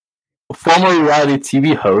former reality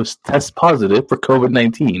TV host tests positive for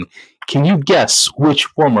COVID-19. Can you guess which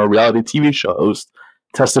former reality TV show host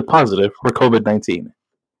tested positive for COVID-19?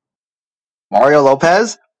 Mario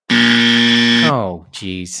Lopez? Oh,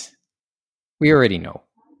 jeez. We already know.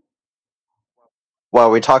 Well,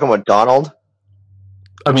 are we talking about Donald?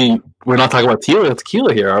 I mean, we're not talking about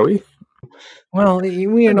tequila here, are we? Well,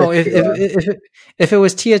 we know if it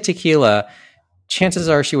was Tia Tequila, chances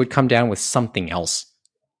are she would come down with something else.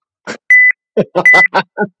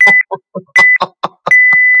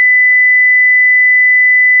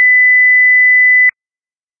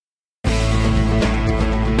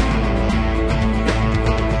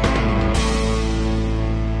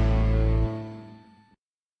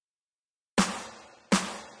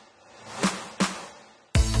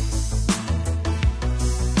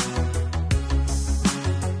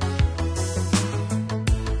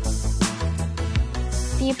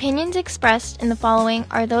 The opinions expressed in the following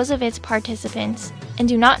are those of its participants and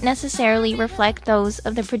do not necessarily reflect those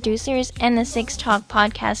of the producers and the Six Talk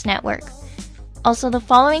Podcast Network. Also, the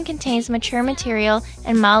following contains mature material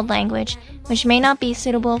and mild language, which may not be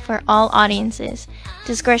suitable for all audiences.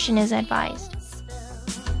 Discretion is advised.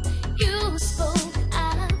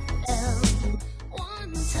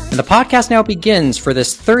 And the podcast now begins for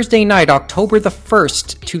this Thursday night, October the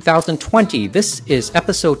 1st, 2020. This is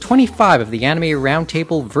episode 25 of the Anime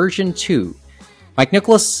Roundtable version 2. Mike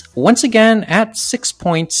Nicholas, once again at 6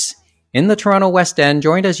 points in the Toronto West End,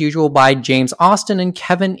 joined as usual by James Austin and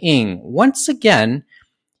Kevin Ng. Once again,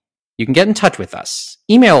 you can get in touch with us.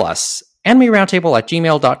 Email us,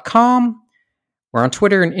 animeroundtable@gmail.com. We're on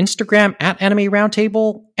Twitter and Instagram at Anime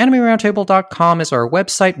Roundtable. AnimeRoundtable.com is our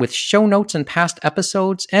website with show notes and past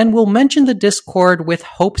episodes, and we'll mention the Discord with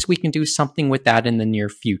hopes we can do something with that in the near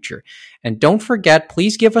future. And don't forget,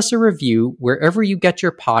 please give us a review wherever you get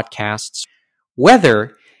your podcasts,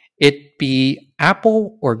 whether it be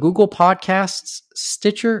Apple or Google Podcasts,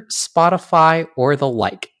 Stitcher, Spotify, or the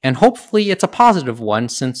like. And hopefully it's a positive one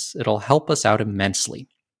since it'll help us out immensely.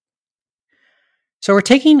 So we're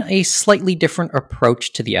taking a slightly different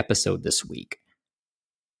approach to the episode this week.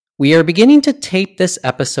 We are beginning to tape this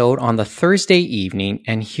episode on the Thursday evening,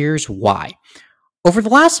 and here's why. Over the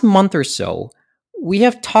last month or so, we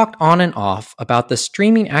have talked on and off about the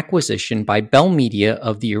streaming acquisition by Bell Media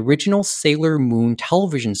of the original Sailor Moon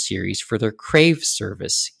television series for their Crave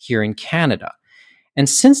service here in Canada. And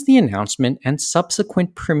since the announcement and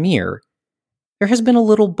subsequent premiere, there has been a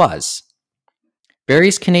little buzz.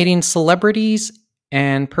 Various Canadian celebrities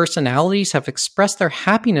and personalities have expressed their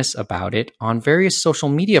happiness about it on various social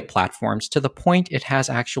media platforms to the point it has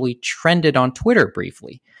actually trended on Twitter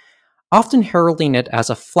briefly, often heralding it as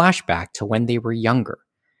a flashback to when they were younger.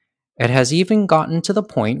 It has even gotten to the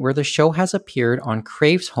point where the show has appeared on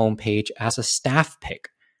Crave's homepage as a staff pick.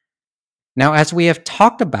 Now, as we have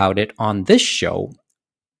talked about it on this show,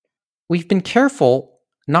 we've been careful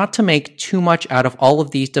not to make too much out of all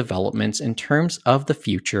of these developments in terms of the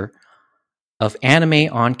future of anime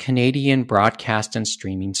on Canadian broadcast and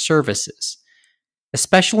streaming services,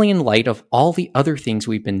 especially in light of all the other things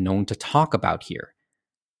we've been known to talk about here.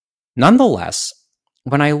 Nonetheless,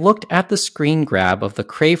 when I looked at the screen grab of the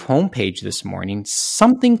Crave homepage this morning,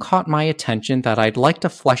 something caught my attention that I'd like to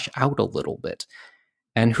flesh out a little bit.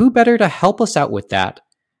 And who better to help us out with that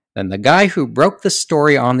than the guy who broke the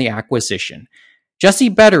story on the acquisition?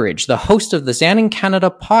 Jesse Betteridge, the host of the Xanin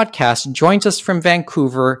Canada podcast, joins us from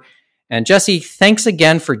Vancouver. And Jesse, thanks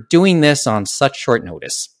again for doing this on such short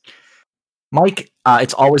notice. Mike,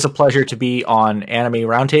 it's always a pleasure to be on Anime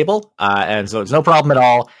Roundtable, and so it's no problem at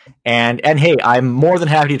all. And hey, I'm more than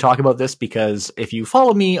happy to talk about this because if you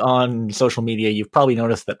follow me on social media, you've probably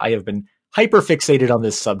noticed that I have been hyper fixated on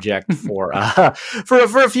this subject for a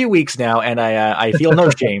few weeks now, and I feel no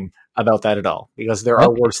shame about that at all because there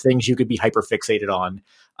are worse things you could be hyper fixated on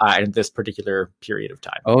in this particular period of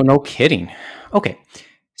time. Oh, no kidding. Okay.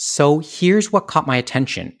 So here's what caught my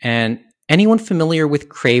attention, and anyone familiar with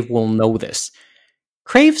Crave will know this.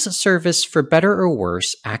 Crave's service, for better or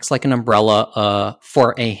worse, acts like an umbrella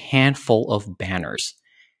for a handful of banners.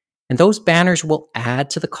 And those banners will add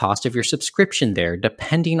to the cost of your subscription there,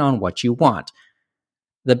 depending on what you want.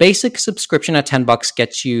 The basic subscription at $10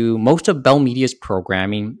 gets you most of Bell Media's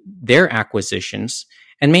programming, their acquisitions,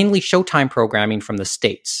 and mainly Showtime programming from the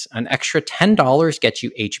States. An extra $10 gets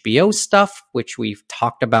you HBO stuff, which we've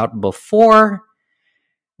talked about before.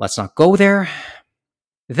 Let's not go there.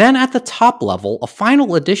 Then at the top level, a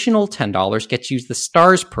final additional $10 gets you the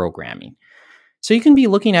Stars programming. So you can be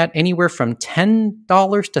looking at anywhere from $10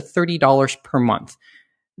 to $30 per month.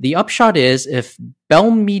 The upshot is if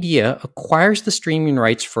Bell Media acquires the streaming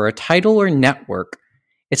rights for a title or network,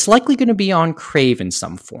 It's likely going to be on Crave in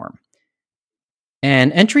some form.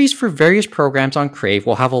 And entries for various programs on Crave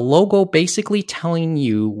will have a logo basically telling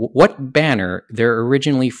you what banner they're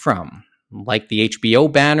originally from, like the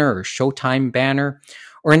HBO banner or Showtime banner,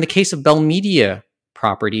 or in the case of Bell Media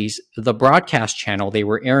properties, the broadcast channel they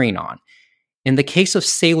were airing on. In the case of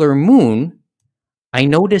Sailor Moon, I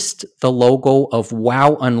noticed the logo of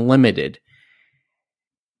WoW Unlimited.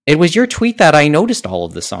 It was your tweet that I noticed all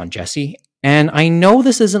of this on, Jesse. And I know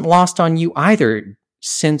this isn't lost on you either,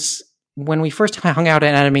 since when we first hung out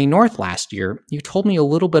at Anime North last year, you told me a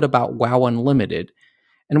little bit about WoW Unlimited,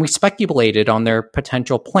 and we speculated on their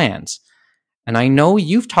potential plans. And I know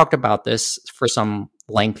you've talked about this for some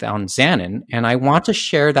length on Xanon, and I want to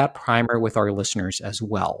share that primer with our listeners as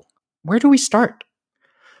well. Where do we start?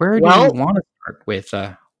 Where do we want to start with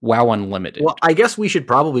WoW Unlimited? Well, I guess we should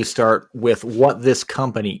probably start with what this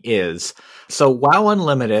company is. So WoW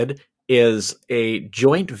Unlimited is a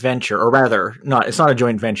joint venture, or rather, it's not a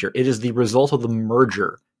joint venture. It is the result of the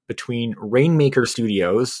merger between Rainmaker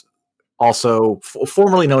Studios, also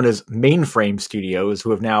formerly known as Mainframe Studios,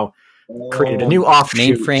 who have now created a new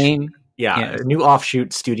offshoot. Mainframe? Yeah, a new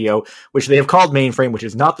offshoot studio, which they have called Mainframe, which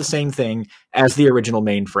is not the same thing as the original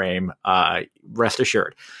Mainframe, rest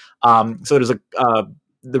assured. So it is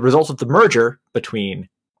the result of the merger between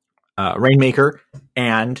Rainmaker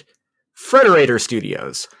and Frederator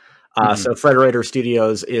Studios. So Frederator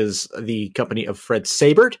Studios is the company of Fred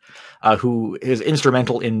Sabert, who is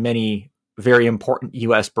instrumental in many very important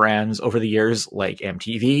U.S. brands over the years, like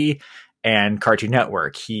MTV and Cartoon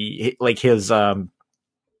Network. He was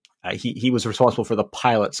responsible for the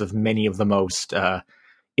pilots of many of the most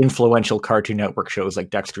influential Cartoon Network shows, like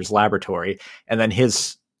Dexter's Laboratory. And then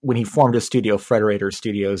when he formed his studio, Frederator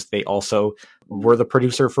Studios, they also were the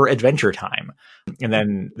producer for Adventure Time. And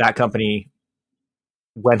then that company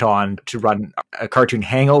went on to run a Cartoon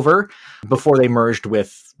Hangover before they merged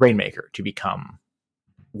with Rainmaker to become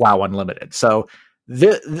WoW Unlimited. So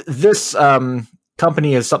this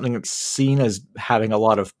company is something that's seen as having a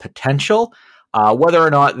lot of potential. Whether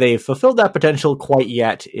or not they've fulfilled that potential quite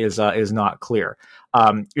yet is not clear.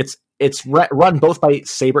 It's run both by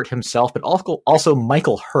Sabert himself, but also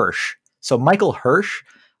Michael Hirsch. So Michael Hirsch,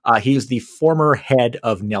 he's the former head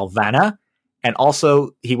of Nelvana, and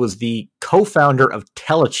also he was the co-founder of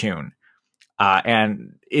Teletoon,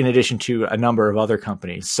 and in addition to a number of other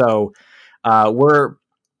companies. So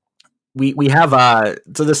we have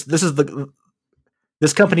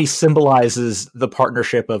this company symbolizes the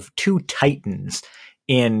partnership of two titans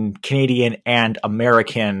in Canadian and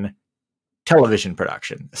American television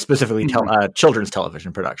production, specifically children's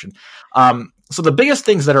television production. So the biggest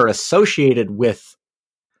things that are associated with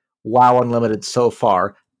WoW Unlimited so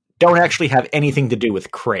far don't actually have anything to do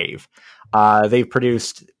with Crave. They've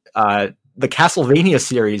produced the Castlevania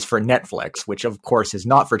series for Netflix, which of course is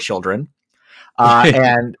not for children.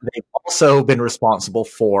 And they've also been responsible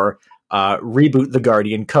for Reboot the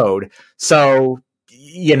Guardian Code. So,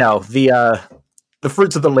 the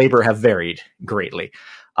fruits of the labor have varied greatly.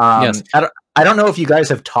 Yes. I don't know if you guys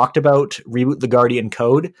have talked about Reboot the Guardian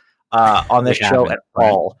Code on this show at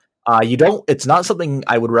all. It's not something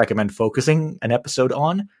I would recommend focusing an episode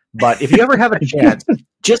on, but if you ever have a chance,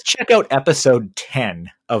 just check out episode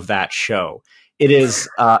 10 of that show. It's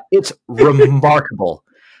remarkable.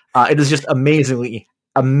 It is just amazing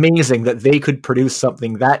that they could produce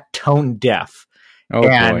something that tone deaf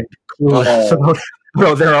and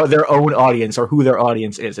their own audience, or who their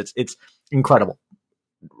audience is. It's incredible.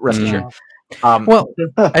 Rest assured.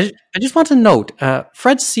 I just want to note,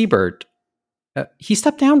 Fred Sabert, he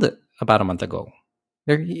stepped down about a month ago.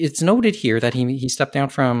 It's noted here that he stepped down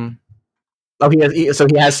from. Oh, he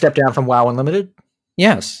has stepped down from WoW Unlimited?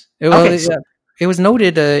 Yes. It was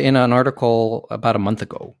noted in an article about a month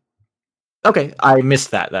ago. Okay, I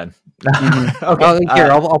missed that then. Okay,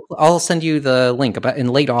 here I'll send you the link in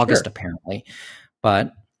late August, apparently.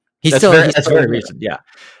 But that's very recent, yeah.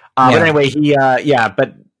 But anyway,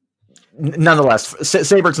 but nonetheless,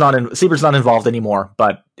 Sabert's not involved anymore.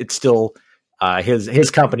 But it's still his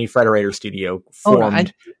company, Frederator Studio,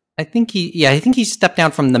 formed. I think he stepped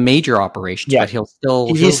down from the major operations, but he's still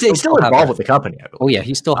involved with the company. I believe. Oh yeah,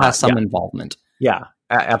 he still has some involvement. Yeah,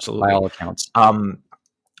 absolutely, by all accounts.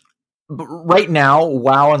 But right now,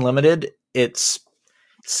 WoW Unlimited, it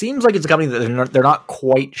seems like it's a company that they're not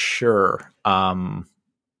quite sure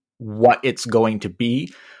what it's going to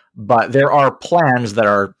be, but there are plans that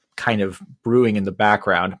are kind of brewing in the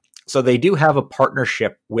background. So they do have a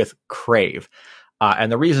partnership with Crave,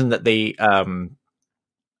 and the reason that the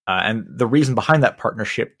reason behind that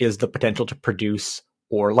partnership is the potential to produce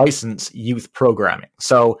or license youth programming.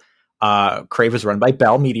 So Crave is run by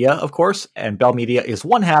Bell Media, of course, and Bell Media is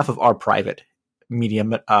one half of our private media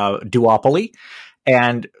duopoly.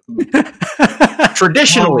 And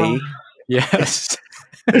traditionally, Yes.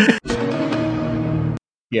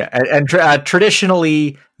 yeah, and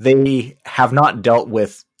traditionally they have not dealt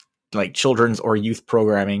with like children's or youth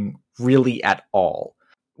programming really at all.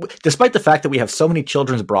 Despite the fact that we have so many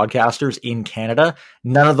children's broadcasters in Canada,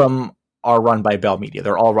 none of them are run by Bell Media.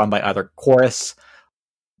 They're all run by either Chorus,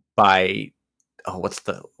 by what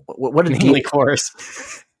did Mainly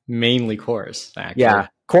Chorus. Mainly Chorus, actually. Yeah,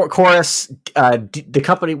 Chorus, the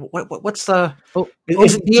company. What's the?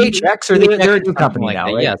 Is it DHX or they're a new company like now?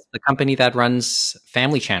 that. Right? Yes, the company that runs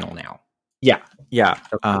Family Channel now. Yeah.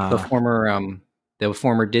 The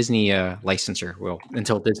former Disney licensor. Well,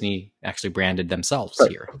 until Disney actually branded themselves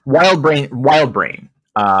here. Wild Brain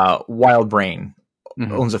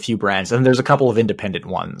owns a few brands, and there's a couple of independent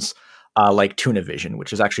ones like Tuna Vision,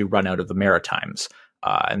 which is actually run out of the Maritimes,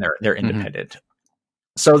 and they're independent.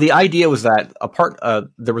 So the idea was that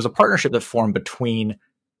there was a partnership that formed between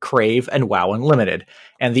Crave and WoW Unlimited.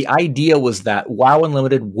 And the idea was that WoW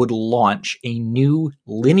Unlimited would launch a new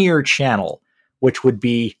linear channel, which would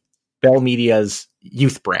be Bell Media's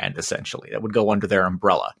youth brand, essentially, that would go under their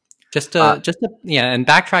umbrella. And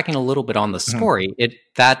backtracking a little bit on the story,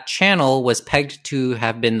 that channel was pegged to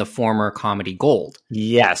have been the former Comedy Gold.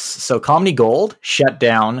 Yes. So Comedy Gold shut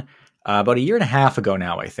down about a year and a half ago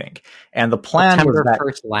now, I think. And the plan September was that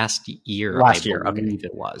 1st last year, I believe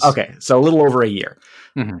it was. Okay, so a little over a year.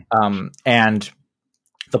 And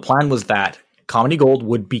the plan was that Comedy Gold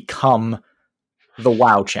would become the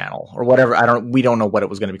WoW channel or whatever. We don't know what it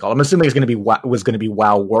was going to be called. I'm assuming it's going to be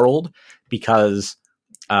WoW World, because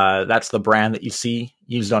that's the brand that you see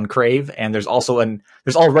used on Crave. And there's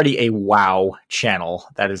already a WoW channel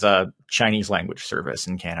that is a Chinese language service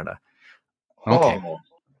in Canada. Okay.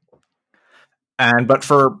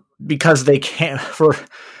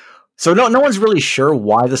 So no one's really sure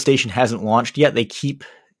why the station hasn't launched yet. They keep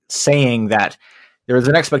saying that there was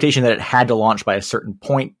an expectation that it had to launch by a certain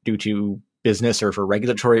point due to business or for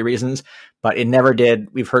regulatory reasons, but it never did.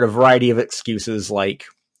 We've heard a variety of excuses, like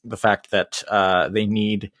the fact that they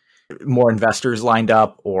need more investors lined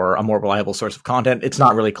up or a more reliable source of content. It's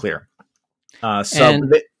not really clear.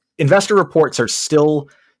 The investor reports are still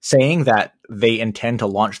saying that they intend to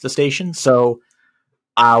launch the station. So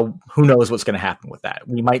who knows what's going to happen with that?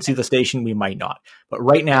 We might see the station, we might not. But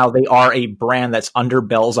right now, they are a brand that's under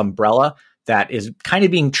Bell's umbrella that is kind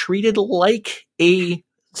of being treated like a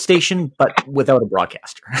station, but without a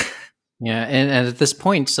broadcaster. Yeah, and at this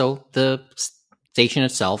point, so the station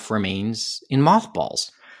itself remains in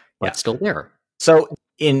mothballs, but still there. So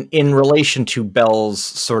in relation to Bell's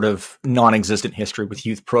sort of non-existent history with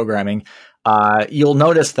youth programming, you'll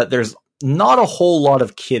notice that there's not a whole lot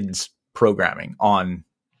of kids programming on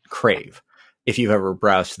Crave if you've ever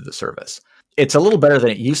browsed through the service. It's a little better than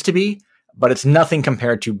it used to be, but it's nothing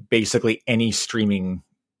compared to basically any streaming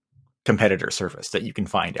competitor service that you can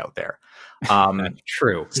find out there.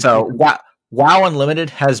 True. So WoW Unlimited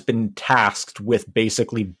has been tasked with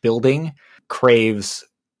basically building Crave's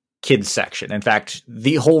kids section. In fact,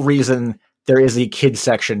 the whole reason there is a kids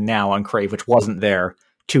section now on Crave, which wasn't there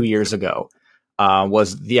 2 years ago,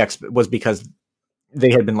 was because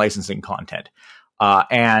they had been licensing content.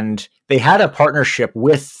 And they had a partnership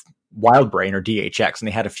with WildBrain or DHX, and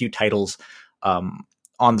they had a few titles on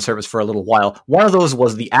the service for a little while. One of those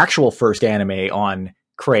was the actual first anime on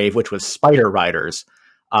Crave, which was Spider Riders.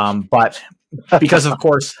 But because, of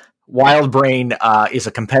course, WildBrain is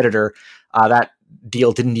a competitor, that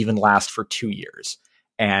deal didn't even last for 2 years.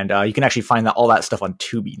 And you can actually find all that stuff on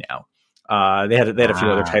Tubi now. They had a few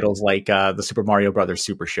other titles like the Super Mario Brothers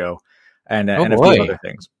Super Show and a few other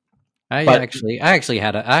things. I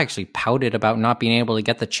actually pouted about not being able to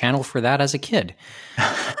get the channel for that as a kid.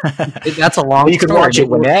 That's a long. You can watch it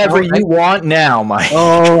whenever you want now, Mike.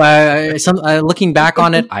 Looking back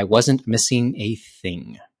on it, I wasn't missing a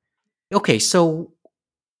thing. Okay, so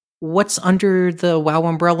what's under the WoW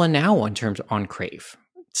umbrella now on Crave?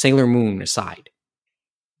 Sailor Moon aside,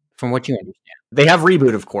 from what you understand, they have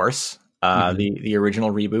Reboot, of course. The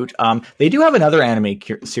original Reboot. They do have another anime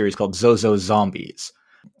series called Zozo Zombies,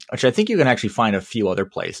 which I think you can actually find a few other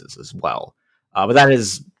places as well. But that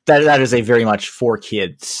is a very much for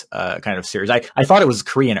kids kind of series. I thought it was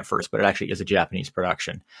Korean at first, but it actually is a Japanese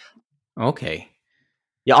production. Okay.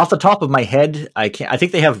 Yeah, off the top of my head, I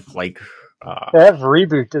think they have like. They have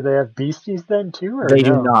Reboot. Do they have Beasties then too? Or they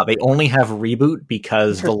do not. They only have Reboot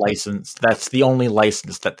because the license. That's the only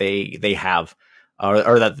license that they have,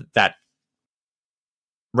 or that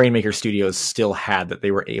Rainmaker Studios still had that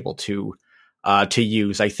they were able to to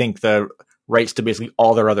use. I think the rights to basically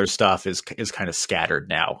all their other stuff is kind of scattered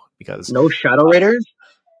now because No Shadow Raiders?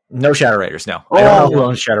 no Shadow Raiders. No, I don't know who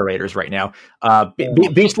owns Shadow Raiders right now.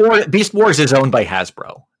 Beast Wars is owned by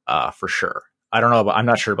Hasbro, for sure. I don't know. I'm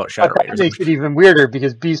not sure about Shadow But that Raiders. makes it even weirder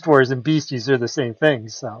because Beast Wars and Beasties are the same thing.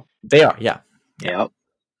 So They are, yeah, Yep.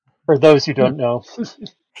 for those who don't know,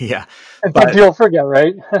 yeah. and But- some people forget,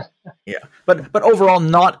 right? Yeah, but overall,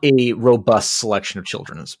 not a robust selection of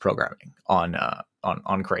children's programming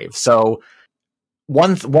on Crave. So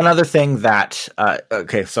one other thing that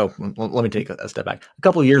okay, so let me take a step back. A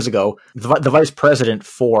couple of years ago, the vice president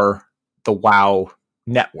for the WoW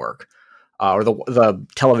network, or the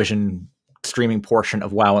television streaming portion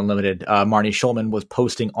of WoW Unlimited, Marnie Schulman was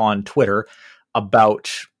posting on Twitter about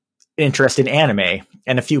interest in anime,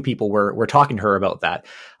 and a few people were talking to her about that.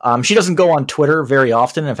 She doesn't go on Twitter very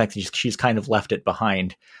often. In fact, she's kind of left it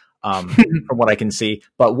behind, from what I can see.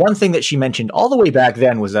 But one thing that she mentioned all the way back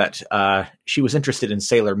then was that she was interested in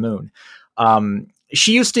Sailor Moon.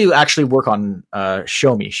 She used to actually work on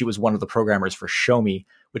Show Me. She was one of the programmers for Show Me,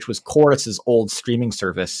 which was Chorus's old streaming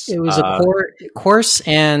service. It was Chorus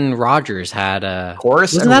and Rogers had a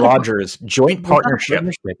Chorus and Rogers joint partnership.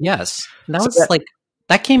 Yes, and that was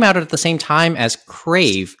that came out at the same time as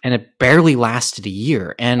Crave, and it barely lasted a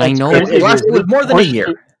year. And I know it was more than a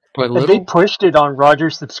year. They pushed it on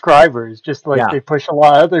Rogers subscribers, just like they push a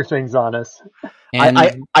lot of other things on us. And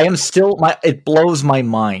I am still it blows my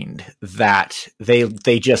mind that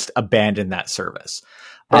they just abandoned that service.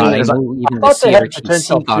 I thought they had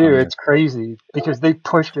potential too. It's crazy because they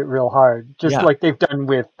pushed it real hard, just like they've done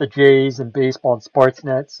with the Jays and baseball and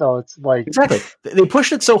Sportsnet. So it's like exactly they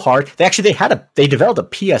pushed it so hard. They developed a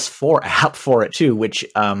PS4 app for it too, which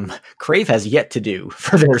Crave has yet to do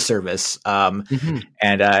for their service. And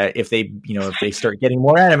if they start getting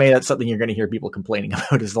more anime, that's something you're going to hear people complaining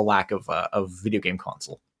about is the lack of video game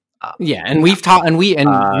console. And we've talked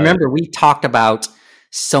remember we talked about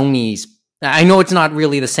Sony's. I know it's not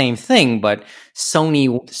really the same thing, but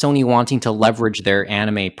Sony wanting to leverage their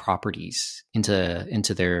anime properties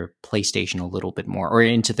into their PlayStation a little bit more, or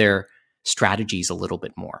into their strategies a little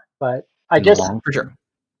bit more. But I guess for sure.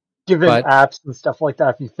 Given apps and stuff like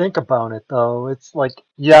that, if you think about it, though, it's like,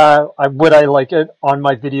 I like it on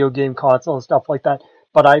my video game console and stuff like that.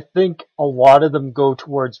 But I think a lot of them go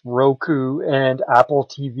towards Roku and Apple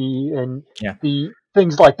TV and the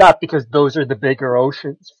things like that, because those are the bigger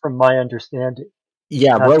oceans, from my understanding.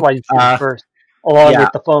 Yeah, that's why you see it first, along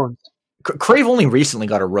with the phones. Crave only recently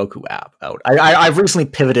got a Roku app out. I've recently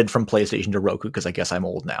pivoted from PlayStation to Roku because I guess I'm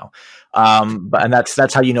old now. And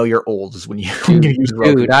that's how you know you're old, is when you use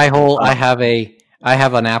Roku. Dude, I have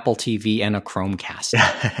an Apple TV and a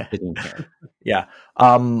Chromecast sitting here. Yeah.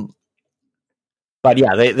 But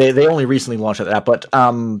yeah, they only recently launched that app. But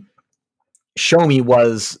Show Me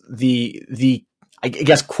was the I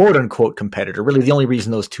guess quote unquote competitor. Really, the only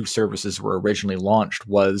reason those two services were originally launched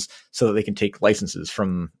was so that they can take licenses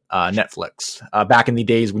from Netflix. Back in the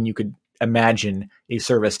days when you could imagine a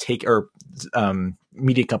service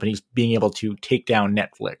media companies being able to take down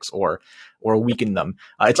Netflix or weaken them.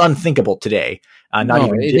 It's unthinkable today. Not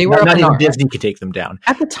even Disney could take them down.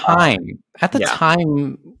 At the time,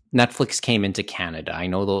 Netflix came into Canada. I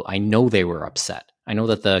know they were upset. I know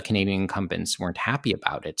that the Canadian incumbents weren't happy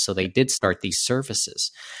about it, so they did start these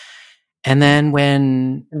services. And then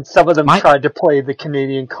when some of them tried to play the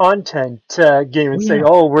Canadian content game and say,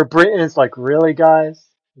 "Oh, we're Britain," it's like, really, guys?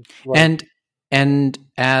 Like, and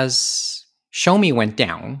as Show Me went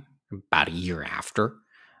down about a year after,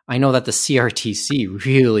 I know that the CRTC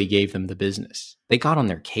really gave them the business. They got on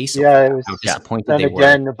their case. It was how disappointed they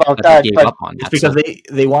were about that. They gave up on that. It's because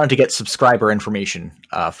they wanted to get subscriber information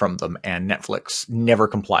from them, and Netflix never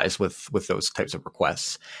complies with those types of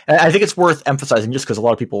requests. And I think it's worth emphasizing, just because a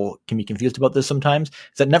lot of people can be confused about this sometimes,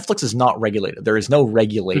 is that Netflix is not regulated. There is no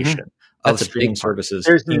regulation of streaming services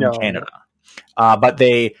in Canada. But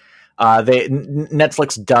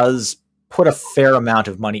Netflix does put a fair amount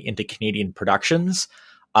of money into Canadian productions.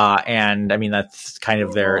 And I mean, that's kind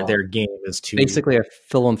of their game, is to basically a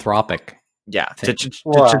philanthropic.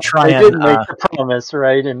 To try they did make the promise,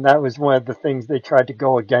 right? And that was one of the things they tried to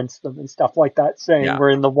go against them and stuff like that, saying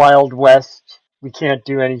we're in the Wild West, we can't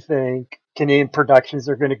do anything. Canadian productions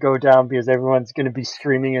are going to go down because everyone's going to be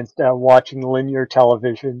streaming instead of watching linear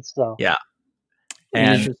television. So And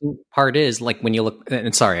the interesting part is, like, when you look,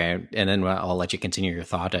 and sorry, and then I'll let you continue your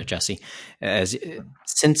thought, Jesse.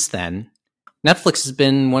 Since then, Netflix has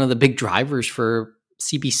been one of the big drivers for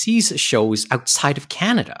CBC's shows outside of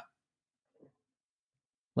Canada.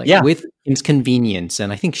 with its convenience.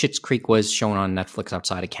 And I think Schitt's Creek was shown on Netflix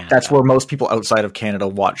outside of Canada. That's where most people outside of Canada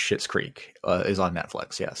watch Schitt's Creek, is on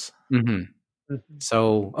Netflix. Yes. Mm-hmm.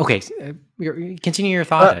 So, okay, continue your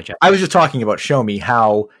thought, Jeff. I was just talking about Show Me,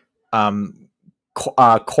 how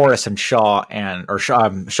Corus and Shaw and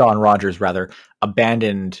Rogers rather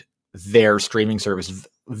abandoned their streaming service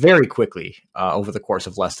very quickly over the course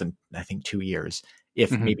of less than, I think, 2 years,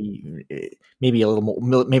 if maybe a little more,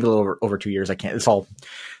 maybe a little over 2 years. I can't. It's all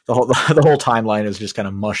the whole timeline is just kind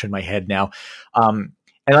of mush in my head now.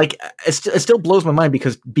 And like, it still blows my mind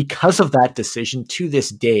because of that decision, to this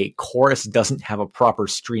day, Corus doesn't have a proper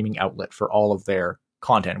streaming outlet for all of their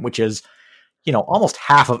content, which is, almost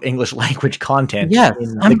half of English language content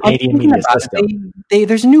in the Canadian media system.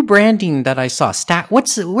 There's a new branding that I saw.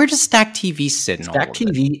 Where does Stack TV sit in Stack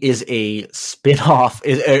TV is a spin-off.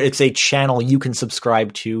 It's a channel you can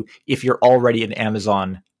subscribe to if you're already an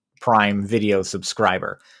Amazon Prime Video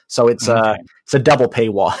subscriber. So it's a double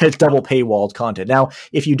paywall. It's double paywalled content. Now,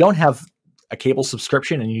 if you don't have a cable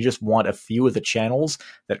subscription and you just want a few of the channels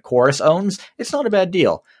that Corus owns, it's not a bad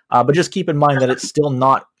deal. But just keep in mind that it's still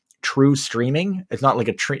not true streaming. It's not like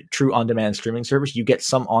a true on-demand streaming service. You get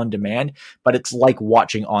some on-demand, but it's like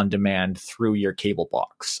watching on-demand through your cable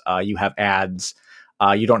box. You have ads.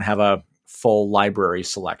 You don't have a full library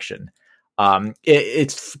selection.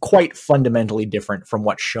 It's quite fundamentally different from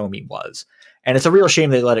what Show Me was. And it's a real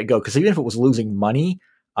shame they let it go, because even if it was losing money,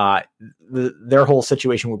 their whole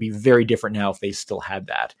situation would be very different now if they still had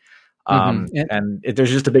that. And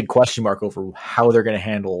there's just a big question mark over how they're going to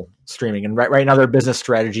handle streaming. And right now their business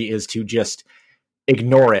strategy is to just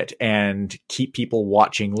ignore it and keep people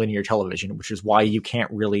watching linear television, which is why you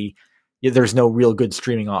can't really, there's no real good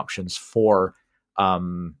streaming options for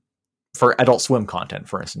Adult Swim content,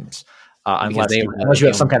 for instance, unless you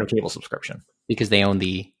have some kind of cable subscription. Because they own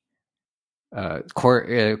the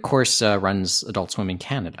Course runs Adult Swim in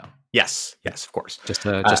Canada. Yes, of course. Just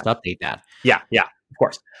to update that. Yeah, of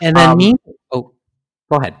course. And then go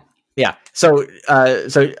ahead. Yeah. So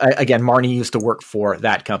again, Marnie used to work for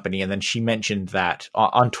that company, and then she mentioned that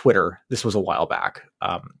on Twitter, this was a while back,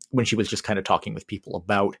 when she was just kind of talking with people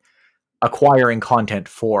about acquiring content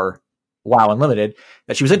for WoW Unlimited,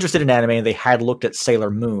 that she was interested in anime, and they had looked at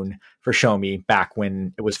Sailor Moon for Show Me back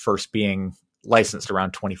when it was first being licensed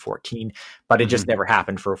around 2014, but it just never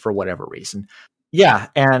happened for whatever reason. Yeah,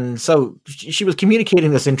 and so she was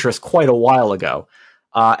communicating this interest quite a while ago,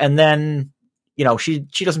 and then she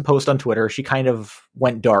doesn't post on Twitter. She kind of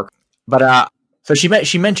went dark, but so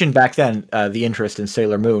she mentioned back then the interest in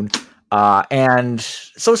Sailor Moon, and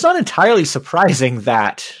so it's not entirely surprising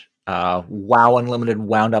that WoW Unlimited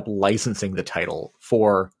wound up licensing the title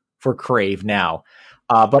for Crave now,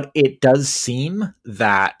 but it does seem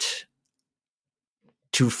that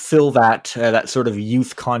to fill that sort of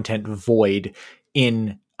youth content void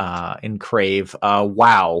in Crave,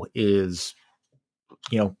 WoW is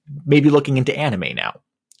maybe looking into anime now,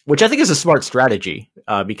 which I think is a smart strategy,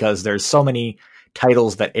 because there's so many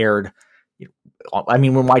titles that aired. I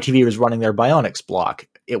mean, when YTV was running their Bionics block,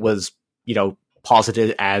 it was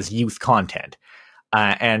posited as youth content,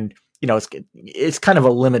 and it's kind of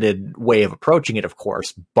a limited way of approaching it, of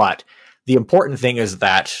course, but the important thing is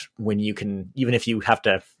that when you can, even if you have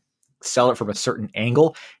to sell it from a certain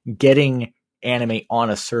angle, getting anime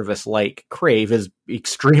on a service like Crave is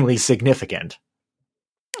extremely significant.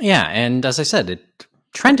 Yeah, and as I said, it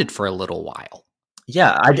trended for a little while.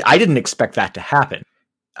 Yeah, I didn't expect that to happen.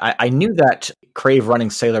 I knew that Crave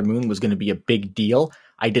running Sailor Moon was going to be a big deal.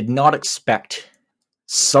 I did not expect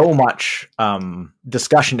so much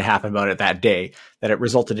discussion to happen about it that day that it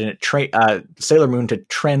resulted in Sailor Moon to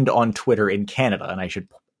trend on Twitter in Canada. And I should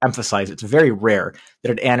emphasize, it's very rare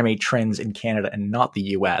that an anime trends in Canada and not the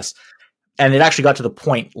US. And it actually got to the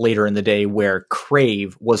point later in the day where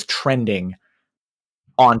Crave was trending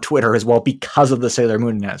on Twitter as well because of the Sailor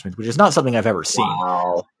Moon announcement, which is not something I've ever seen.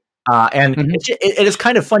 Wow. And it is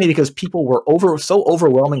kind of funny because people were so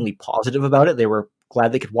overwhelmingly positive about it. They were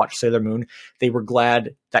glad they could watch Sailor Moon. They were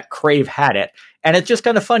glad that Crave had it. And it's just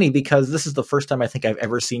kind of funny because this is the first time I think I've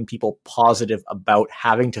ever seen people positive about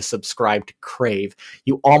having to subscribe to Crave.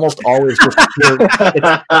 You almost always just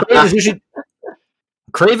hear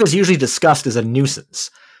Crave is usually discussed as a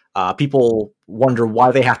nuisance. People wonder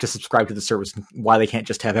why they have to subscribe to the service and why they can't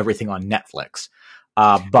just have everything on Netflix.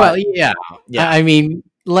 Yeah. I mean,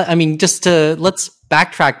 let's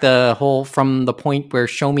backtrack from the point where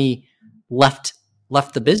Show Me left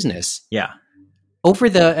the business. Yeah.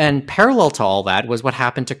 And parallel to all that was what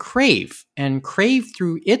happened to Crave. And Crave,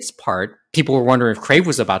 through its part, people were wondering if Crave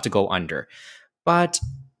was about to go under. But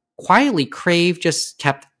quietly, Crave just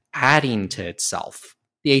kept adding to itself.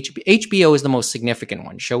 HBO is the most significant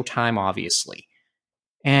one. Showtime, obviously,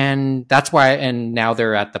 and that's why. And now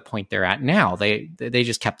they're at the point they're at now. They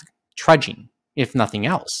just kept trudging, if nothing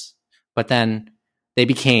else. But then they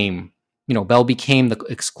became, Bell became the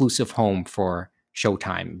exclusive home for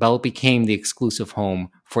Showtime. Bell became the exclusive home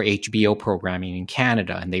for HBO programming in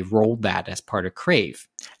Canada, and they rolled that as part of Crave.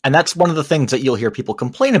 And that's one of the things that you'll hear people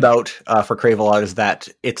complain about for Crave a lot, is that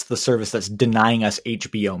it's the service that's denying us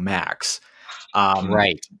HBO Max.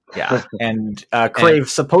 Right. Yeah. And Crave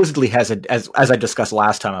supposedly has as I discussed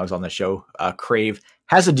last time I was on the show, Crave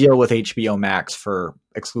has a deal with HBO Max for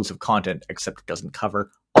exclusive content, except it doesn't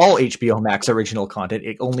cover all HBO Max original content.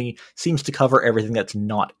 It only seems to cover everything that's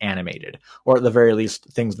not animated, or at the very least,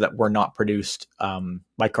 things that were not produced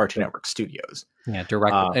by Cartoon Network Studios. Yeah,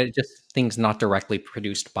 just things not directly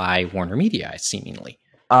produced by Warner Media, seemingly.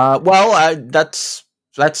 That's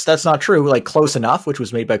not true. Like Close Enough, which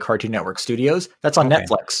was made by Cartoon Network Studios, that's on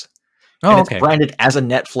Netflix. Oh, and it's branded as a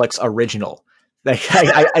Netflix original. Like,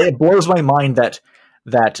 it blows my mind that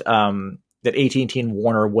AT&T and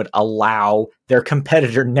Warner would allow their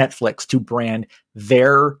competitor Netflix to brand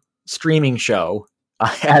their streaming show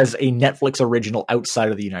as a Netflix original outside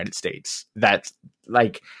of the United States. That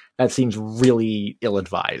seems really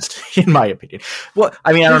ill-advised, in my opinion. Well,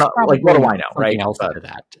 I mean, I don't know. Like, what do I know, right? Else out of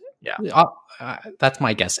that. Yeah. That's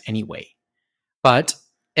my guess anyway. But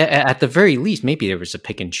at the very least, maybe there was a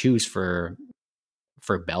pick and choose for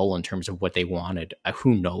Bell in terms of what they wanted.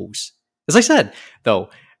 Who knows? As I said, though,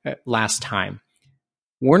 last time,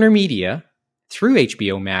 Warner Media, through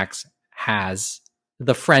HBO Max, has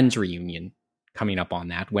the Friends reunion coming up on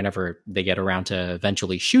that whenever they get around to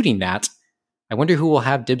eventually shooting that. I wonder who will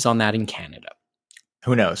have dibs on that in Canada.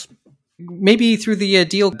 Who knows? Maybe through the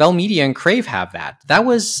deal, Bell Media and Crave have that. That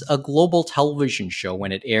was a global television show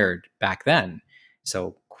when it aired back then.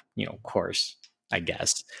 So, of course, I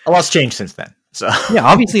guess. A lot's changed since then. So yeah,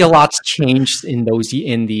 obviously a lot's changed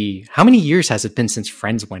how many years has it been since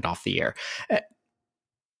Friends went off the air?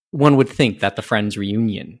 One would think that the Friends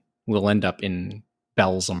reunion will end up in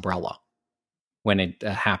Bell's umbrella when it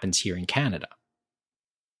happens here in Canada.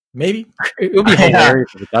 Maybe it would be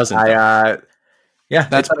hilarious if it doesn't.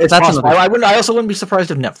 That's possible. I also wouldn't be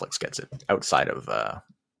surprised if Netflix gets it outside of the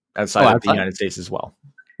United States as well.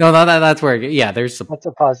 No, that's where. Yeah, that's a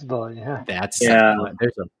possibility. Yeah,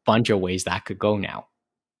 there's a bunch of ways that could go now.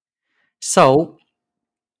 So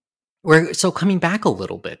we're coming back a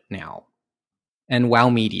little bit now, and WoW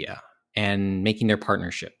Media and making their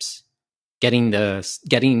partnerships, getting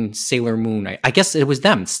Sailor Moon. I guess it was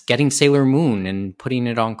them getting Sailor Moon and putting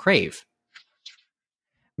it on Crave.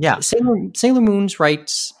 Yeah, Sailor Moon's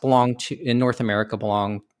rights in North America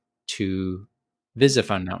belong to Viz, if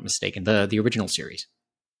I'm not mistaken, the original series.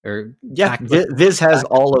 Viz has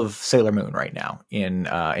all of Sailor Moon right now in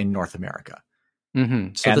North America.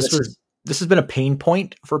 Mm-hmm. So this has been a pain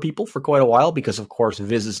point for people for quite a while, because of course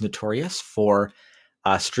Viz is notorious for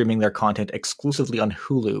streaming their content exclusively on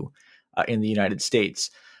Hulu in the United States,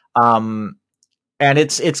 and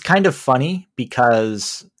it's kind of funny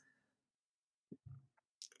because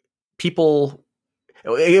people.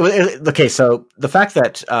 Okay, so the fact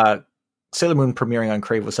that Sailor Moon premiering on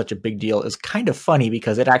Crave was such a big deal is kind of funny,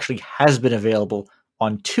 because it actually has been available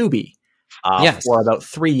on Tubi for about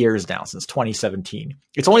 3 years now, since 2017.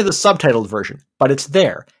 It's only the subtitled version, but it's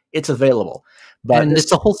there. It's available. But it's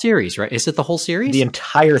the whole series, right? Is it the whole series? The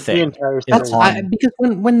entire thing. Because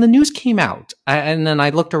when the news came out, and then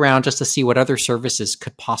I looked around just to see what other services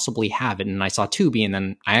could possibly have it, and I saw Tubi, and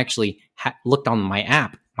then I actually looked on my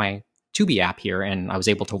Tubi app here, and I was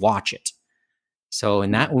able to watch it. So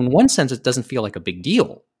in one sense, it doesn't feel like a big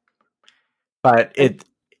deal. But it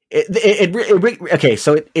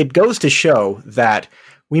goes to show that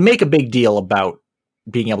we make a big deal about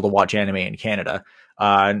being able to watch anime in Canada.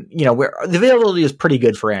 Where the availability is pretty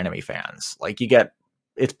good for anime fans. Like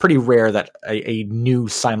it's pretty rare that a new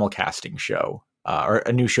simulcasting show or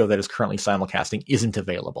a new show that is currently simulcasting isn't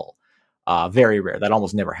available. Very rare. That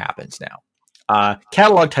almost never happens now.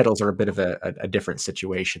 Catalog titles are a bit of a different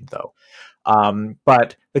situation, though.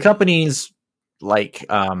 But the companies like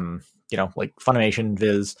Funimation,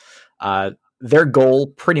 Viz, their goal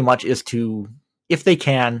pretty much is to, if they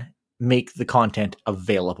can, make the content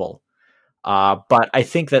available. But I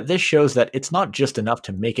think that this shows that it's not just enough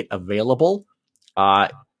to make it available.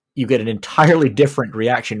 You get an entirely different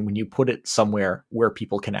reaction when you put it somewhere where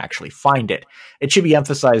people can actually find it. It should be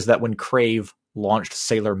emphasized that when Crave launched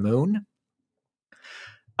Sailor Moon,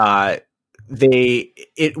 it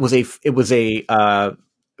was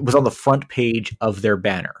on the front page of their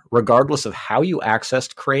banner. Regardless of how you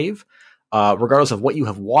accessed Crave, regardless of what you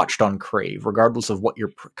have watched on Crave, regardless of what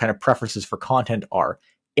your kind of preferences for content are,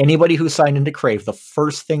 anybody who signed into Crave, the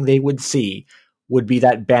first thing they would see would be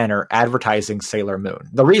that banner advertising Sailor Moon.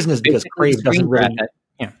 The reason is because Basically, Crave doesn't really...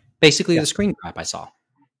 Basically, the screen grab I saw.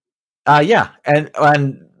 Yeah, and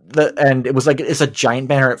it was like, it's a giant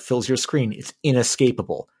banner. It fills your screen. It's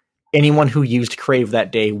inescapable. Anyone who used Crave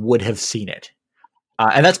that day would have seen it.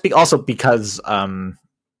 And that's also because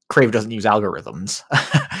Crave doesn't use algorithms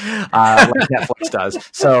like Netflix does.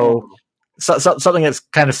 So something that's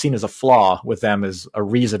kind of seen as a flaw with them is a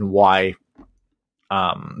reason why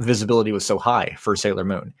visibility was so high for Sailor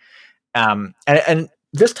Moon. And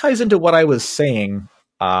this ties into what I was saying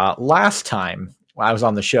last time when I was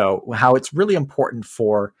on the show, how it's really important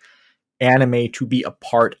for anime to be a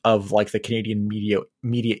part of like the Canadian media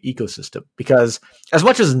ecosystem, because as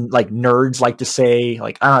much as like nerds like to say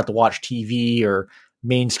like, I don't have to watch TV or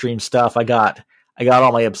mainstream stuff, I got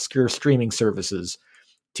all my obscure streaming services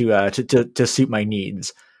to suit my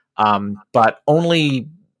needs, but only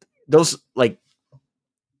those like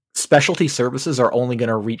specialty services are only going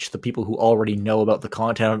to reach the people who already know about the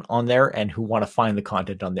content on there and who want to find the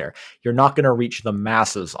content on there. You're not going to reach the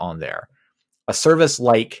masses on there. A service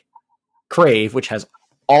like Crave, which has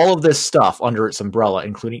all of this stuff under its umbrella,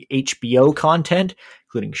 including HBO content,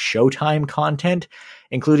 including Showtime content,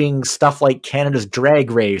 including stuff like Canada's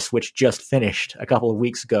Drag Race, which just finished a couple of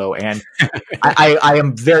weeks ago. And I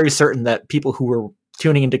am very certain that people who were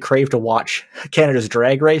tuning into Crave to watch Canada's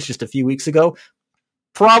Drag Race just a few weeks ago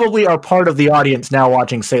probably are part of the audience now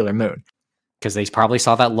watching Sailor Moon. Because they probably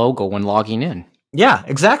saw that logo when logging in. Yeah,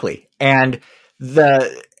 exactly. And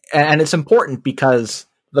it's important because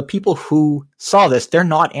the people who saw this, they're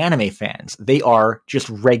not anime fans. They are just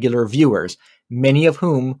regular viewers, many of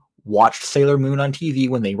whom watched Sailor Moon on TV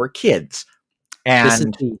when they were kids.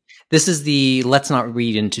 And this is the let's not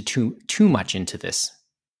read into too much into this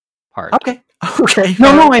part. Okay.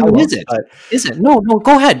 No, I mean, is it? No,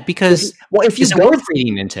 go ahead, because if you go worth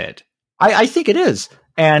reading into it. I think it is.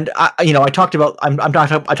 And I talked about I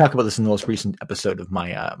talked about this in the most recent episode of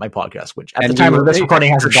my my podcast, which at the time of this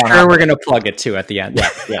recording hasn't gone out. We're going to plug it too at the end.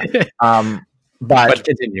 Yeah. But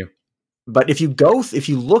continue. But if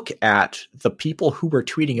you look at the people who were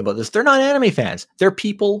tweeting about this, they're not anime fans. They're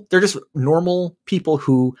just normal people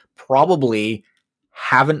who probably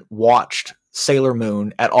haven't watched Sailor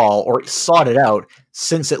Moon at all or sought it out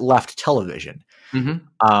since it left television.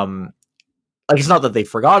 Mm-hmm. Like, it's not that they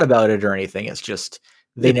forgot about it or anything. It's just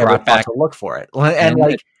they never thought to look for it. And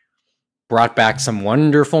like, brought back some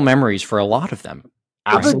wonderful memories for a lot of them.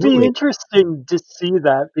 Absolutely. It would be interesting to see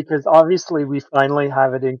that, because obviously we finally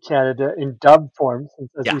have it in Canada in dub form, since,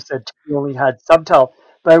 as we said, we only had subtitle.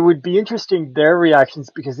 But it would be interesting, their reactions,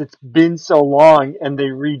 because it's been so long and they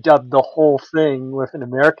redubbed the whole thing with an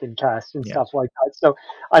American cast and stuff like that. So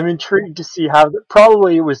I'm intrigued to see how,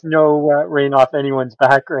 probably it was no rain off anyone's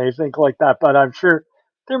back or anything like that, but I'm sure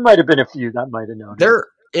there might have been a few that might have noticed.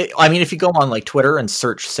 If you go on like Twitter and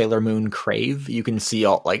search Sailor Moon Crave, you can see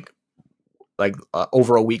all like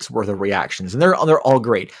over a week's worth of reactions, and they're all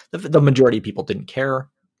great. The majority of people didn't care.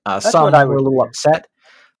 Some were a little upset,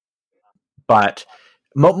 but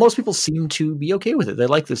most people seem to be okay with it. They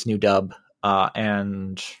like this new dub,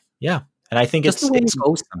 and I think just it's the way it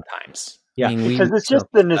goes sometimes. Yeah, I mean, because it's just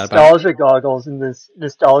the nostalgia goggles and this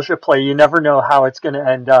nostalgia play. You never know how it's going to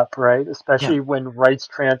end up, right? Especially when rights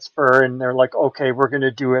transfer and they're like, okay, we're going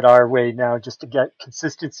to do it our way now, just to get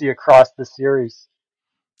consistency across the series.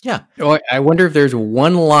 Yeah. Oh, I wonder if there's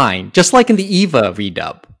one line, just like in the Eva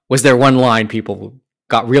redub, was there one line people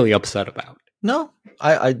got really upset about? No,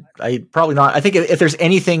 I probably not. I think if there's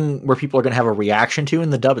anything where people are going to have a reaction to in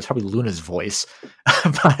the dub, it's probably Luna's voice.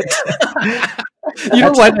 But you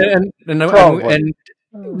know what? And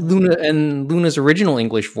Luna's original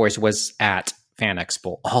English voice was at Fan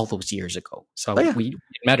Expo all those years ago. So we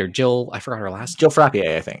met her. Jill, I forgot her last name. Jill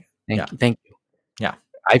Frappier, I think. Thank you. Yeah,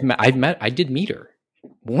 I did meet her.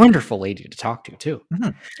 Wonderful lady to talk to too. Mm-hmm.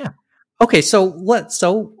 Yeah. Okay, so let's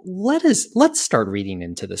start reading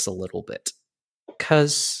into this a little bit,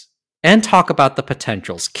 and talk about the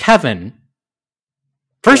potentials. Kevin,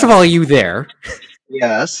 first of all, are you there?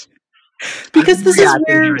 Yes. Because this is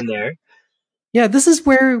where here and there. Yeah, this is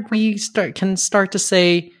where we can start to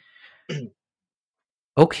say,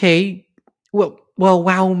 okay, well,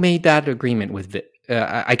 WoW made that agreement with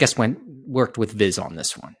I guess worked with Viz on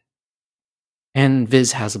this one. And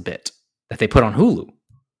Viz has a bit that they put on Hulu.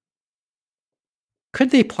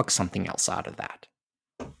 Could they pluck something else out of that?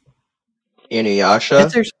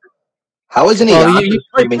 Inuyasha? How is Well, Inuyasha you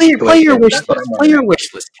streaming play your situation? wish That's what list. I'm Play your wondering.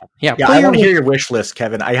 wish list, Kevin. Yeah, Yeah, play I your want to wish. hear your wish list,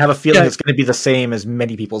 Kevin. I have a feeling Yeah. it's going to be the same as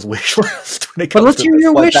many people's wish list when it But comes let's to hear this.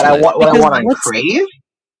 your What wish that I list. want? What I because want on let's- Crave?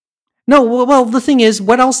 No, well, the thing is,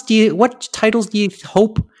 what titles do you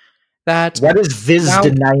hope that What is Viz Wow.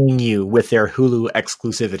 denying you with their Hulu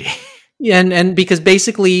exclusivity? and because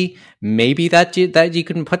basically maybe that you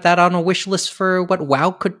can put that on a wish list for what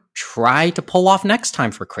WoW could try to pull off next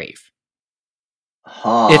time for Crave.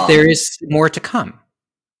 If there is more to come.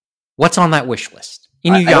 What's on that wish list?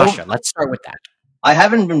 Inuyasha, let's start with that. I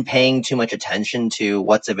haven't been paying too much attention to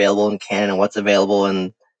what's available in Canon and what's available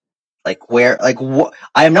in I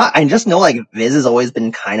just know like Viz has always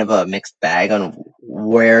been kind of a mixed bag on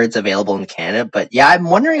where it's available in Canada, but yeah, I'm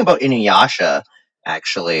wondering about Inuyasha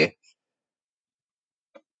actually.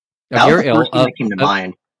 That was the first thing that came to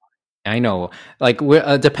mind. I know. Like,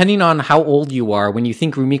 depending on how old you are, when you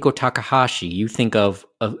think Rumiko Takahashi, you think of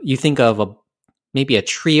maybe a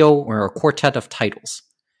trio or a quartet of titles.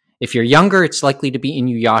 If you're younger, it's likely to be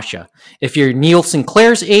Inuyasha. If you're Neil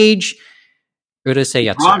Sinclair's age,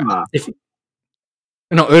 Urusei Yatsura. Ranma.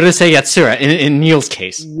 Urusei Yatsura in Neil's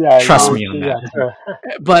case. Yeah, Trust me on that. Yeah.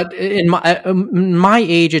 But in my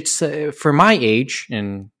age, it's for my age,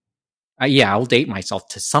 and I'll date myself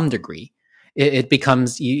to some degree. It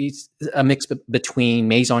becomes a mix between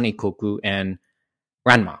Maison Ikoku and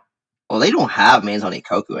Ranma. Well, they don't have Maison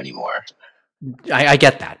Ikoku anymore. I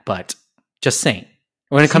get that, but just saying.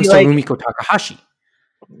 When it comes to Rumiko Takahashi.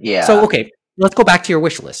 Yeah. So, okay, let's go back to your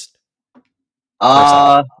wish list.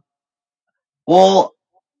 Well,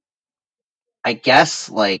 I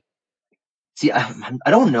guess, I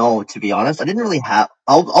don't know, to be honest. I didn't really have,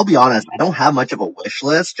 I'll be honest, I don't have much of a wish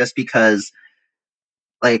list just because,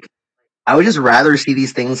 I would just rather see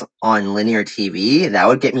these things on linear TV. That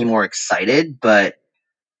would get me more excited, but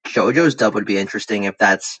JoJo's dub would be interesting if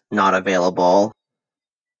that's not available.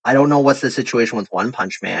 I don't know what's the situation with One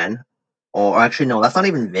Punch Man. Or actually, no, that's not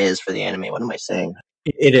even Viz for the anime. What am I saying?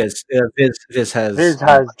 It is. Viz has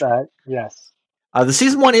that, yes. The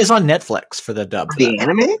season 1 is on Netflix for the dub. The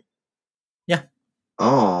anime? Yeah.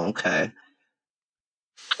 Oh, okay.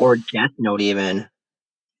 Or Death Note even.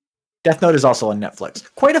 Death Note is also on Netflix.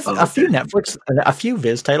 Quite a few okay. a few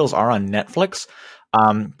Viz titles are on Netflix.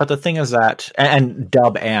 But the thing is that, and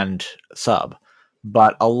dub and sub,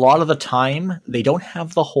 but a lot of the time they don't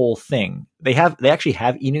have the whole thing. They actually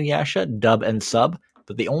have Inuyasha dub and sub,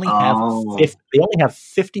 but they only have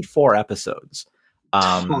 54 episodes.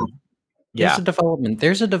 Yeah, There's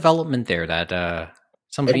a development there that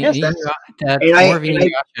somebody I guess more of Inuyasha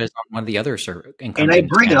is on one of the other servers. And I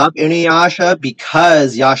bring up Inuyasha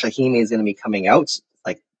because Yashahime is going to be coming out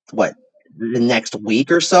the next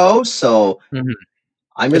week or so. So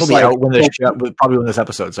I'm just it'll be out probably when this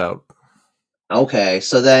episode's out. Okay,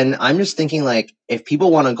 so then I'm just thinking if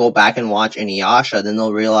people want to go back and watch Inuyasha, then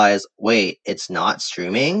they'll realize, wait, it's not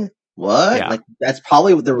streaming? What? Yeah. That's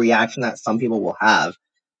probably the reaction that some people will have.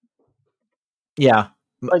 Yeah.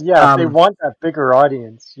 But yeah, if they want that bigger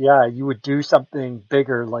audience, you would do something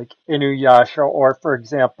bigger like Inuyasha, or for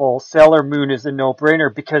example, Sailor Moon is a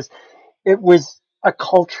no-brainer because it was a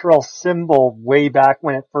cultural symbol way back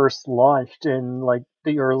when it first launched in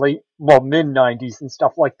the mid-90s and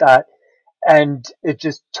stuff like that. And it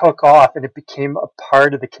just took off and it became a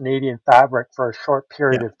part of the Canadian fabric for a short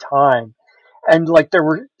period of time. And there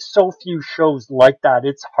were so few shows like that.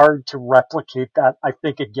 It's hard to replicate that, I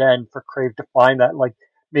think, again, for Crave to find that.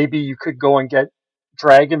 Maybe you could go and get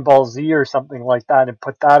Dragon Ball Z or something like that and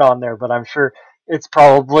put that on there, but I'm sure it's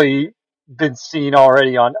probably been seen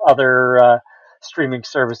already on other streaming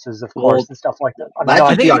services, of course, and stuff like that. That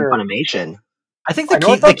could be on Funimation. I think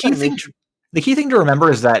the key thing to remember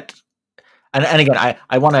is that, and again,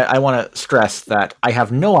 I want to stress that I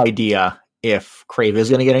have no idea if Crave is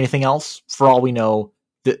going to get anything else. For all we know,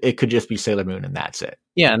 it could just be Sailor Moon, and that's it.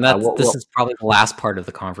 Yeah, and this is probably the last part of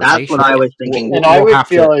the conversation. That's what I was thinking. And I would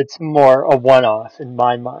feel it's more a one-off in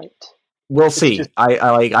my mind. We'll see.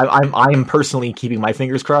 I'm personally keeping my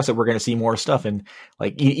fingers crossed that we're going to see more stuff, and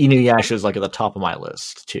Inuyasha is at the top of my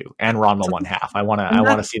list too, and Ranma 1/2. I want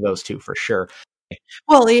to see those two for sure.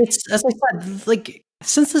 Well, it's, as I said,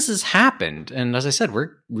 since this has happened, and as I said,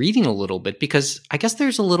 we're reading a little bit because I guess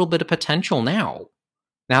there's a little bit of potential now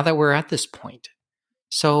that we're at this point.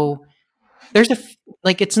 So there's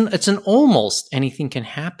it's an almost anything can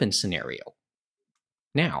happen scenario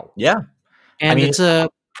now. Yeah. And it's a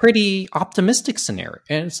pretty optimistic scenario.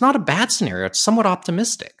 And it's not a bad scenario. It's somewhat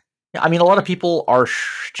optimistic. Yeah, a lot of people are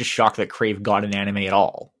just shocked that Crave got an anime at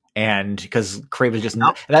all. And because Crave is just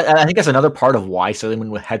not, I think that's another part of why Sailor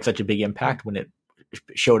Moon had such a big impact when it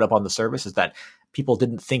showed up on the service, is that people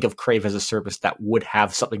didn't think of Crave as a service that would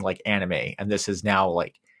have something like anime, and this has now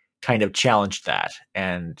like kind of challenged that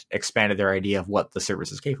and expanded their idea of what the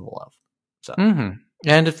service is capable of. So,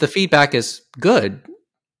 and if the feedback is good,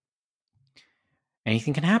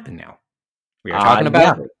 anything can happen now. We are talking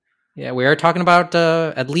about we are talking about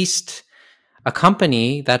at least a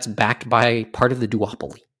company that's backed by part of the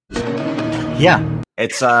duopoly. Yeah,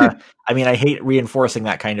 it's I mean, I hate reinforcing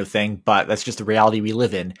that kind of thing, but that's just the reality we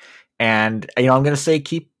live in. And I'm going to say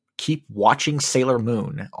keep watching Sailor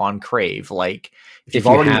Moon on Crave. Like if you've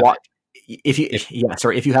already watched,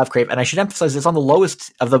 if you have Crave, and I should emphasize it's on the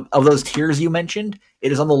lowest of those tiers you mentioned.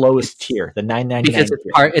 It is on the lowest tier, the $9.99. Because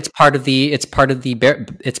it's part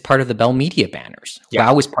of the Bell Media banners. Yeah.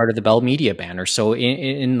 WoW is part of the Bell Media banner, so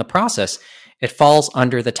in the process, it falls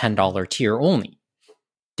under the $10 tier only.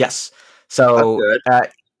 Yes. So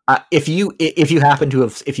if you happen to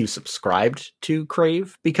have if you subscribed to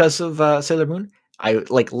Crave because of Sailor Moon, I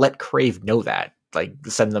let Crave know that. Like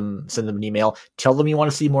send them an email, tell them you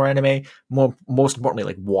want to see more anime. Most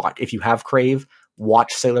importantly, if you have Crave,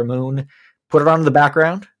 watch Sailor Moon, put it on in the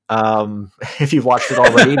background. If you've watched it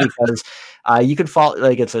already, because you can follow.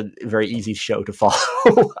 It's a very easy show to follow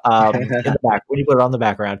in the back when you put it on the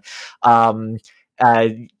background.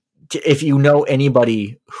 If you know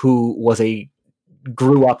anybody who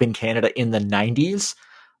grew up in Canada in the 90s,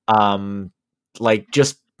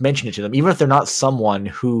 just mention it to them, even if they're not someone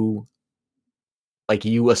who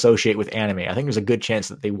you associate with anime. I think there's a good chance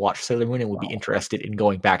that they watch Sailor Moon and would be interested in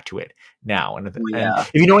going back to it now. And if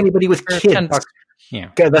you know anybody with kids,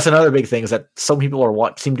 that's another big thing, is that some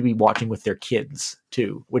people seem to be watching with their kids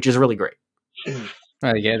too, which is really great.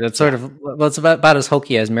 That's about as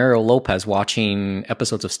hokey as Mario Lopez watching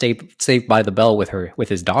episodes of Saved by the Bell with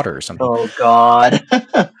his daughter or something. Oh God.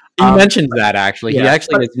 He mentions that actually. He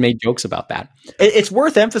actually has made jokes about that. It's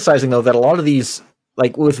worth emphasizing though that a lot of these,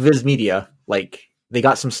 with Viz Media, they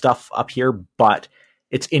got some stuff up here, but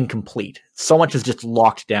it's incomplete. So much is just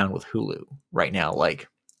locked down with Hulu right now.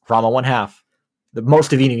 Rama 1/2, the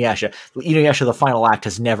most of Inuyasha. Inuyasha, the final act,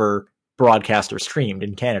 has never broadcast or streamed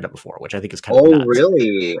in Canada before, which I think is kind of nuts.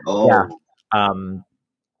 Really? Oh,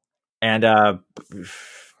 yeah.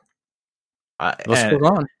 Let's go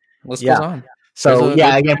on. Let's go on. So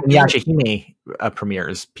again, when Yashahime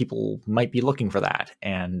premieres, people might be looking for that,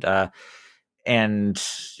 but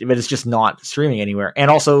it's just not streaming anywhere.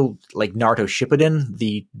 And also, Naruto Shippuden,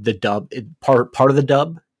 the dub part of the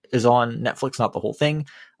dub is on Netflix, not the whole thing.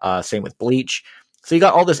 Same with Bleach. So you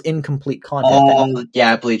got all this incomplete content.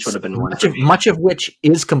 Bleach would have been one. Much of which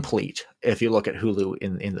is complete if you look at Hulu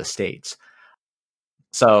in the States.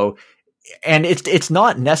 So, and it's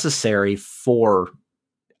not necessary for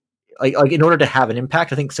in order to have an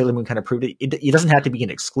impact. I think Sailor Moon kind of proved it. It doesn't have to be an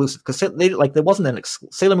exclusive, because Sailor Moon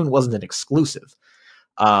wasn't an exclusive.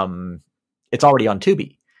 It's already on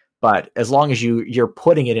Tubi, but as long as you're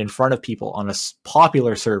putting it in front of people on a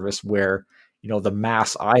popular service where the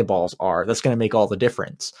mass eyeballs are, that's going to make all the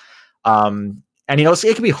difference. And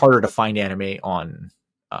it can be harder to find anime on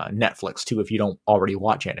Netflix too if you don't already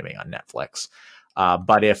watch anime on Netflix.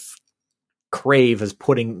 But if Crave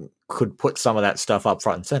could put some of that stuff up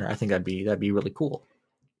front and center, I think that'd be really cool,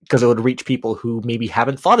 because it would reach people who maybe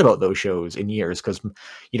haven't thought about those shows in years, because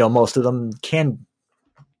most of them can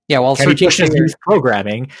be pushed as youth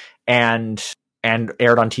programming and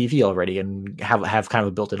aired on TV already and have kind of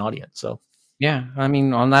a built-in audience. So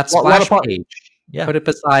on that splash page, put it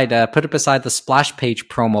beside the splash page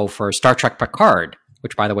promo for Star Trek Picard,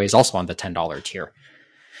 which by the way is also on the $10 tier.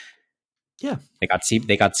 Yeah, they got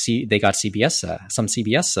CBS, some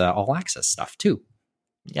CBS all access stuff too.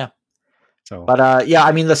 Yeah. So, but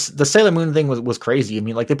the Sailor Moon thing was crazy.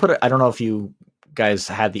 They put it. I don't know if you guys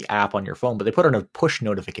had the app on your phone, but they put on a push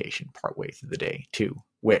notification partway through the day too,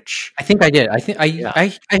 which I think I did.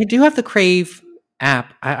 I do have the Crave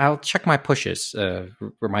app. I'll check my pushes, or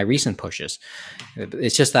my recent pushes.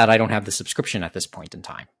 It's just that I don't have the subscription at this point in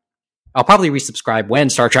time. I'll probably resubscribe when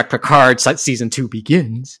Star Trek Picard season 2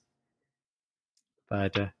 begins.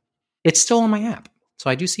 But it's still on my app, so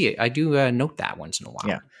I do see it. I do note that once in a while.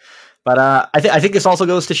 Yeah, but I think this also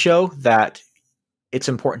goes to show that it's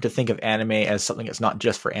important to think of anime as something that's not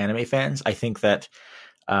just for anime fans. I think that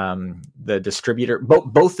the distributor,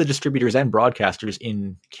 both the distributors and broadcasters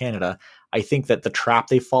in Canada, I think that the trap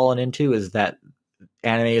they've fallen into is that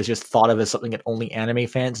anime is just thought of as something that only anime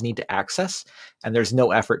fans need to access, and there's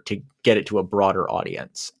no effort to get it to a broader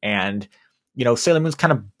audience. And Sailor Moon's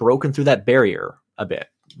kind of broken through that barrier a bit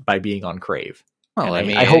by being on Crave. Well,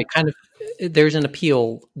 I hope there's an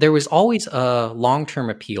appeal. There was always a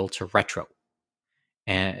long-term appeal to retro.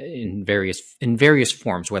 in various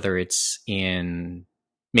forms, whether it's in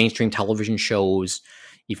mainstream television shows,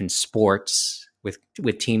 even sports,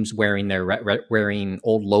 with teams wearing wearing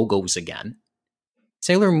old logos again.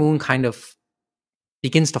 Sailor Moon kind of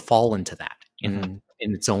begins to fall into that in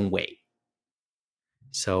its own way.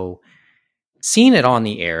 So seeing it on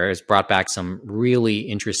the air has brought back some really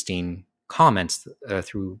interesting comments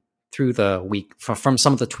through the week from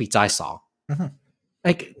some of the tweets I saw.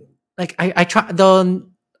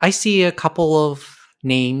 I see a couple of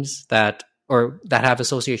names that have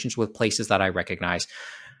associations with places that I recognize.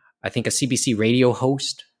 I think a CBC radio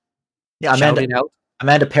host. Yeah,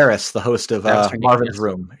 Amanda Paris, the host of Marvin's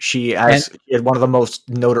Room. She had one of the most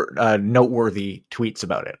noteworthy tweets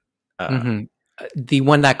about it. The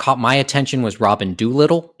one that caught my attention was Robin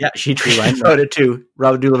Doolittle. Yeah, she tweeted about it too.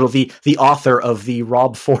 Robin Doolittle, the author of the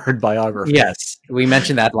Rob Ford biography. Yes, we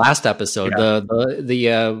mentioned that last episode.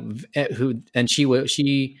 Yeah.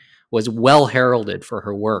 She was well heralded for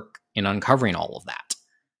her work in uncovering all of that.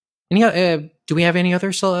 Do we have any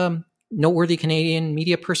other noteworthy Canadian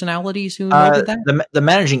media personalities who noted that? The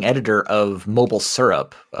managing editor of Mobile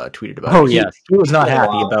Syrup tweeted about it. Oh, yes. He was not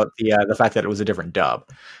happy about the fact that it was a different dub.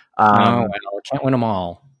 Can't win them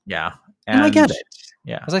all. Yeah. And I get it.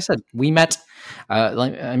 Yeah. As I said, we met,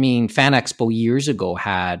 Fan Expo years ago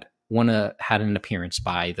had an appearance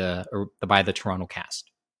by the Toronto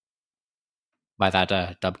cast, by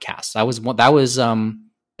that dub cast. That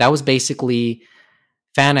was basically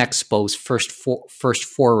Fan Expo's first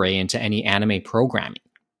foray into any anime programming.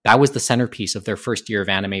 That was the centerpiece of their first year of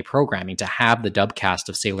anime programming, to have the dub cast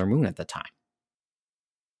of Sailor Moon at the time.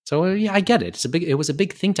 So yeah, I get it. It was a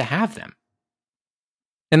big thing to have them.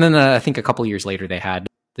 And then I think a couple years later they had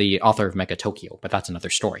the author of Mega Tokyo, but that's another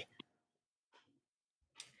story.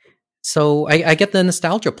 So I get the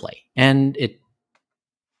nostalgia play, and it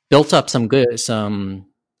built up at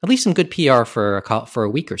least some good PR for a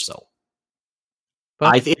week or so.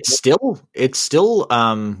 But it's still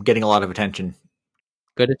getting a lot of attention.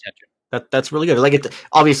 Good attention. That's really good. Like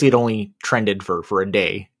obviously it only trended for a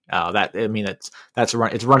day. It's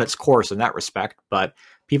run its course in that respect, but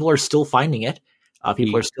people are still finding it.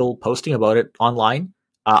 People are still posting about it online.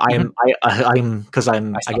 I'm because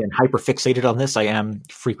I'm again hyper fixated on this. I am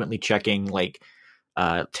frequently checking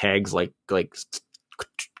tags like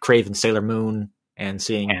Crave and Sailor Moon and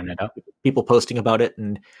seeing people posting about it,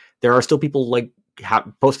 and there are still people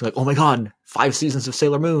posting oh my god, 5 seasons of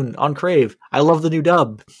Sailor Moon on Crave. I love the new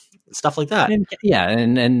dub, stuff like that.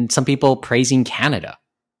 And some people praising Canada.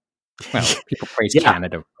 Well, people praise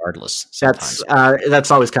Canada regardless. Sometimes. That's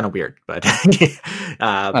always kind of weird, but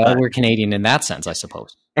we're Canadian in that sense, I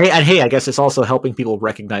suppose. Hey, I guess it's also helping people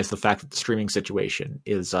recognize the fact that the streaming situation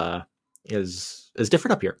is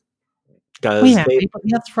different up here.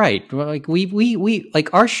 That's right. Like we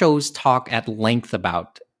our shows talk at length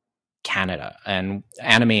about Canada and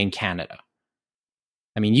anime in Canada.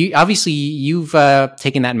 I mean, you've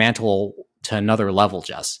taken that mantle to another level,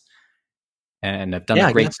 Jess, and have done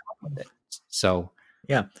a great job with it. So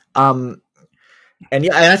and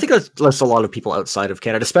I think that's a lot of people outside of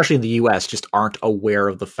Canada, especially in the US, just aren't aware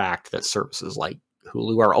of the fact that services like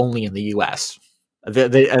Hulu are only in the US.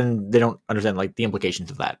 They don't understand the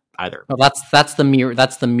implications of that either. Well, that's the mirror.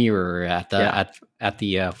 That's the mirror at the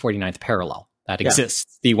 49th parallel that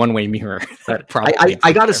exists. The one-way mirror.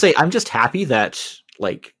 I gotta say, I'm just happy that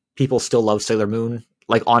people still love Sailor Moon.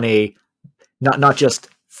 On a not just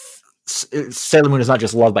Sailor Moon is not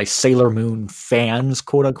just loved by Sailor Moon fans,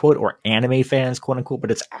 quote unquote, or anime fans, quote unquote,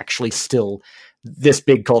 but it's actually still this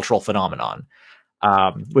big cultural phenomenon,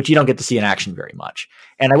 which you don't get to see in action very much.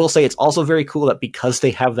 And I will say it's also very cool that because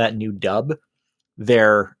they have that new dub,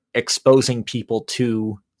 they're exposing people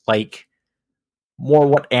to more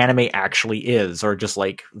what anime actually is, or just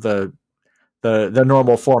the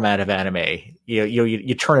normal format of anime.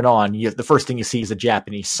 You turn it on, the first thing you see is a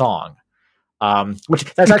Japanese song. Which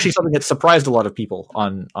that's actually something that surprised a lot of people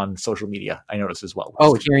on social media. I noticed as well.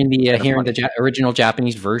 Oh, hearing the original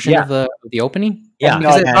Japanese version of the opening. Yeah,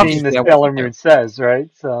 the Sailor Moon says, right?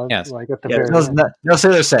 So yes. At the very no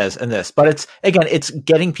Sailor says in this, but it's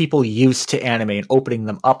getting people used to anime and opening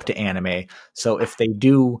them up to anime. So if they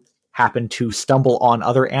do happen to stumble on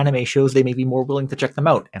other anime shows, they may be more willing to check them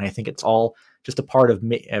out. And I think it's all just a part of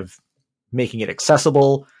making it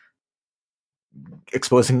accessible.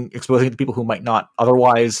 Exposing it to people who might not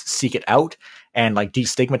otherwise seek it out, and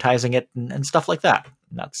destigmatizing it and stuff like that.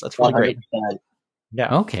 And that's really 100%. Great.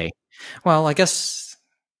 Yeah. Okay. Well, I guess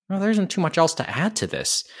there isn't too much else to add to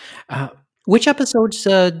this. Which episodes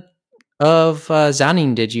of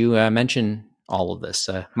Zanin did you mention all of this?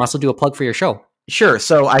 Must do a plug for your show. Sure.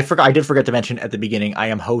 So I did forget to mention at the beginning, I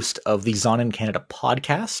am host of the Zonin Canada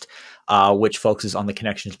podcast, which focuses on the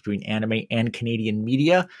connections between anime and Canadian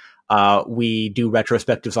media. We do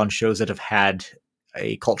retrospectives on shows that have had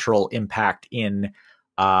a cultural impact in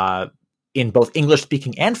both English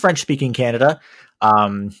speaking and French speaking Canada.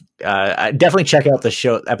 Definitely check out the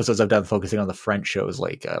show episodes I've done focusing on the French shows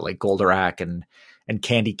like Goldorak and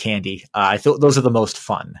Candy Candy. I thought those are the most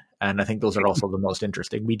fun, and I think those are also the most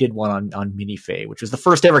interesting. We did one on Mini Fae, which was the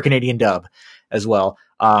first ever Canadian dub as well.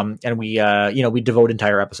 And we devote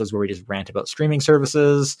entire episodes where we just rant about streaming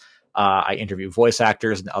services. I interview voice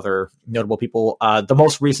actors and other notable people. The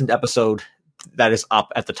most recent episode that is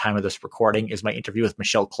up at the time of this recording is my interview with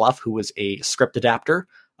Michelle Clough, who was a script adapter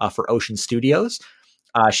for Ocean Studios.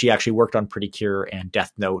 She actually worked on Pretty Cure and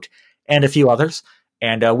Death Note and a few others.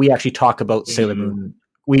 And we actually talk about Sailor Moon.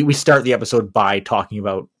 We start the episode by talking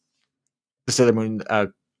about the Sailor Moon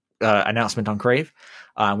announcement on Crave.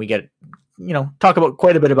 We talk about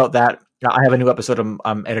quite a bit about that. I have a new episode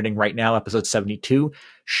I'm editing right now, episode 72.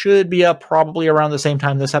 Should be up probably around the same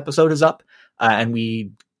time this episode is up. And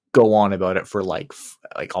we go on about it for like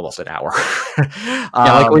almost an hour.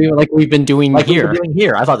 Like we've been doing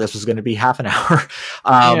here. I thought this was going to be half an hour.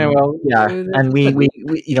 And we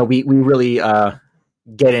really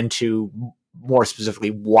get into more specifically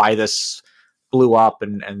why this blew up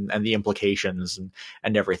and the implications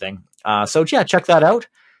and everything. So yeah, check that out.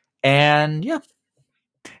 And yeah.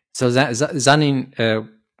 So Zonin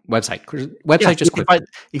website just you can find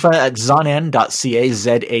it at zonen.ca,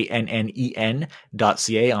 ZANNEN.ca.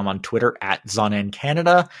 I'm on Twitter at Zonen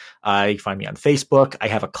Canada. You can find me on Facebook. I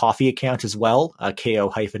have a coffee account as well,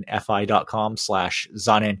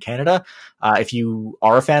 ko-fi.com/Zonen Canada. If you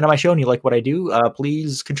are a fan of my show and you like what I do,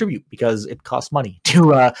 please contribute because it costs money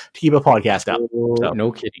to keep a podcast up. So,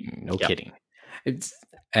 no kidding.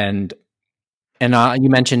 And you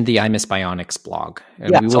mentioned the I Miss Bionics blog.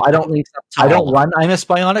 And so I don't run I Miss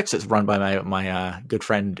Bionics. It's run by my good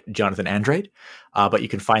friend Jonathan Andrade. But you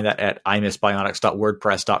can find that at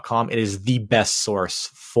imissbionics.wordpress.com. It is the best source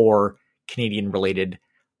for Canadian related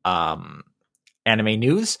anime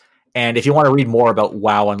news. And if you want to read more about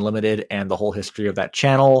WoW Unlimited and the whole history of that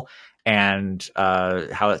channel and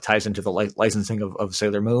how it ties into the licensing of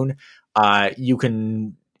Sailor Moon,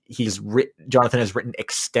 Jonathan has written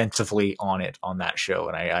extensively on it on that show,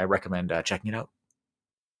 and I recommend checking it out.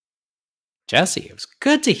 Jesse, it was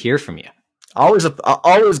good to hear from you. Always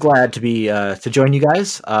glad to be to join you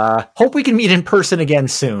guys. Hope we can meet in person again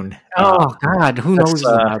soon. Oh God, who knows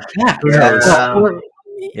about that?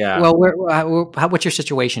 Well, what's your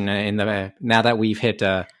situation now that we've hit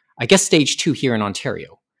I guess stage 2 here in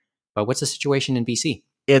Ontario? But what's the situation in BC?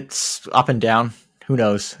 It's up and down. Who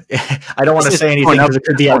knows? I don't want to say anything because it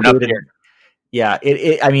could be outdated. Yeah,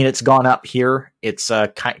 it's gone up here. It's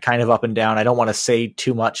kind of up and down. I don't want to say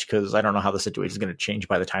too much because I don't know how the situation is going to change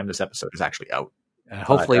by the time this episode is actually out.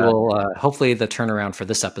 Hopefully the turnaround for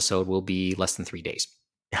this episode will be less than 3 days.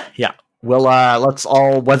 Yeah. Well, let's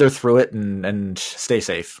all weather through it and stay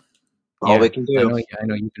safe. All we can do. I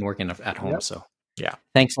know you've been working at home, so yeah.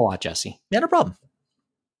 Thanks a lot, Jesse. Yeah, no problem.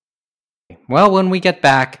 Well, when we get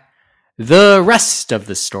back, the rest of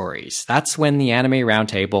the stories. That's when the Anime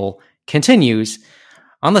Roundtable continues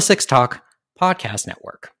on the Six Talk Podcast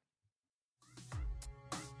Network.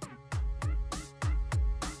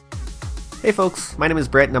 Hey folks, my name is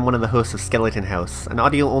Brett and I'm one of the hosts of Skeleton House, an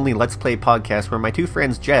audio-only Let's Play podcast where my two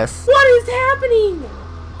friends Jess... What is happening?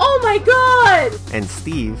 Oh my god! ...and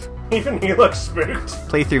Steve... Even he looks spooked.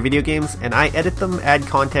 ...play through video games, and I edit them, add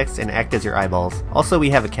context, and act as your eyeballs. Also,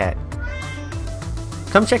 we have a cat.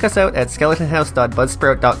 Come check us out at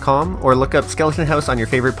skeletonhouse.buzzsprout.com or look up Skeleton House on your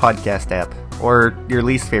favorite podcast app. Or your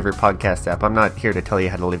least favorite podcast app. I'm not here to tell you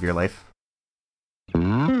how to live your life.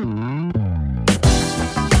 And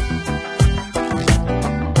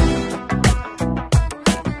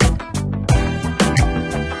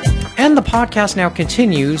the podcast now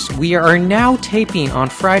continues. We are now taping on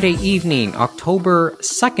Friday evening, October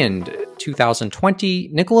 2nd, 2020.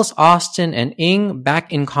 Nicholas Austin and Ing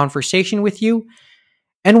back in conversation with you.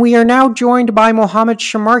 And we are now joined by Mohammed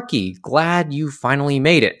Shamarki. Glad you finally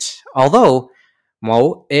made it. Although,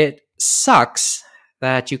 Mo, it sucks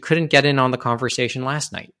that you couldn't get in on the conversation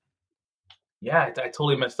last night. Yeah, I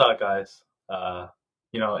totally missed out, guys.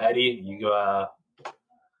 Eddie,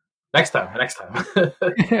 next time.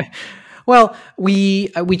 Well,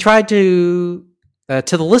 we tried to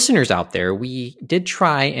the listeners out there, we did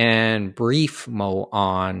try and brief Mo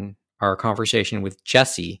on our conversation with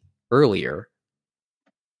Jesse earlier.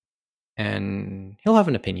 And he'll have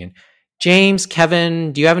an opinion. James,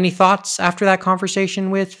 Kevin, do you have any thoughts after that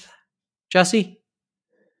conversation with Jesse?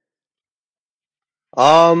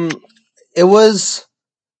 It was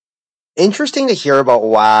interesting to hear about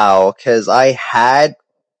WoW, because I had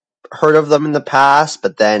heard of them in the past,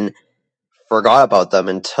 but then forgot about them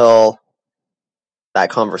until that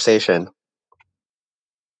conversation.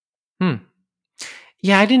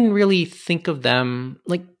 Yeah, I didn't really think of them.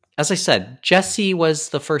 Like, as I said, Jesse was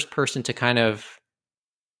the first person to kind of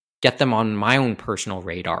get them on my own personal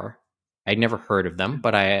radar. I'd never heard of them,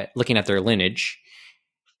 but looking at their lineage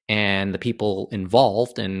and the people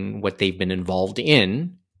involved and what they've been involved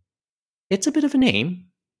in, it's a bit of a name.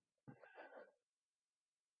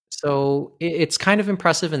 So it's kind of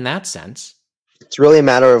impressive in that sense. It's really a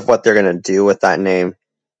matter of what they're going to do with that name.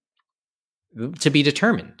 To be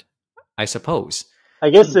determined, I suppose. I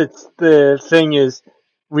guess it's the thing is,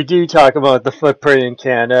 we do talk about the footprint in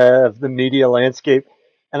Canada of the media landscape,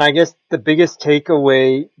 and I guess the biggest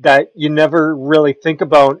takeaway that you never really think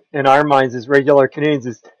about in our minds as regular Canadians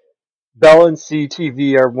is Bell and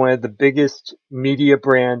CTV are one of the biggest media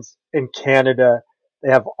brands in Canada. They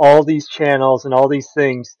have all these channels and all these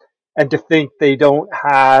things, and to think they don't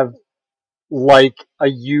have like a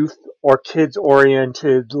youth or kids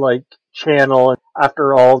oriented like channel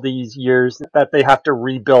after all these years that they have to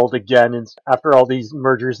rebuild again, and after all these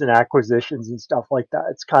mergers and acquisitions and stuff like that.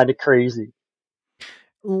 It's kind of crazy.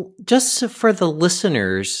 Just for the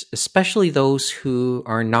listeners, especially those who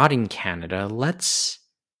are not in Canada, let's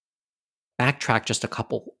backtrack just a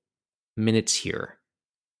couple minutes here,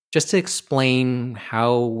 just to explain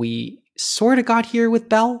how we sort of got here with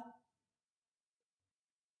Bell.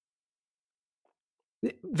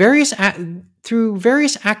 Through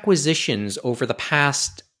various acquisitions over the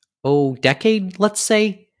past decade, let's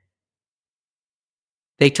say,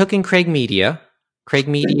 they took in Craig Media. Craig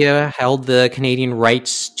Media held the Canadian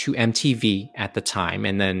rights to MTV at the time,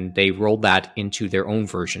 and then they rolled that into their own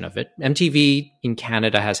version of it. MTV in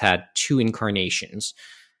Canada has had 2 incarnations,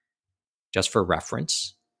 just for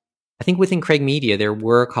reference. I think within Craig Media, there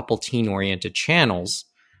were a couple teen-oriented channels,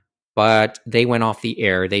 but they went off the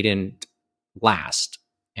air. They didn't last.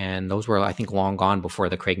 And those were, I think, long gone before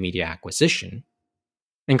the Craig Media acquisition.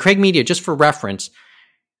 And Craig Media, just for reference,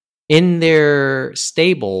 in their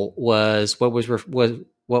stable was what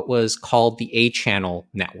was called the A Channel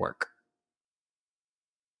Network.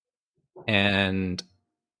 And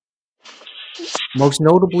most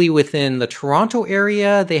notably within the Toronto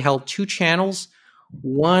area, they held 2 channels.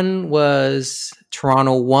 One was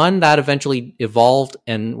Toronto One, that eventually evolved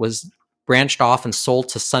and was branched off and sold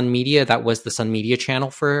to Sun Media. That was the Sun Media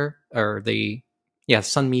channel Sun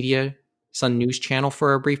News channel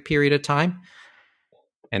for a brief period of time.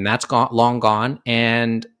 And that's long gone.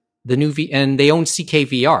 And and they owned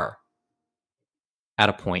CKVR at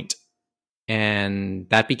a point. And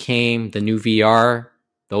that became the new VR.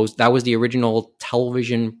 That was the original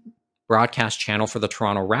television broadcast channel for the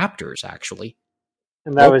Toronto Raptors, actually.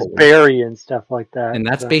 And that was Barrie and stuff like that. And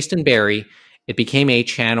that's based in Barrie. It became A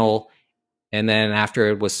Channel. And then after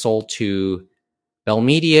it was sold to Bell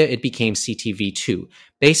Media, it became CTV2.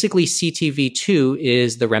 Basically, CTV2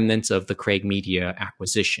 is the remnants of the Craig Media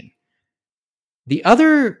acquisition. The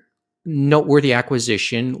other noteworthy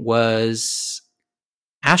acquisition was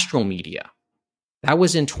Astral Media. That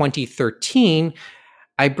was in 2013.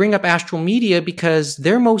 I bring up Astral Media because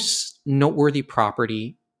their most noteworthy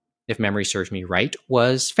property, if memory serves me right,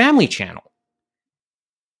 was Family Channel.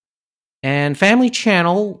 And Family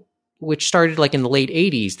Channel, which started like in the late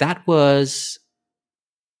 80s, that was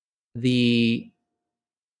the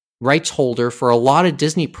rights holder for a lot of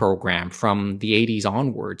Disney program from the 80s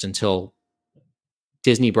onwards until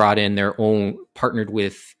Disney brought in their own, partnered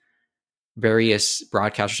with various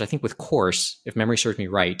broadcasters, I think with Corus, if memory serves me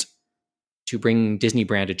right, to bring Disney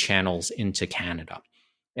branded channels into Canada.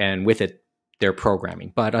 And with it, their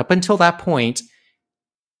programming. But up until that point,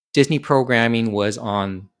 Disney programming was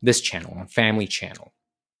on this channel, on Family Channel.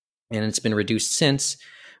 And it's been reduced since.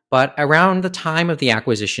 But around the time of the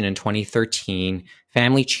acquisition in 2013,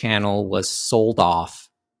 Family Channel was sold off.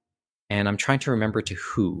 And I'm trying to remember to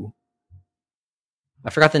who. I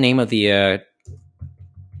forgot the name of the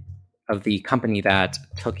company that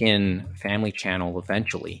took in Family Channel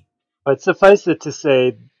eventually. But suffice it to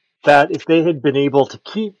say that if they had been able to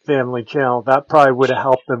keep Family Channel, that probably would have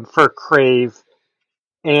helped them for Crave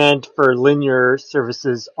and for linear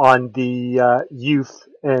services on the youth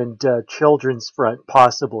and children's front,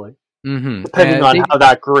 possibly, depending on how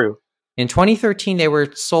that grew. In 2013, they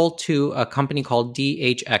were sold to a company called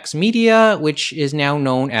DHX Media, which is now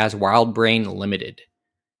known as Wild Brain Limited.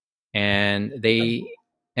 And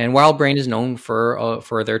Wild Brain is known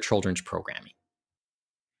for their children's programming.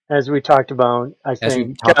 As we talked about, I As we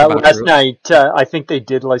think talked about last earlier. night, I think they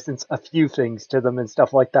did license a few things to them and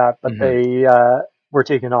stuff like that, but they were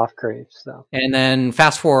taken off Crave. So, And then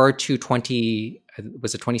fast forward to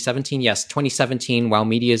 2017? Yes, 2017. WoW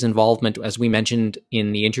Media's involvement, as we mentioned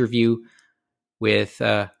in the interview with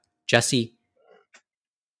Jesse.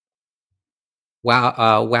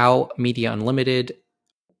 WoW Media Unlimited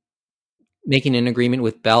making an agreement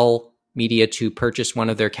with Bell Media to purchase one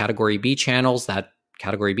of their Category B channels. That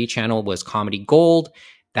Category B channel was Comedy Gold.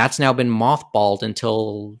 That's now been mothballed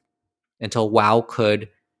until WoW could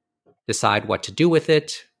decide what to do with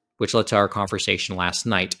it, which led to our conversation last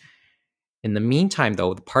night. In the meantime,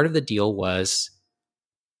 though, the part of the deal was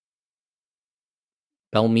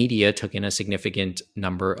Bell Media took in a significant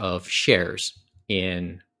number of shares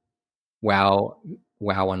in WoW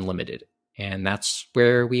Unlimited, and that's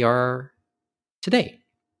where we are today.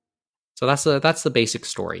 So that's the basic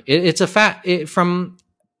story. It's a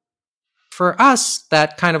for us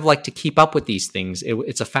that kind of like to keep up with these things.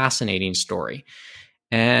 It's a fascinating story,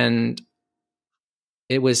 and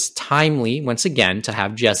it was timely once again to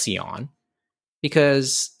have Jesse on,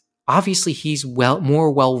 because obviously he's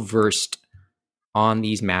more well versed on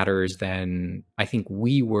these matters than I think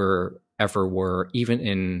we ever were, even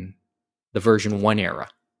in the version 1 era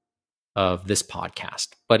of this podcast.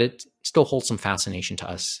 But it still holds some fascination to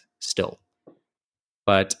us still.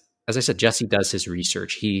 But as I said, Jesse does his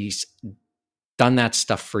research. He's done that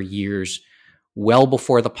stuff for years, well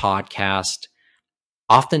before the podcast.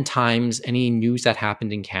 Oftentimes, any news that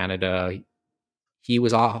happened in Canada, he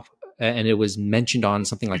was off, and it was mentioned on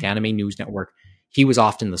something like Anime News Network. He was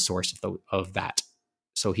often the source of that.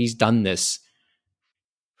 So he's done this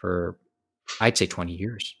for, I'd say, 20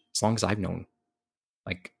 years, as long as I've known.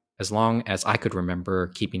 Like, as long as I could remember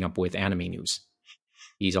keeping up with anime news.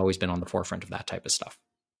 He's always been on the forefront of that type of stuff.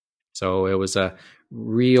 So it was a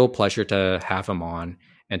real pleasure to have him on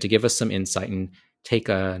and to give us some insight and take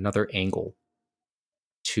another angle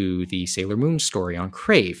to the Sailor Moon story on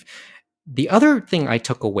Crave. The other thing I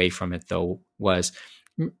took away from it, though, was,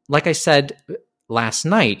 like I said last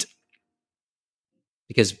night,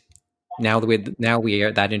 because now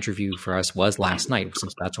that interview for us was last night,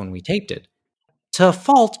 since that's when we taped it. To a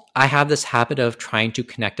fault, I have this habit of trying to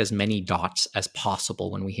connect as many dots as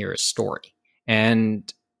possible when we hear a story.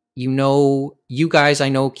 And you guys, I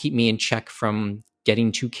know, keep me in check from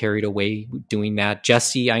getting too carried away doing that.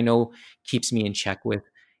 Jesse, I know, keeps me in check with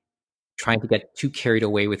trying to get too carried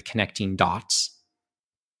away with connecting dots.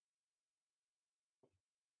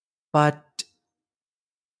 But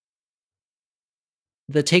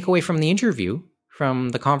the takeaway from the interview, from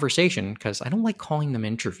the conversation, because I don't like calling them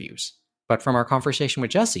interviews, but from our conversation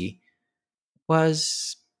with Jesse,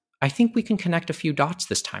 was I think we can connect a few dots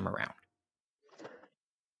this time around.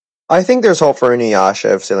 I think there's hope for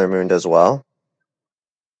Inuyasha if Sailor Moon does well.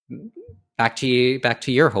 Back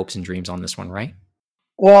to your hopes and dreams on this one, right?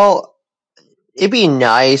 Well, it'd be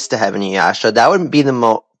nice to have Inuyasha. That would be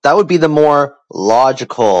the more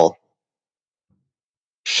logical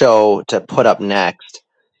show to put up next.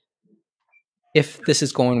 If this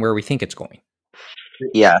is going where we think it's going.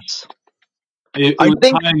 Yes. I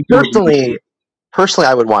think personally,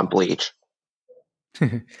 I would want Bleach.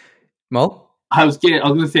 Mo? I was going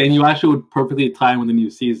to say, and you actually would perfectly time with the new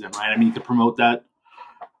season, right? I mean, you could promote that.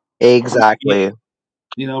 Exactly.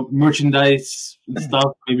 Merchandise and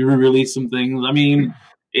stuff, maybe re-release some things. I mean,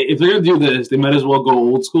 if they're going to do this, they might as well go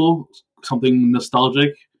old school, something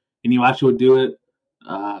nostalgic, and you actually would do it.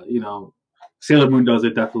 Sailor Moon does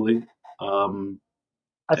it, definitely.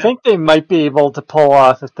 I think they might be able to pull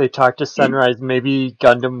off, if they talk to Sunrise, maybe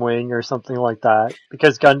Gundam Wing or something like that,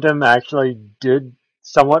 because Gundam actually did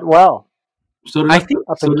somewhat well. So I think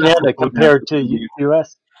up in Canada compared to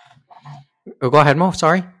US. Oh, go ahead, Mo.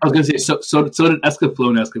 Sorry. I was going to say, so did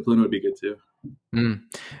Escaflowne. Escaflowne would be good too.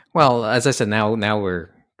 Well, as I said, now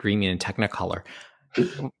we're dreaming in Technicolor. We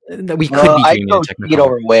could be dreaming in Technicolor. I go Seed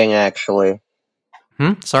over Wing, actually.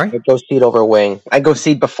 Sorry? I go Seed over Wing. I go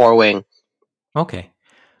Seed before Wing. Okay.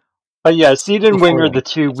 But yeah, Seed and Wing are the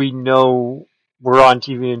two we know were on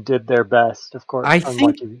TV and did their best, of course. I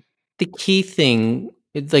think the key thing,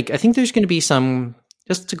 I think there's going to be some,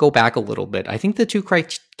 just to go back a little bit, I think the two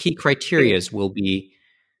key criterias will be,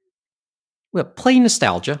 play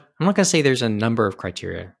nostalgia. I'm not going to say there's a number of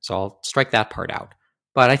criteria, so I'll strike that part out.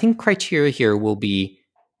 But I think criteria here will be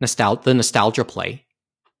the nostalgia play.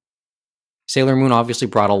 Sailor Moon obviously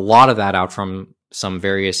brought a lot of that out from some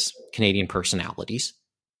various Canadian personalities.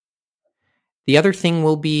 The other thing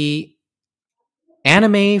will be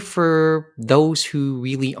anime for those who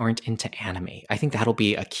really aren't into anime. I think that'll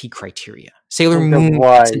be a key criteria. Sailor Moon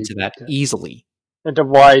gets into that easily. And a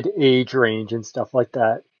wide age range and stuff like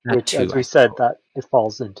that, That which, too, as we I said, that it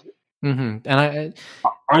falls into. And I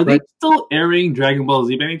Are they But- still airing Dragon Ball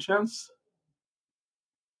Z by any chance?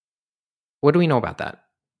 what do we know about that?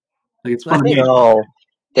 Like it's I think Funimation. no.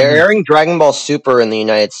 They're Mhm. airing Dragon Ball Super in the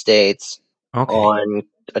United States Okay. on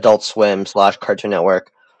Adult Swim / Cartoon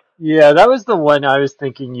Network. Yeah, that was the one I was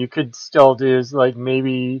thinking you could still do, is like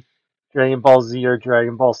maybe Dragon Ball Z or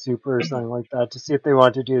Dragon Ball Super or something like that, to see if they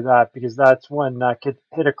want to do that, because that's one that could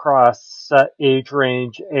hit across age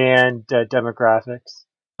range and demographics.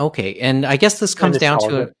 Okay, and I guess this comes down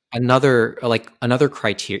to nostalgia. another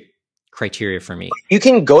criteria for me. You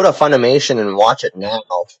can go to Funimation and watch it now.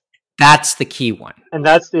 That's the key one. And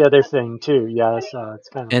that's the other thing too. Yeah, so it's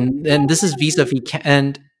kind of And this is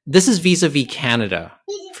vis-a-vis Canada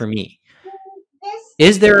for me.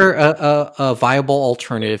 Is there a viable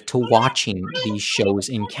alternative to watching these shows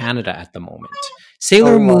in Canada at the moment?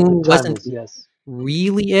 Sailor Moon wasn't yes.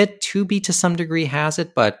 really it. Tubi to some degree has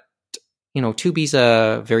it, but Tubi's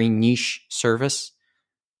a very niche service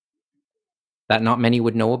that not many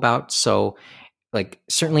would know about. So, like,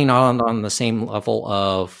 certainly not on the same level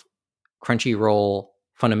of Crunchyroll,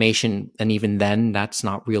 Funimation, and even then, that's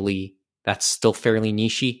still fairly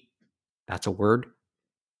nichey. That's a word.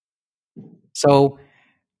 So,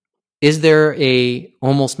 is there a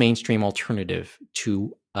almost mainstream alternative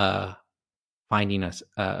to finding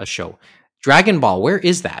a show? Dragon Ball, where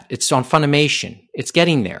is that? It's on Funimation. It's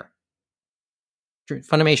getting there.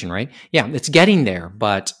 Funimation, right? Yeah, it's getting there,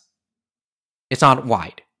 but it's not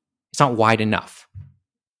wide. It's not wide enough.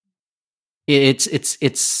 It's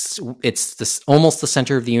this almost the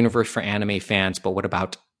center of the universe for anime fans, but what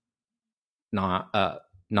about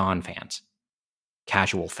non-fans,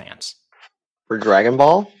 casual fans? For Dragon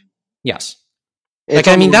Ball? Yes. It's Like,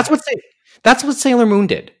 I mean, that's what Sailor Moon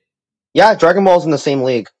did. Yeah, Dragon Ball's in the same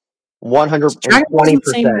league.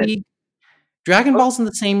 120%. Dragon Ball's in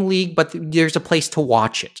the same league, but there's a place to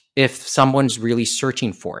watch it if someone's really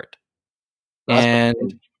searching for it.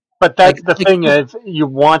 But that's the thing, is you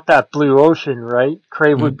want that blue ocean, right?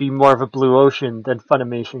 Crave would be more of a blue ocean than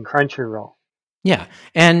Funimation Crunchyroll. Yeah,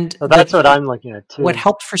 and so that's what I'm looking at too. What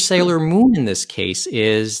helped for Sailor Moon in this case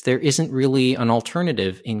is there isn't really an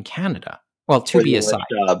alternative in Canada. Well, Tubi aside,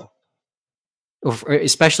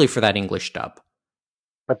 especially for that English dub.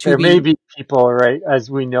 But there may be people, right,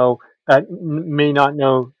 as we know, that may not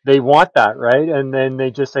know they want that, right? And then they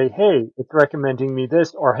just say, hey, it's recommending me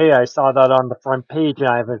this, or hey, I saw that on the front page and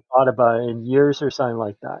I haven't thought about it in years or something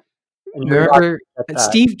like that. And remember,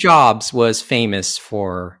 Steve Jobs was famous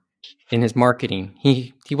for, in his marketing,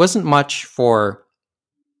 he wasn't much for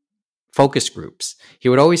focus groups. He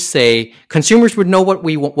would always say, consumers would know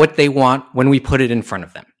what they want when we put it in front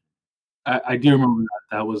of them. I do remember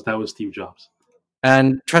that. That was Steve Jobs.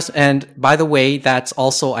 And by the way, that's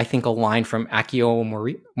also, I think, a line from Akio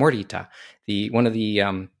Morita, one of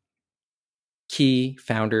the key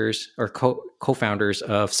founders or co-founders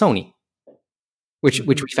of Sony, which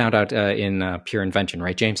we found out in Pure Invention,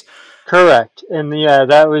 right, James? Correct. And yeah,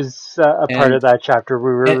 that was a part of that chapter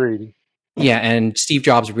we were reading. Yeah, and Steve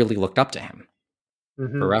Jobs really looked up to him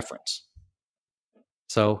for reference.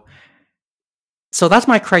 So that's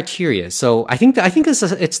my criteria. So I think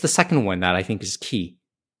it's the second one that I think is key.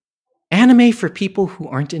 Anime for people who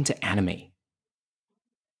aren't into anime.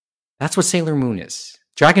 That's what Sailor Moon is.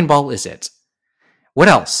 Dragon Ball is it. What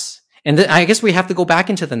else? And I guess we have to go back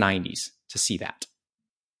into the 90s to see that.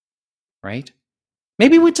 Right?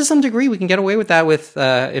 Maybe to some degree we can get away with that with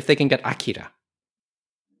if they can get Akira.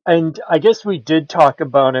 And I guess we did talk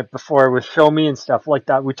about it before with Show Me and stuff like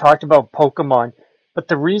that. We talked about Pokemon. But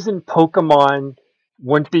the reason Pokemon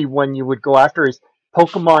wouldn't be one you would go after is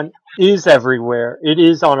Pokemon is everywhere. It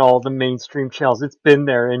is on all the mainstream channels. It's been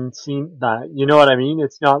there and seen that. You know what I mean?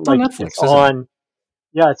 It's not like Netflix, it's on.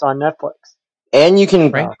 Yeah, it's on Netflix. And you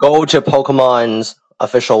can go to Pokemon's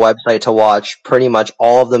official website to watch pretty much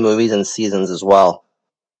all of the movies and seasons as well.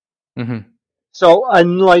 Mm-hmm. So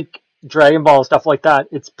unlike Dragon Ball and stuff like that,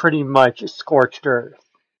 it's pretty much scorched earth.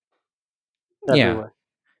 Everywhere. Yeah.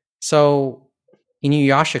 So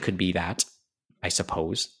Inuyasha could be that, I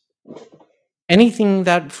suppose. Anything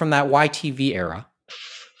that from that YTV era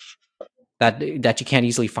that you can't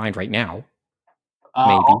easily find right now.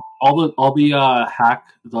 Maybe all the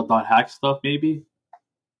hack stuff maybe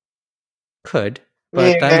could,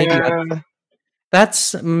 but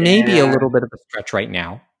that's maybe a little bit of a stretch right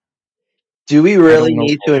now. Do we really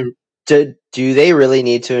need to? Do they really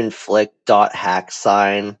need to inflict .hack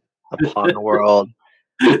sign upon the world?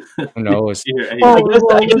 Who knows? I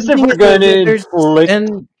guess if we're going to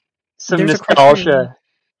inflict some nostalgia.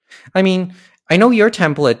 I mean, I know your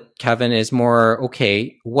template, Kevin, is more,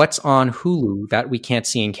 okay, what's on Hulu that we can't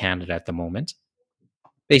see in Canada at the moment?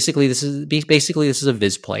 Basically, this is a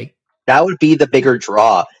Viz Play. That would be the bigger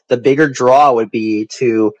draw. The bigger draw would be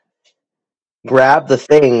to grab the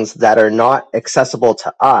things that are not accessible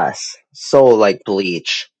to us. So like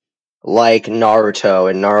Bleach, like Naruto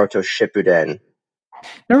and Naruto Shippuden.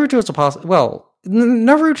 Naruto is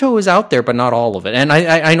Naruto is out there, but not all of it. And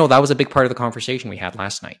I know that was a big part of the conversation we had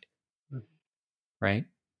last night. Right?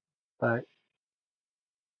 But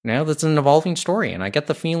now that's an evolving story, and I get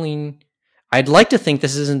the feeling I'd like to think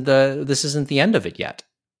this isn't the end of it yet.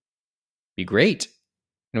 Be great.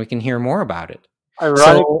 And we can hear more about it.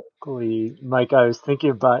 Ironically, Mike, I was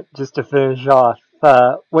thinking about, just to finish off,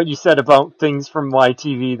 what you said about things from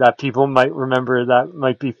YTV that people might remember that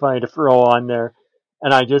might be funny to throw on there.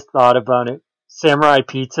 And I just thought about it. Samurai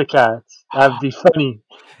Pizza Cats. That'd be funny.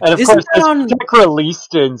 And of course, there's tech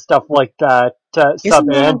released and stuff like that. Sub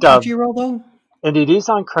and dub. Crunchyroll, though? And it is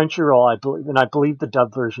on Crunchyroll, I believe. And I believe the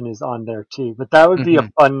dub version is on there, too. But that would be a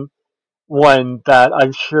fun one that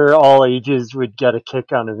I'm sure all ages would get a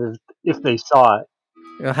kick out of if they saw it.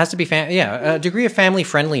 It has to be, a degree of family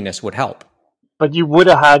friendliness would help. But you would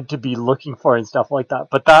have had to be looking for it and stuff like that.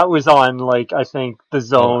 But that was on, like, I think, The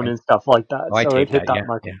Zone and stuff like that. So it hit that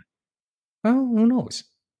market. Yeah. Well, who knows?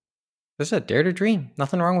 There's a dare to dream.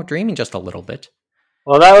 Nothing wrong with dreaming just a little bit.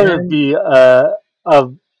 Well, that would be a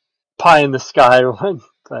pie in the sky one.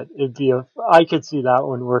 But I could see that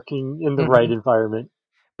one working in the right environment.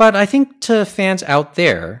 But I think to fans out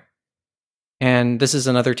there, and this is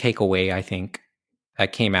another takeaway, I think,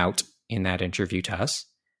 that came out in that interview to us.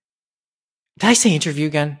 Did I say interview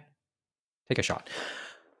again? Take a shot.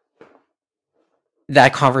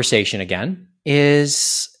 That conversation again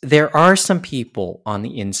is there are some people on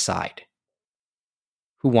the inside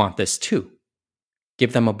who want this too.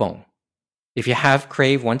 Give them a bone. If you have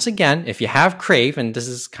Crave, once again, and this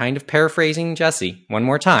is kind of paraphrasing Jesse one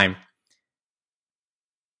more time,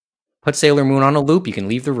 put Sailor Moon on a loop, you can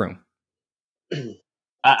leave the room.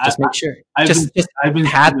 Just make sure. I've been streaming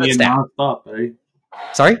it nonstop, right?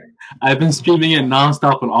 Sorry? I've been streaming it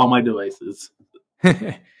nonstop on all my devices.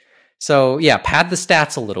 So, yeah, pad the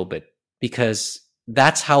stats a little bit, because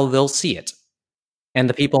that's how they'll see it. And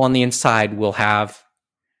the people on the inside will have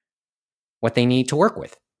what they need to work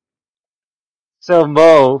with. So,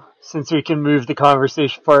 Mo, since we can move the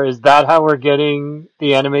conversation forward, is that how we're getting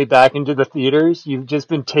the anime back into the theaters? You've just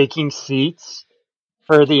been taking seats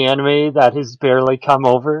for the anime that has barely come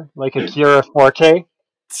over, like Akira 4K?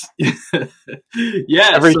 Yeah.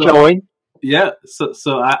 Every showing? Yeah.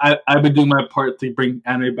 So I've been doing my part to bring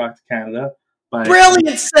anime back to Canada.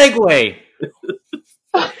 Brilliant segue!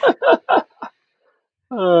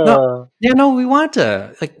 We want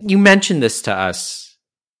to. Like, you mentioned this to us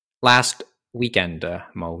last weekend,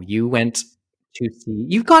 Mo. You've gone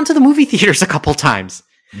to the movie theaters a couple times.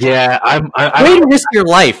 Yeah, I'm way to risk your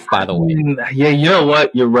life, by the way. Yeah, you know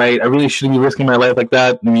what? You're right. I really shouldn't be risking my life like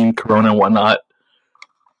that. I mean, Corona and whatnot.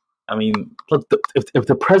 I mean, look, if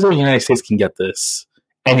the President of the United States can get this,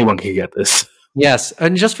 anyone can get this. Yes,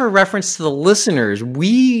 and just for reference to the listeners,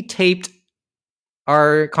 we taped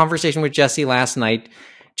our conversation with Jesse last night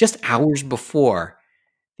just hours before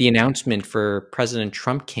the announcement for President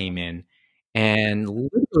Trump came in. And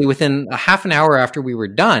literally within a half an hour after we were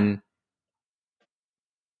done,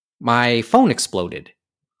 my phone exploded.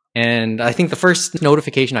 And I think the first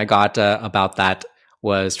notification I got about that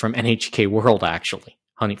was from NHK World, actually.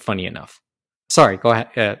 Funny enough. Sorry, go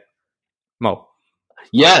ahead, Mo.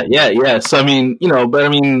 Yeah. So, I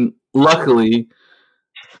mean, luckily,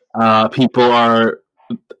 people are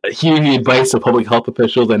hearing the advice of public health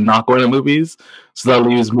officials and not going to movies. So that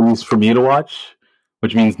leaves movies for me to watch,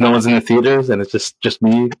 which means no one's in the theaters, and it's just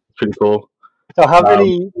me. It's pretty cool. So how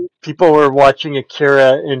many people were watching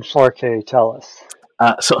Akira in 4K? Tell us.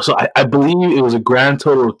 So I believe it was a grand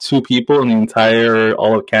total of 2 people in the entire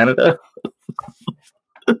all of Canada.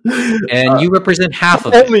 And you represent half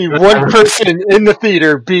of it. Only one person in the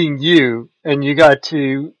theater being you, and you got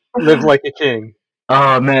to live like a king.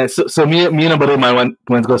 Oh man! So me and a buddy of mine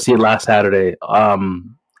went to go see it last Saturday.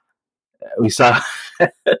 We saw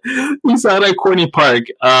it at Corny Park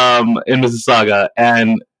in Mississauga,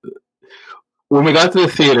 and when we got to the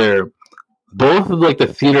theater, both of the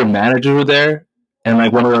theater managers were there, and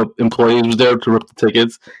one of the employees was there to rip the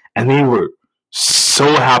tickets, and they were so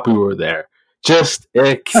happy we were there. Just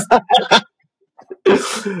I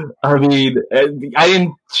mean, I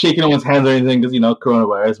didn't shake anyone's hands or anything because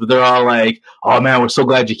coronavirus, but they're all like, "Oh man, we're so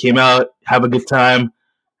glad you came out. Have a good time."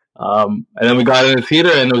 And then we got in the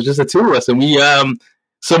theater, and it was just the 2 of us, and we.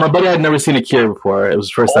 So my buddy had never seen Akira before. It was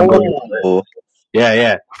his first time going.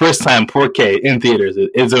 Yeah. First time 4K in theaters.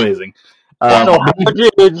 It's amazing. So how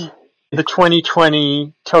did the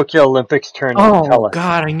 2020 Tokyo Olympics tournament tell Oh us?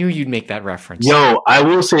 God, I knew you'd make that reference. Yo, I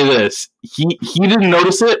will say this: he didn't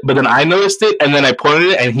notice it, but then I noticed it, and then I pointed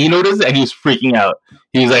it, and he noticed it, and he was freaking out.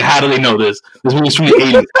 He was like, "How do they know this? This movie's from the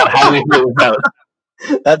 '80s. How do they figure this out?"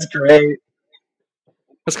 That's great.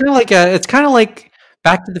 It's kind of like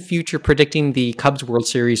Back to the Future predicting the Cubs World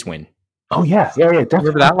Series win. Oh yeah, definitely.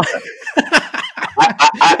 Remember that one?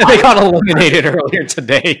 They got eliminated earlier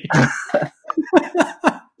today.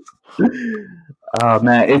 Oh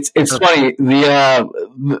man, it's funny. I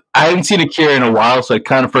haven't seen Akira in a while, so I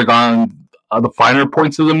kind of forgotten the finer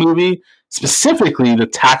points of the movie, specifically the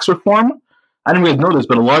tax reform. I didn't really know this,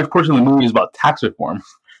 but a large portion of the movie is about tax reform.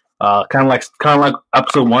 Kind of like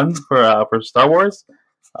episode 1 for Star Wars.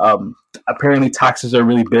 Apparently, taxes are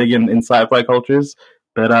really big in sci-fi cultures,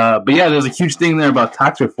 but yeah, there's a huge thing there about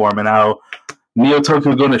tax reform and how Neo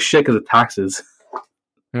Tokyo is going to shit because of taxes.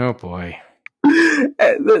 Oh boy.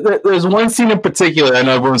 There's one scene in particular. I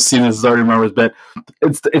know everyone's seen this, already remembers, but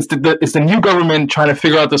it's the new government trying to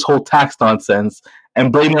figure out this whole tax nonsense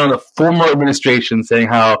and blaming it on the former administration, saying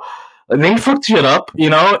how they fucked shit up,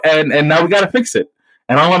 and now we got to fix it.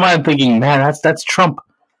 And all my mind thinking, man, that's Trump.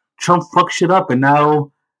 Trump fucked shit up, and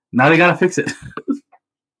now they got to fix it.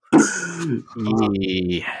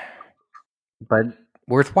 Yeah. But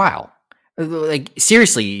worthwhile. Like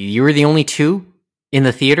seriously, you were the only two in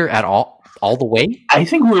the theater at all the way? I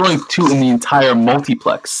think we were only 2 in the entire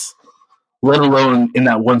multiplex, let alone in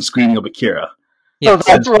that one screening of Akira. So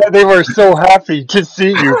that's why they were so happy to see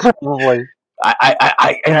you, probably.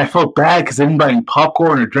 I felt bad because I didn't buy any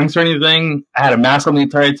popcorn or drinks or anything. I had a mask on the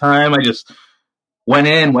entire time. I just went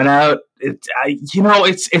in, went out. And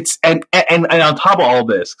on top of all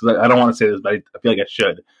this, because I don't want to say this, but I feel like I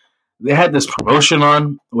should. They had this promotion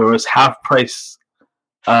on where it was half price,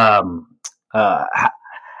 half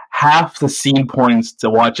the scene points to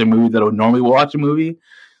watch a movie that I would normally watch a movie.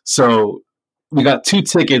 So we got 2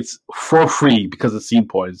 tickets for free because of scene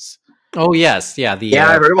points. Oh yes, yeah.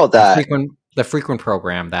 I heard about that. The frequent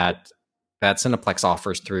program that Cineplex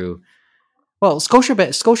offers through. Well,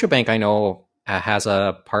 Scotiabank, I know has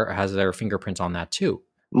their fingerprints on that too.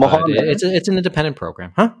 Mohammed, it's an independent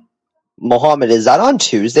program, huh? Mohammed, is that on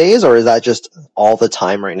Tuesdays or is that just all the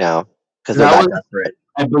time right now? Because they're that desperate.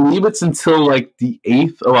 I believe it's until like the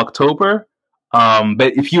 8th of October.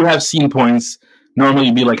 But if you have scene points, normally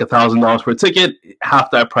it'd be like $1,000 for a ticket,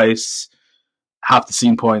 half that price, half the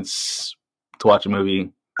scene points to watch a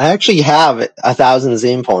movie. I actually have 1,000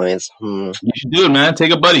 scene points. You should do it, man.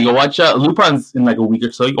 Take a buddy. Go watch Lupin's in like a week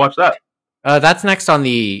or so. You can watch that. That's next on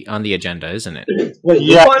the agenda, isn't it? Wait,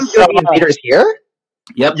 Lupin's going to be in theaters here?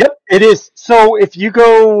 Yep, it is. So if you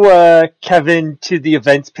go, Kevin, to the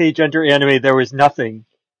events page under anime, there was nothing.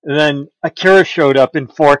 And then Akira showed up in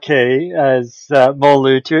 4K, as Mo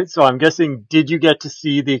alluded to it. So I'm guessing, did you get to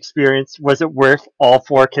see the experience? Was it worth all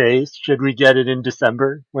 4Ks? Should we get it in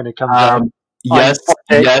December when it comes out? Yes.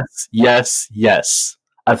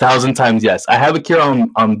 1,000 times yes. I have Akira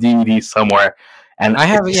on DVD somewhere, and I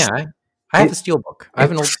have the steelbook. I have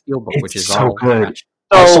an old steelbook, which is so all good.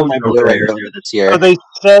 So my Blu-ray earlier this year. So they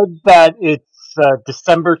said that it's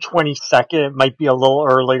December 22nd. It might be a little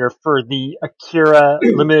earlier for the Akira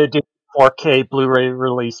limited edition 4K Blu-ray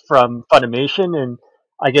release from Funimation, and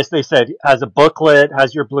I guess they said has a booklet,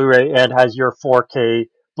 has your Blu-ray, and has your 4K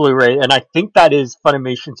Blu-ray, and I think that is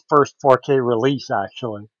Funimation's first 4K release,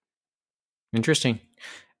 actually. Interesting.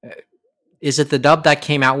 Is it the dub that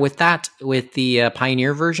came out with the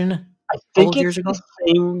Pioneer version? I think it's the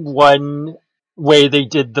same one way they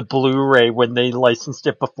did the Blu-ray when they licensed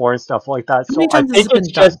it before and stuff like that. So I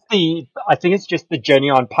think it's just the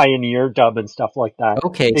Geneon Pioneer dub and stuff like that.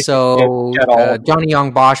 Okay, so Johnny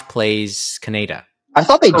Young Bosch plays Kaneda. I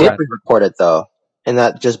thought they did re-record it though, and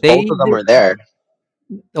that just both of them were there.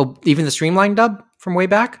 Oh, even the streamlined dub from way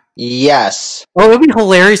back? Yes. Oh, it would be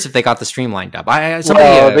hilarious if they got the streamlined dub.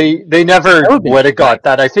 They never would have got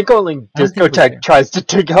that. I think only Discotech tries to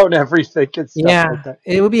dig out everything and stuff like that.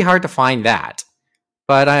 It would be hard to find that.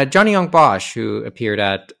 But Johnny Young Bosch, who appeared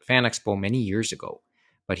at Fan Expo many years ago,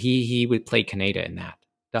 but he would play Kaneda in that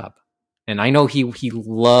dub. And I know he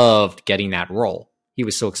loved getting that role. He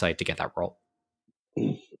was so excited to get that role.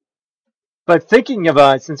 But thinking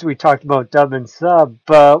about, since we talked about dub and sub,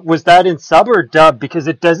 was that in sub or dub? Because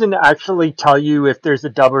it doesn't actually tell you if there's a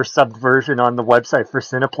dub or sub version on the website for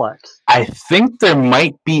Cineplex. I think there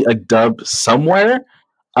might be a dub somewhere,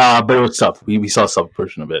 but it was sub. We saw a sub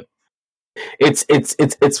version of it.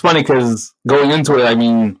 It's funny because going into it, I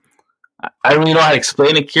mean, I don't really know how to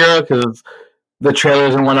explain Akira because the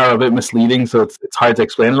trailers and whatnot are a bit misleading, so it's hard to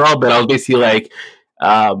explain it all. But I was basically like,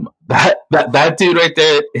 that dude right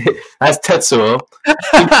there, that's Tetsuo.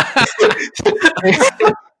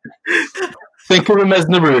 Think of him as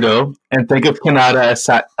Naruto, and think of Kanata as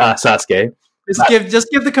Sasuke. Just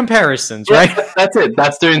give the comparisons, right? That's it.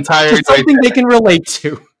 That's their entire Just something they can relate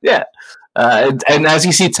to. Yeah. And as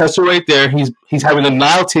you see Tetsuo right there, he's having the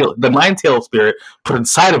nine-tail spirit put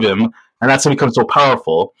inside of him, and that's how he becomes so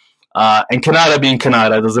powerful. And Kanata, being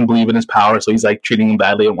Kanata, doesn't believe in his power, so he's like treating him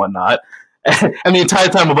badly and whatnot. And the entire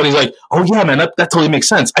time, my buddy's like, "Oh yeah, man, that totally makes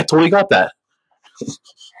sense. I totally got that."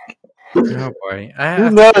 Oh boy!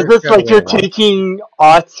 It's like you're taking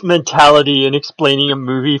Ott's mentality and explaining a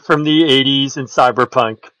movie from the '80s and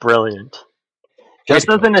cyberpunk. Brilliant. Just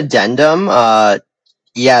as an addendum,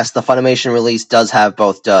 yes, the Funimation release does have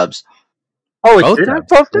both dubs. Oh, it did have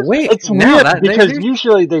both dubs? Wait, it's weird because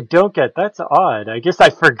usually they don't get. That's odd. I guess I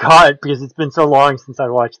forgot because it's been so long since I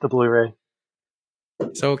watched the Blu-ray.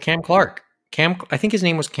 So Cam Clark. I think his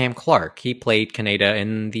name was Cam Clark. He played Kaneda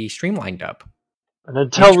in the Streamline dub. And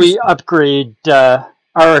until we upgrade our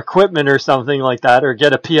equipment or something like that, or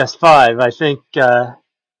get a PS5, I think the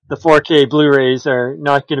 4K Blu-rays are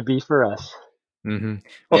not going to be for us. Mm-hmm.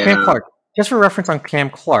 Well, Cam Clark, just for reference on Cam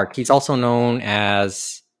Clark, he's also known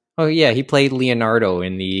as... Oh, yeah, he played Leonardo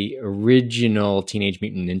in the original Teenage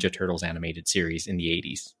Mutant Ninja Turtles animated series in the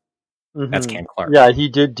 80s. Mm-hmm. That's Cam Clark. Yeah, he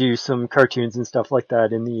did do some cartoons and stuff like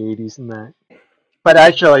that in the 80s and that. But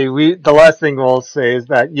actually, the last thing we'll say is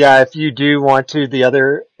that, yeah, if you do want to, the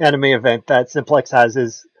other anime event that Simplex has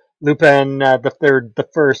is Lupin the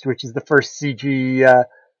First, which is the first CG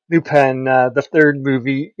Lupin. The third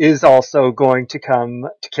movie is also going to come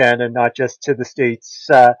to Canada, not just to the States.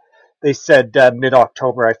 They said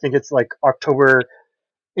mid-October. I think it's like October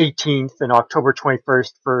 18th and October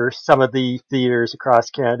 21st for some of the theaters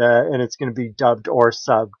across Canada, and it's going to be dubbed or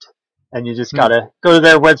subbed. And you just gotta go to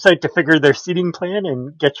their website to figure their seating plan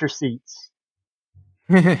and get your seats.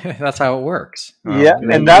 That's how it works. Yeah,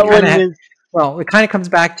 and that one is... Well, it kind of comes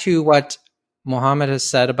back to what Mohammed has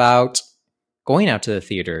said about going out to the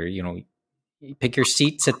theater. You know, you pick your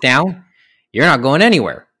seat, sit down. You're not going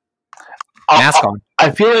anywhere. Mask on.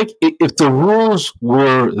 I feel like if the rules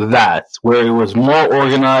were that, where it was more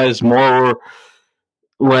organized, more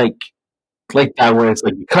like that, where it's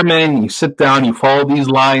like you come in, you sit down, you follow these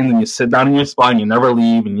lines, and you sit down in your spot, and you never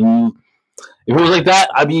leave. And if it was like that,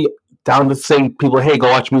 I'd be down to saying people, "Hey, go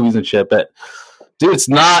watch movies and shit." But dude, it's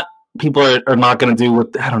not. People are not going to do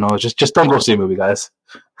what, I don't know. Just don't go see a movie, guys.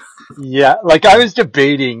 Yeah, like I was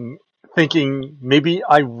debating, thinking maybe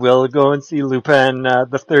I will go and see Lupin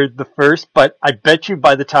the First, but I bet you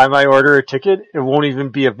by the time I order a ticket, it won't even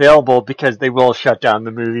be available because they will shut down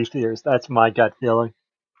the movie theaters. That's my gut feeling.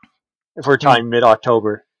 If we're talking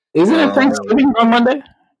mid-October. Isn't it Thanksgiving on Monday?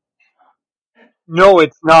 No,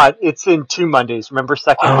 it's not. It's in 2 Mondays. Remember,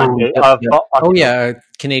 second Monday of October. Oh, yeah,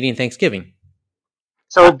 Canadian Thanksgiving.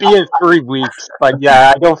 So it'd be in 3 weeks. But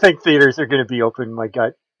yeah, I don't think theaters are going to be open, my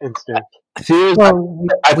gut instinct. Well,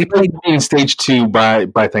 we played in stage 2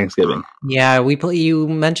 by Thanksgiving. Yeah, you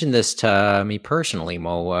mentioned this to me personally,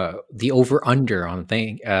 Mo. The over/under on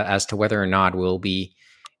as to whether or not we'll be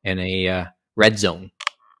in a red zone.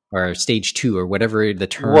 Or stage 2, or whatever the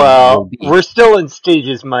term will be. We're still in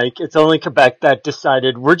stages, Mike. It's only Quebec that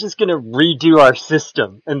decided we're just going to redo our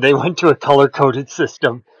system, and they went to a color-coded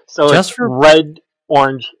system. So just it's red,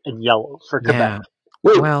 orange, and yellow for Quebec.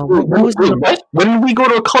 Yeah. When did we go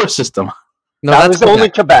to a color system? No, that was only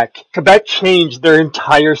Quebec. Quebec changed their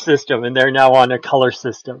entire system, and they're now on a color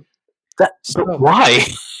system. Why?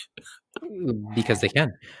 Because they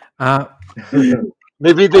can.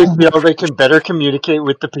 Maybe they feel they can better communicate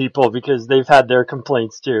with the people because they've had their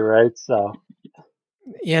complaints too, right? So,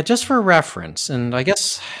 yeah, just for reference, and I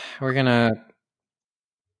guess we're gonna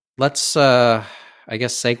let's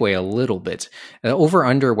segue a little bit. Over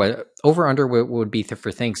under would be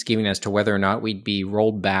for Thanksgiving as to whether or not we'd be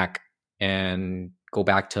rolled back and go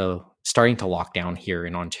back to starting to lock down here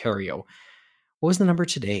in Ontario. What was the number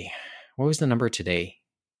today?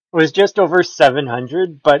 It was just over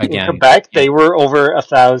 700, but in Quebec they were over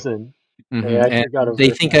 1,000. Mm-hmm.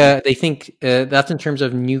 They think that's in terms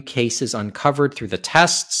of new cases uncovered through the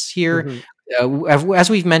tests here. Mm-hmm. As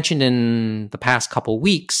we've mentioned in the past couple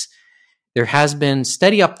weeks, there has been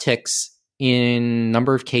steady upticks in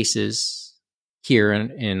number of cases here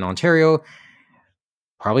in Ontario.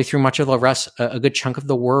 Probably through much of the rest, a good chunk of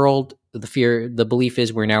the world. The belief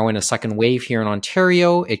is we're now in a second wave here in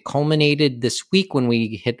Ontario. It culminated this week when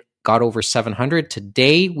we got over 700.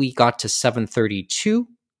 Today we got to 732.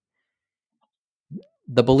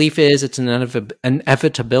 the belief is it's an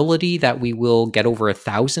inevitability that we will get over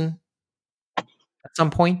 1,000 at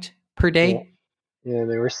some point per day. Yeah,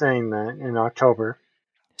 they were saying that in October.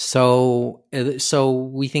 So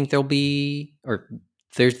we think there'll be, or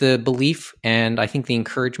there's the belief, and I think the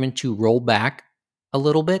encouragement to roll back a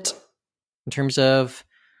little bit in terms of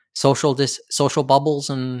social bubbles,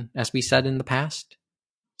 and as we said in the past.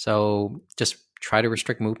 So just try to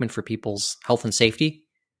restrict movement for people's health and safety.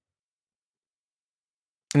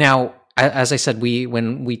 Now, as I said,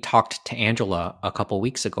 when we talked to Angela a couple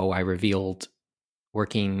weeks ago, I revealed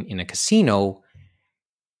working in a casino,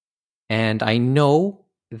 and I know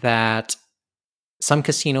that some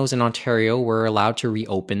casinos in Ontario were allowed to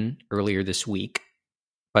reopen earlier this week,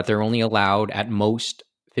 but they're only allowed at most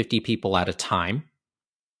 50 people at a time.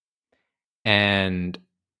 And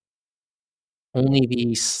only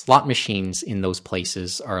the slot machines in those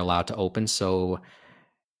places are allowed to open. So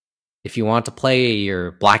if you want to play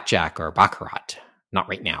your blackjack or baccarat, not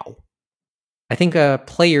right now. I think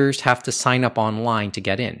players have to sign up online to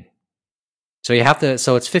get in. So you have to.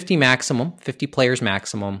 So it's 50 players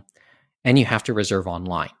maximum, and you have to reserve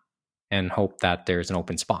online and hope that there's an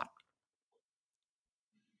open spot.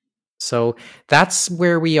 So that's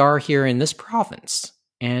where we are here in this province,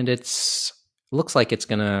 and looks like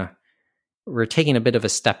we're taking a bit of a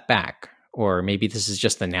step back, or maybe this is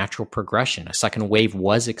just the natural progression. A second wave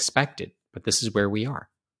was expected, but this is where we are.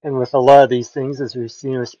 And with a lot of these things, as we've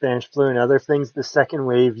seen with Spanish flu and other things, the second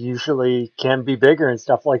wave usually can be bigger and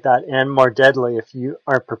stuff like that, and more deadly if you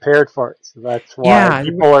aren't prepared for it. So that's why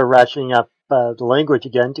people are ratcheting up the language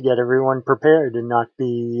again to get everyone prepared and not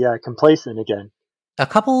be complacent again. A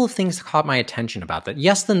couple of things caught my attention about that.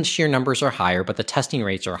 Yes, the sheer numbers are higher, but the testing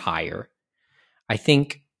rates are higher. I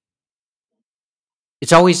think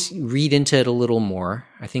it's always read into it a little more.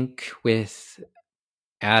 I think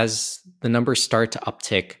as the numbers start to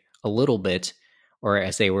uptick a little bit, or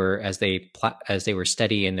as they were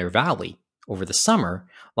steady in their valley over the summer,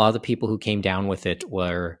 a lot of the people who came down with it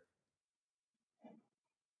were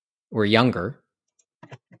younger.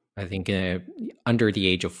 I think under the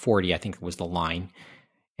age of 40, I think was the line.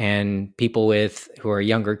 And people who are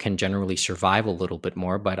younger can generally survive a little bit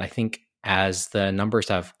more. But I think as the numbers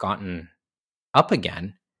have gotten up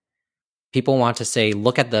again, people want to say,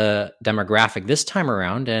 look at the demographic this time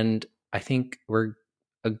around. And I think we're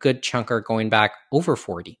a good chunk are going back over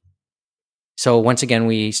 40. So once again,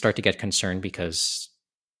 we start to get concerned because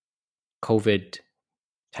COVID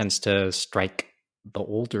tends to strike the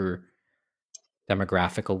older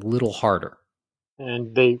demographic a little harder.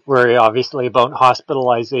 And they worry obviously about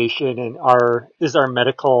hospitalization and is our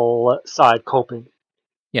medical side coping?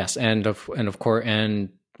 Yes, and of course, and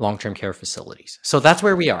long-term care facilities. So that's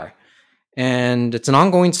where we are. And it's an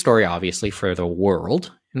ongoing story, obviously, for the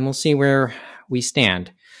world, and we'll see where we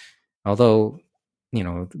stand. Although,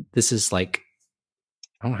 this is like,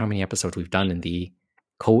 I don't know how many episodes we've done in the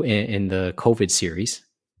COVID series.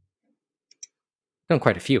 We've done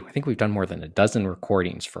quite a few. I think we've done more than a dozen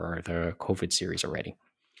recordings for the COVID series already.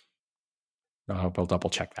 We'll double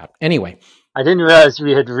check that. Anyway, I didn't realize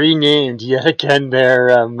we had renamed yet again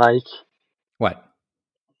there, Mike. What?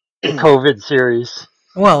 The COVID series.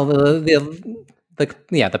 Well,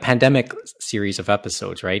 the pandemic series of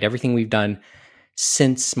episodes, right? Everything we've done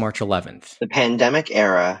since March 11th. The pandemic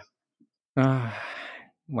era.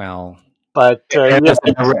 Well, but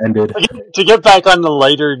never ended. To get back on the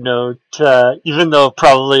lighter note, even though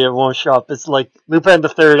probably it won't show up, it's like Lupin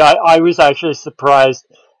III. I was actually surprised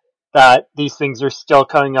that these things are still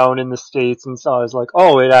coming out in the States, and so I was like,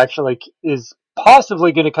 oh, it actually is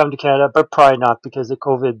possibly going to come to Canada, but probably not because of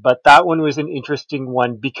COVID. But that one was an interesting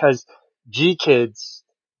one because GKIDS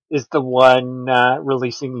is the one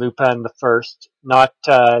releasing Lupin the First, not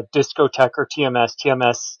Discotek or TMS.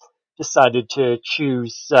 TMS decided to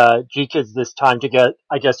choose GKIDS this time to get,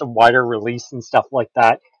 I guess, a wider release and stuff like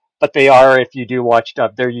that. But they are, if you do watch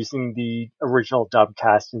dub, they're using the original dub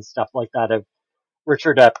cast and stuff like that of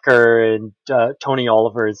Richard Epker and Tony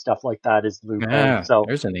Oliver and stuff like that as Lupin. Yeah, so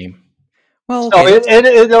there's a name. Well, okay. So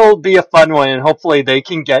it'll be a fun one, and hopefully they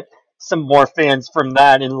can get some more fans from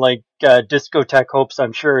that, and like Discotek hopes,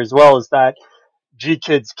 I'm sure, as well as that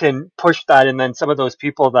GKIDS can push that, and then some of those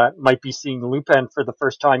people that might be seeing Lupin for the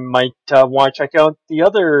first time might want to check out the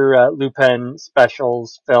other Lupin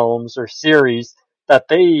specials, films, or series that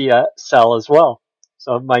they sell as well.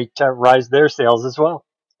 So it might rise their sales as well,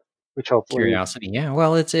 which hopefully... Curiosity, yeah.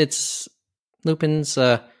 Well, it's Lupin's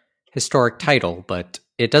historic title, but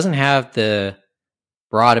it doesn't have the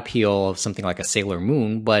broad appeal of something like a Sailor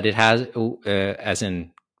Moon, but it has, as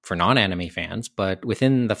in for non-anime fans, but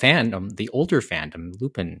within the fandom, the older fandom,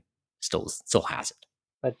 Lupin still has it.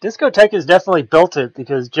 But Discotek has definitely built it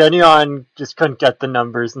because Geneon just couldn't get the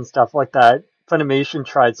numbers and stuff like that. Funimation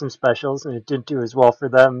tried some specials and it didn't do as well for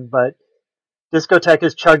them, but Discotek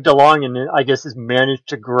has chugged along and I guess has managed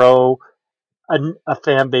to grow a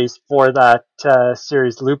fan base for that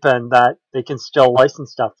series Lupin that they can still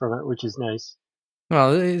license stuff from it, which is nice.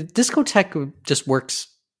 Well, Discotek just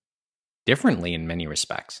works differently in many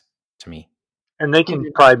respects to me. And they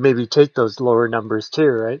can probably maybe take those lower numbers too,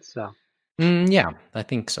 right? So. Yeah, I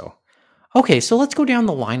think so. Okay, so let's go down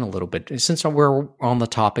the line a little bit since we're on the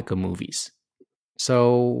topic of movies.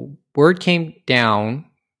 So word came down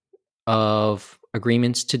of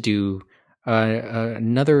agreements to do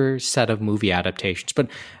another set of movie adaptations, but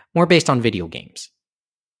more based on video games.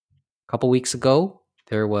 A couple weeks ago,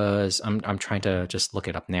 there was I'm trying to just look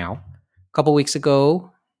it up now. A couple weeks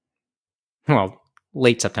ago, well,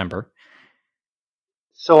 late September.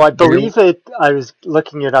 So I believe I was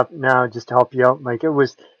looking it up now just to help you out, Mike. It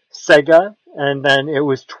was Sega, and then it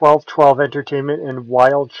was 1212 Entertainment and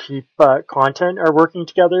Wild Sheep Content are working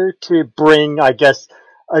together to bring, I guess,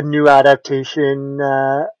 a new adaptation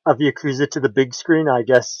of Yakuza to the big screen, I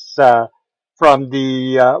guess, from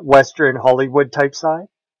the Western Hollywood type side.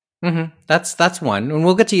 Mm-hmm. That's one, and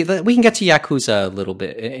we'll get to we can get to Yakuza a little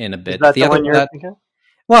bit in a bit. Is that the one you're thinking?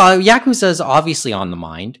 Well, Yakuza is obviously on the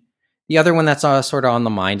mind. The other one that's sort of on the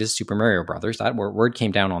mind is Super Mario Brothers. That word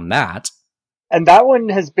came down on that, and that one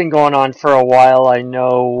has been going on for a while, I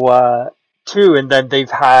know, too. And then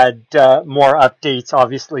they've had more updates,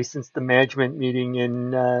 obviously, since the management meeting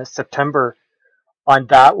in September on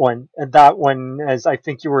that one. And that one, as I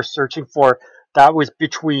think you were searching for, that was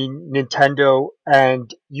between Nintendo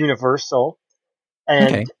and Universal,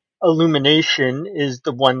 and okay. Illumination is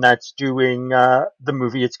the one that's doing the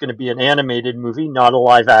movie. It's going to be an animated movie, not a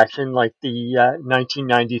live action like the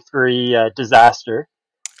 1993 Disaster.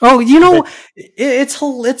 Oh, you know,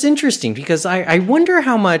 it's interesting because I wonder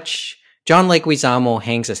how much John Leguizamo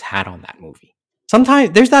hangs his hat on that movie.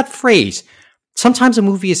 Sometimes there's that phrase, sometimes a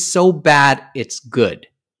movie is so bad it's good.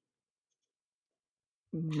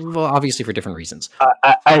 Well, obviously for different reasons.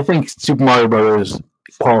 I think Super Mario Brothers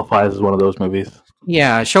qualifies as one of those movies.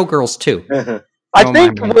 Yeah, Showgirls too. I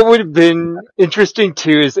think what would have been interesting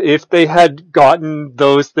too is if they had gotten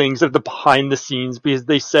those things of the behind the scenes, because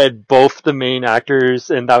they said both the main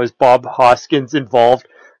actors, and that was Bob Hoskins involved,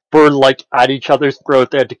 were like at each other's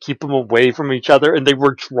throat. They had to keep them away from each other, and they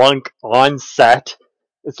were drunk on set.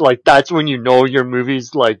 It's like that's when you know your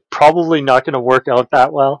movie's like probably not going to work out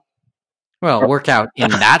that well. Well, work out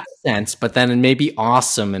in that sense, but then it may be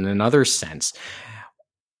awesome in another sense.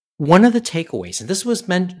 One of the takeaways, and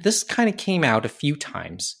this kind of came out a few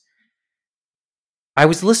times. I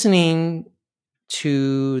was listening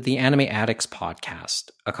to the Anime Addicts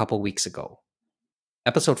podcast a couple weeks ago,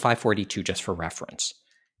 episode 542, just for reference.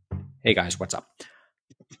 Hey guys, what's up?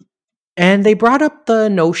 And they brought up the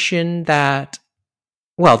notion that,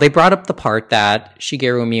 well, they brought up the part that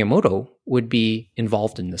Shigeru Miyamoto would be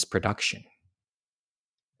involved in this production.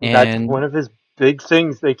 And that's one of his big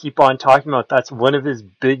things they keep on talking about. That's one of his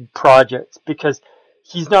big projects because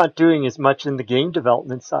he's not doing as much in the game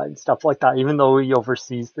development side and stuff like that, even though he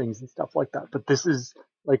oversees things and stuff like that. But this is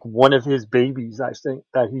like one of his babies, I think,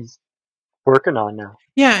 that he's working on now.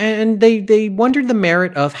 Yeah, and they wondered the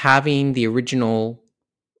merit of having the original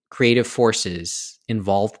creative forces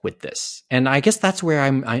involved with this. And I guess that's where I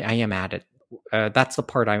am at it. That's the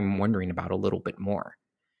part I'm wondering about a little bit more.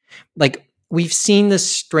 Like, we've seen this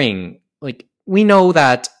string, like, we know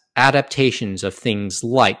that adaptations of things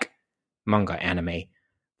like manga, anime,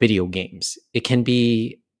 video games, it can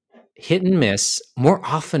be hit and miss, more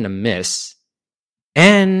often a miss.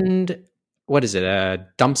 And what is it? A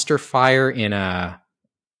dumpster fire in a,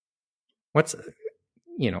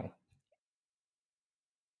 in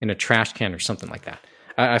a trash can or something like that.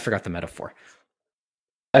 I forgot the metaphor.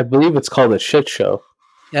 I believe it's called a shit show.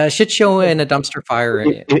 Shit show and a dumpster fire.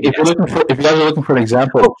 If you guys are looking for an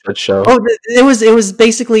example of shit show, it was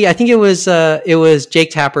basically, I think it was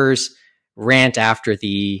Jake Tapper's rant after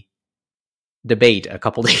the debate a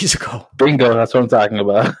couple days ago. Bingo, that's what I'm talking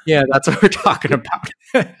about. Yeah, that's what we're talking about.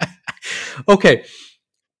 Okay,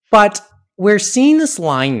 but we're seeing this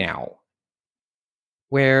line now,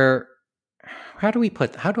 where how do I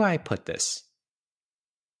put this?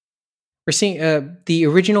 We're seeing the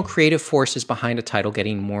original creative forces behind a title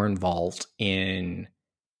getting more involved in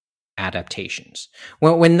adaptations.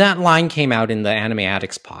 When that line came out in the Anime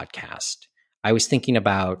Addicts podcast, I was thinking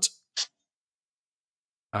about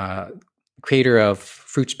creator of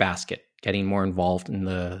Fruits Basket getting more involved in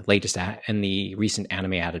the latest and the recent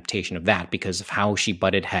anime adaptation of that because of how she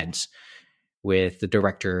butted heads with the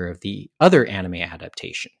director of the other anime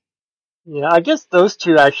adaptation. Yeah, I guess those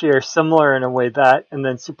two actually are similar in a way, that and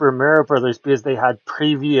then Super Mario Brothers, because they had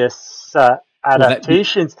previous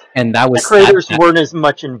adaptations and that was the creators weren't as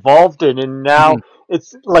much involved in, and now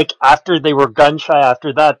it's like after they were gun shy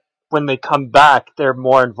after that, when they come back, they're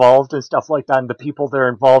more involved and stuff like that, and the people they're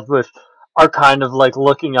involved with are kind of like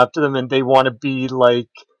looking up to them, and they want to be like,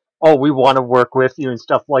 oh, we want to work with you and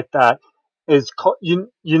stuff like that. You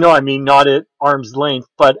know what I mean, not at arm's length,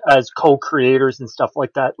 but as co-creators and stuff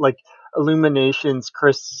like that. Like Illumination's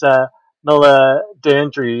Chris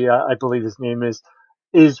Meledandri, I believe his name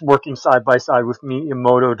is working side by side with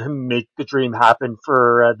Miyamoto to make the dream happen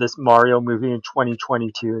for this Mario movie in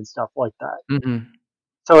 2022 and stuff like that. Mm-hmm.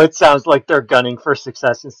 So it sounds like they're gunning for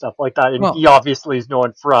success and stuff like that. And he obviously is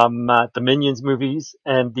known from the Minions movies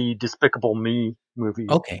and the Despicable Me movie.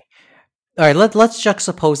 Okay. All right, let's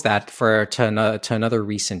juxtapose that to another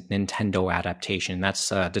recent Nintendo adaptation. That's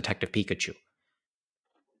Detective Pikachu.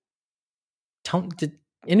 Did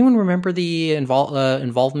anyone remember the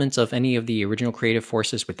involvement of any of the original creative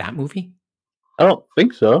forces with that movie? I don't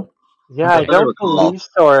think so. Yeah, I don't believe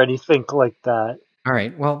so or anything like that. All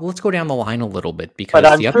right, well, let's go down the line a little bit, because but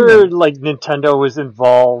I'm sure like Nintendo was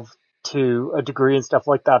involved to a degree and stuff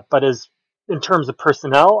like that. But in terms of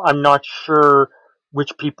personnel, I'm not sure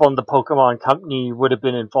which people in the Pokemon company would have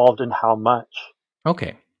been involved and how much.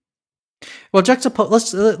 Okay. Well,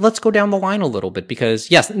 let's go down the line a little bit,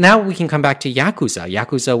 because yes, now we can come back to Yakuza.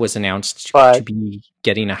 Yakuza was announced to be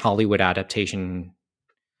getting a Hollywood adaptation.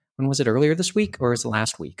 When was it? Earlier this week, or was it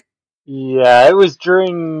last week? Yeah, it was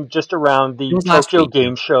just around the Tokyo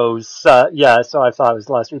Game Shows. Yeah, so I thought it was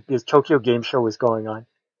last week because Tokyo Game Show was going on.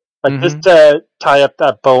 But just to tie up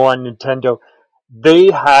that bow on Nintendo,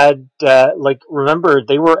 they had remember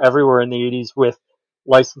they were everywhere in the 80s with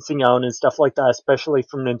licensing out and stuff like that, especially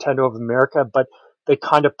from Nintendo of America, but they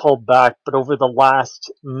kind of pulled back. But over the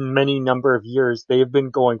last many number of years, they have been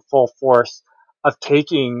going full force of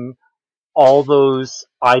taking all those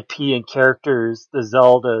IP and characters, the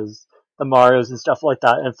Zeldas, the Marios and stuff like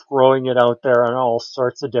that, and throwing it out there on all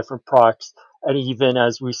sorts of different products. And even,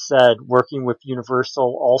 as we said, working with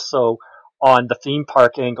Universal also on the theme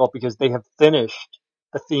park angle, because they have finished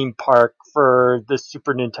the theme park for the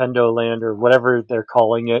Super Nintendo Land, or whatever they're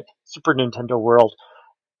calling it, Super Nintendo World,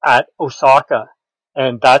 at Osaka.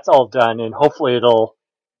 And that's all done, and hopefully it'll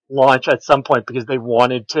launch at some point, because they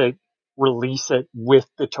wanted to release it with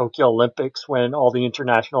the Tokyo Olympics when all the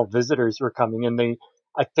international visitors were coming, and they,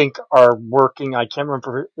 I think, are working, I can't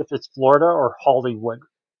remember if it's Florida or Hollywood,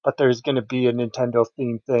 but there's going to be a Nintendo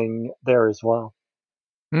themed thing there as well.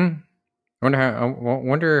 I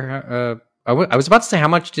was about to say, how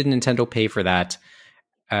much did Nintendo pay for that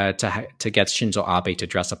to get Shinzo Abe to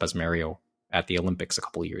dress up as Mario at the Olympics a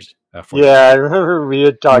couple of years? I remember we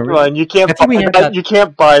had talked about, and you can't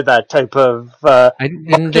buy that type of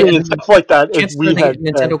and stuff like that.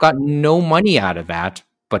 Nintendo got no money out of that,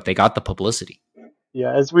 but they got the publicity.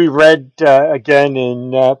 Yeah, as we read again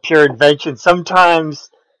in Pure Invention, sometimes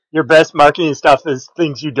your best marketing stuff is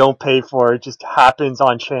things you don't pay for. It just happens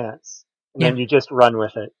on chance, and then you just run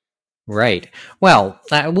with it. Right. Well,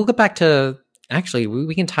 we'll get back to... Actually,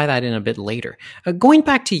 we can tie that in a bit later. Going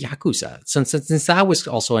back to Yakuza, since that was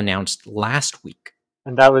also announced last week.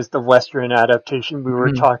 And that was the Western adaptation we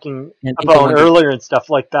were talking about earlier and stuff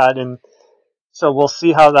like that. And so we'll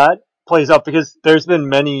see how that plays out, because there's been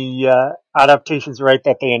many adaptations, right,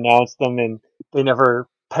 that they announced them and they never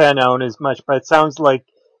pan out as much. But it sounds like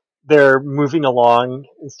they're moving along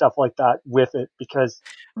and stuff like that with it, because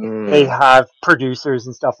they have producers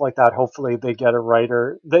and stuff like that. Hopefully they get a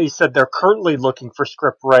writer. They said they're currently looking for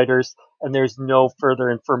script writers, and there's no further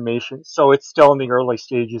information. So it's still in the early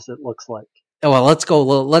stages, it looks like. Well,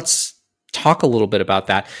 let's talk a little bit about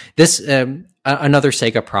that. This, another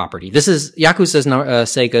Sega property. This is Yakuza's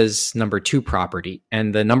Sega's number 2 property,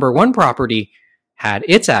 and the number 1 property had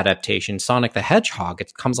its adaptation, Sonic the Hedgehog.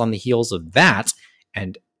 It comes on the heels of that,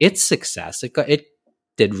 and its success. It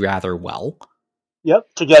did rather well.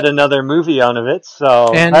 Yep, to get another movie out of it.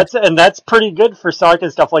 So that's pretty good for Sonic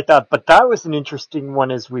and stuff like that. But that was an interesting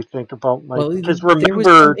one as we think about, because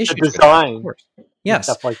remember the design, yes,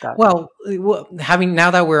 stuff like that. Well,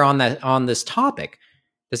 now that we're on this topic,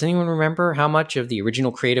 does anyone remember how much of the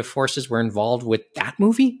original creative forces were involved with that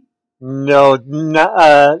movie? No,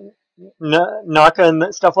 Naka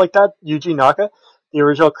and stuff like that. Yuji Naka, the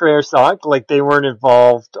original creator Sonic, like they weren't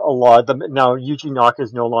involved. A lot of them now. Yuji Naka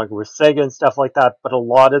is no longer with Sega and stuff like that, but a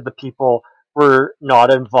lot of the people were not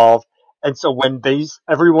involved. And so when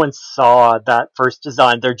everyone saw that first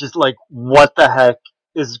design, they're just like, "What the heck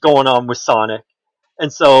is going on with Sonic?"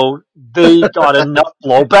 And so they got enough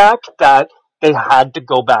blowback that they had to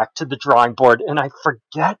go back to the drawing board. And I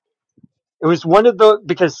forget, it was one of the,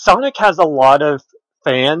 because Sonic has a lot of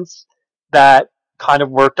fans that kind of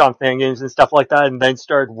worked on fan games and stuff like that, and then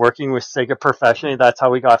started working with Sega professionally. That's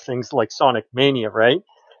how we got things like Sonic Mania, right?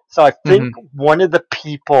 So I think one of the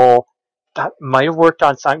people that might have worked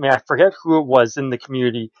on Sonic Mania, I forget who it was in the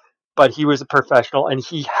community, but he was a professional and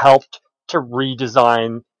he helped to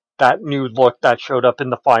redesign that new look that showed up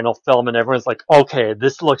in the final film, and everyone's like, okay,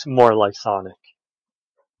 this looks more like Sonic.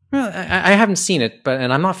 Well, I haven't seen it,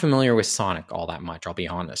 and I'm not familiar with Sonic all that much, I'll be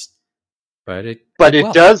honest. But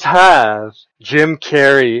it does have Jim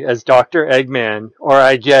Carrey as Dr. Eggman, or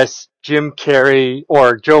I guess Jim Carrey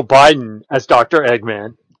or Joe Biden as Dr.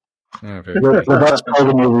 Eggman. Oh, The best part of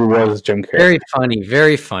the movie was Jim Carrey. Very funny,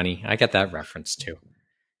 very funny. I get that reference too.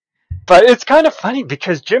 But it's kind of funny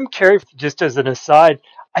because Jim Carrey, just as an aside,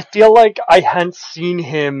 I feel like I hadn't seen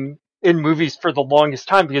him in movies for the longest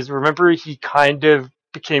time, because remember, he kind of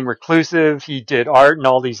became reclusive, he did art and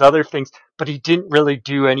all these other things, but he didn't really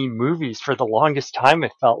do any movies for the longest time,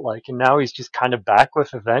 it felt like, and now he's just kind of back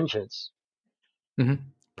with a vengeance. Mm-hmm.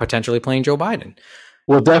 Potentially playing Joe Biden.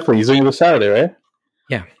 Well, definitely. He's doing it this Saturday, right?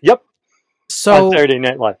 Yeah. Yep. So, on Saturday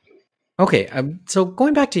Night Live. Okay, so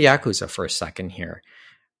going back to Yakuza for a second here,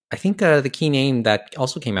 I think the key name that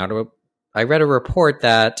also came out of, I read a report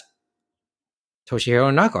that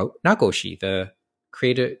Toshihiro Nagoshi,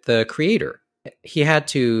 the creator, he had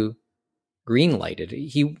to greenlight it.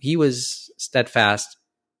 He was steadfast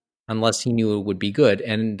unless he knew it would be good,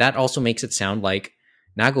 and that also makes it sound like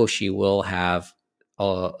Nagoshi will have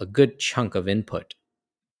a good chunk of input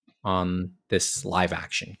on this live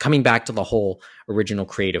action, coming back to the whole original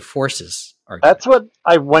creative forces argument. That's what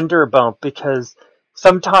I wonder about, because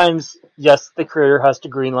sometimes, yes, the creator has to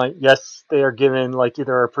greenlight. Yes, they are given like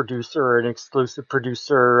either a producer or an exclusive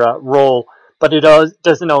producer role, but it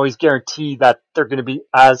doesn't always guarantee that they're going to be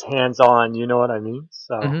as hands-on. You know what I mean?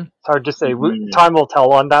 So it's hard to say. Time will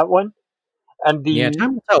tell on that one. And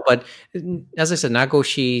time will tell. But as I said,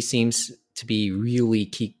 Nagoshi seems to be really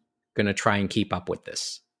going to try and keep up with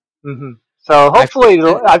this. Mm-hmm. So hopefully,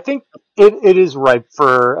 I think it is ripe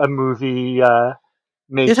for a movie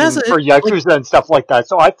making for Yakuza and stuff like that.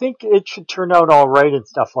 So I think it should turn out all right and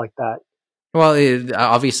stuff like that. Well,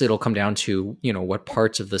 obviously it'll come down to, what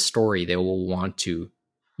parts of the story they will want to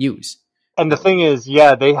use. And the thing is,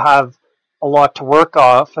 they have a lot to work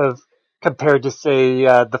off of compared to, say,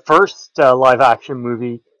 the first live action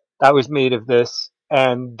movie that was made of this.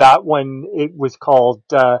 And that one, it was called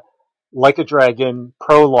Like a Dragon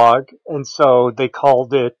Prologue. And so they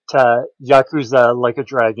called it Yakuza Like a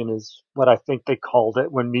Dragon is what I think they called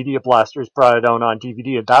it when Media Blasters brought it out on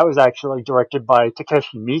DVD. And that was actually directed by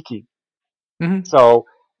Takeshi Miike. Mm-hmm. So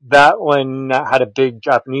that one had a big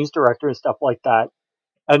Japanese director and stuff like that,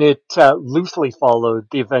 and it loosely followed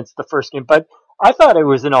the events of the first game. But I thought it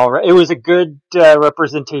was it was a good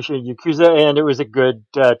representation of Yakuza, and it was a good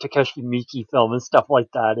Takeshi Miike film and stuff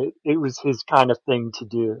like that. It was his kind of thing to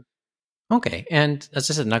do. Okay, and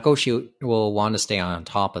as I said, Nagoshi will want to stay on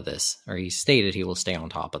top of this, or he stated he will stay on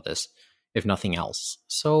top of this, if nothing else.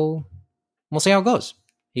 So we'll see how it goes.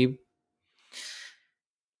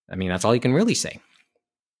 That's all you can really say.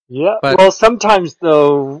 Yeah, well, sometimes,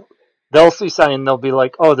 though, they'll see something and they'll be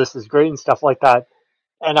like, oh, this is great and stuff like that.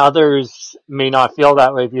 And others may not feel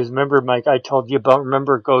that way, because remember, Mike, I told you about,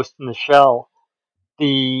 Ghost in the Shell,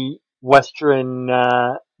 the Western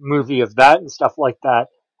movie of that and stuff like that.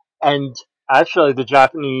 And actually, the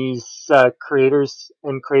Japanese creators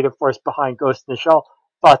and creative force behind Ghost in the Shell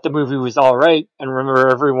thought the movie was all right. And remember,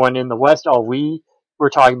 everyone in the West, all we were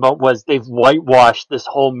talking about was they've whitewashed this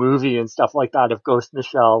whole movie and stuff like that of Ghost in the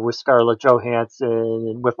Shell with Scarlett Johansson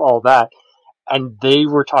and with all that. And they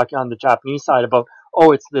were talking on the Japanese side about,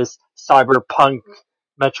 oh, it's this cyberpunk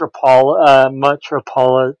metropolitan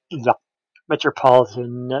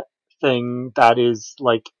thing that is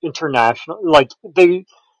like international. Like it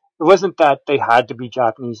wasn't that they had to be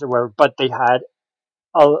Japanese or whatever, but they had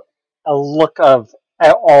a look of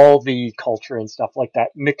all the culture and stuff like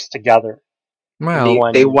that mixed together.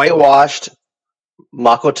 Well, they whitewashed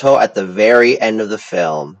Makoto at the very end of the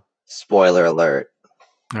film. Spoiler alert.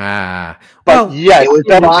 But yes,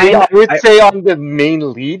 I would say on the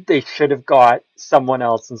main lead, they should have got someone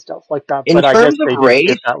else and stuff like that. In terms of race,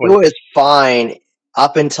 it was fine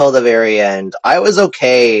up until the very end. I was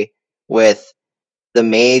okay with the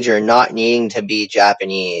major not needing to be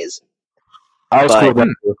Japanese. But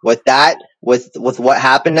with that, with what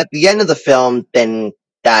happened at the end of the film, then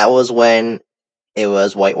that was when it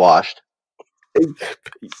was whitewashed.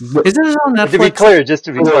 Is it on Netflix? Just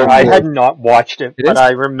to be clear, I had not watched it, but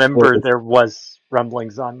I remember It there was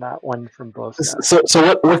rumblings on that one from both guys.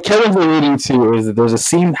 So what Kevin's alluding to is that there's a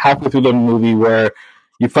scene halfway through the movie where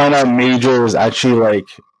you find out Major is actually like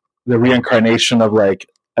the reincarnation of like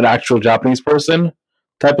an actual Japanese person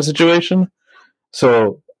type of situation.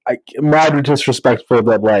 So mad disrespectful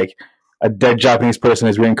that like a dead Japanese person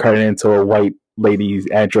is reincarnated into a white lady's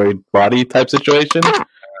android body type situation.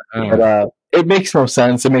 But it makes no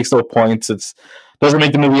sense. It makes no points. It doesn't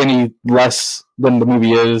make the movie any less than the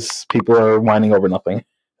movie is. People are whining over nothing.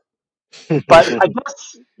 But I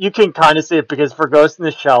guess you can kind of see it because for Ghost in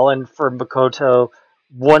the Shell and for Makoto,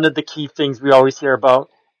 one of the key things we always hear about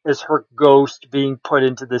is her ghost being put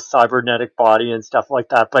into this cybernetic body and stuff like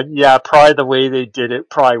that. But yeah, probably the way they did it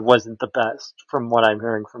probably wasn't the best from what I'm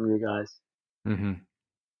hearing from you guys. Mm-hmm.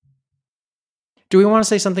 Do we want to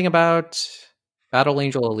say something about Battle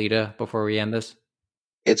Angel Alita before we end this?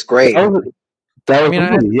 It's great. We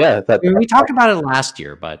talked about it last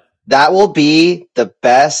year, but that will be the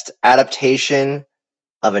best adaptation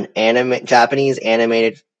of an Japanese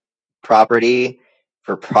animated property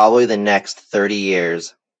for probably the next 30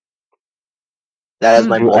 years. That is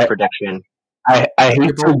my bold prediction. I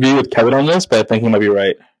hate to agree with Kevin on this, but I think he might be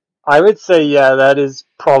right. I would say, yeah, that is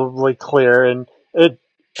probably clear, and it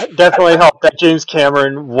definitely helped that James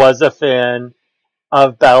Cameron was a fan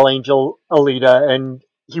of Battle Angel Alita, and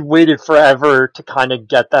he waited forever to kind of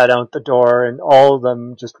get that out the door, and all of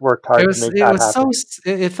them just worked hard to make that happen.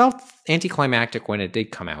 It felt anticlimactic when it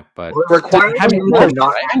did come out, but I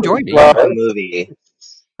enjoyed it. Love the movie.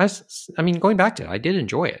 I mean, going back to it, I did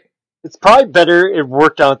enjoy it. It's probably better it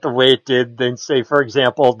worked out the way it did than, say, for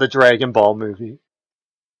example, the Dragon Ball movie.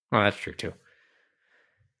 Well, that's true too.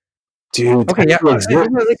 Dude, okay, yeah,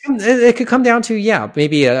 it could come down to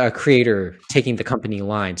maybe a creator taking the company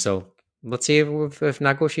line. So let's see if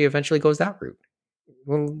Nagoshi eventually goes that route.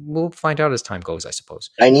 We'll find out as time goes, I suppose.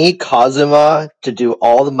 I need Kazuma to do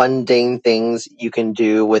all the mundane things you can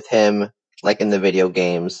do with him, like in the video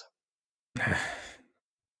games.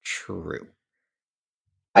 True.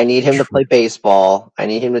 I need him to play baseball. I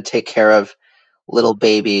need him to take care of little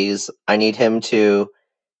babies. I need him to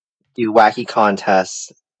do wacky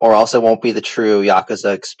contests, or else it won't be the true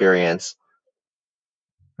Yakuza experience.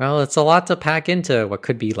 Well, it's a lot to pack into what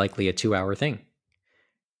could be likely a 2-hour thing.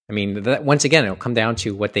 I mean, once again, it'll come down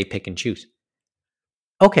to what they pick and choose.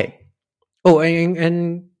 Okay. Oh,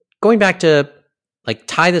 and going back to like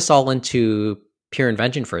tie this all into pure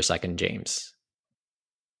invention for a second, James.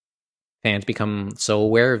 Fans become so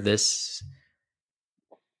aware of this.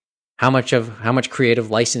 How much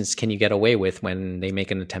creative license can you get away with when they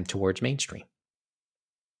make an attempt towards mainstream?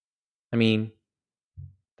 I mean,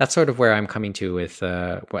 that's sort of where I'm coming to with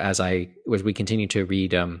as we continue to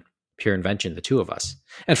read Pure Invention, the two of us.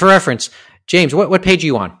 And for reference, James, what page are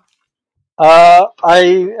you on?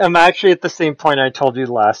 I am actually at the same point I told you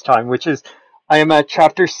last time, which is I am at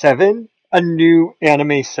chapter 7, A New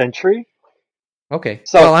Anime Century. Okay.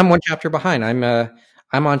 So I'm one chapter behind. I'm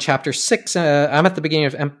on chapter 6. I'm at the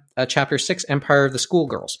beginning of chapter 6, Empire of the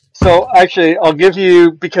Schoolgirls. So actually, I'll give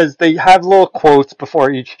you, because they have little quotes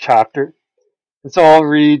before each chapter. And so I'll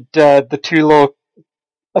read the two little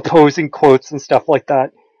opposing quotes and stuff like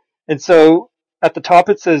that. And so at the top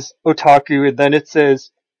it says otaku, and then it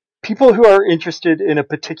says, people who are interested in a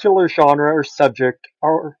particular genre or subject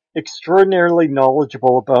are extraordinarily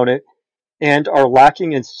knowledgeable about it and are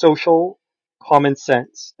lacking in social common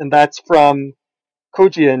sense. And that's from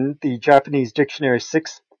Kojin, the Japanese Dictionary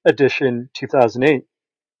 6th edition, 2008.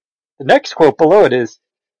 The next quote below it is,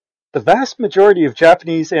 the vast majority of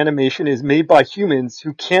Japanese animation is made by humans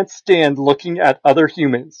who can't stand looking at other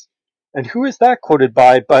humans. And who is that quoted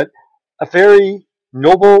by but a very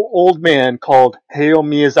noble old man called Hayao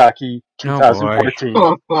Miyazaki, 2014.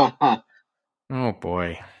 Oh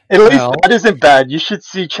boy. At least that isn't bad. You should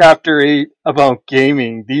see chapter 8 about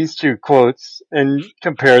gaming, these two quotes, and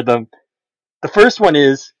compare them. The first one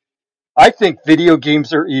is, I think video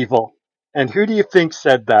games are evil. And who do you think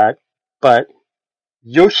said that? But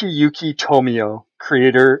Yoshiyuki Tomio,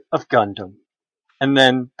 creator of Gundam. And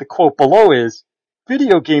then the quote below is,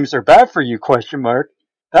 video games are bad for you, ?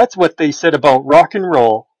 That's what they said about rock and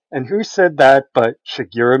roll. And who said that but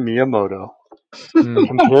Shigeru Miyamoto?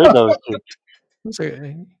 Compare those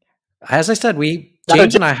two. As I said,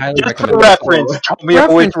 James and I highly recommend. For reference,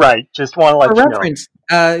 Tomio was right. Just want to let you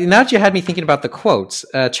know. Now that you had me thinking about the quotes,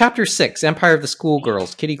 chapter 6, Empire of the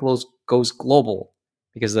Schoolgirls, Kitty goes global,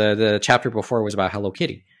 because the chapter before was about Hello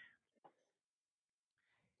Kitty.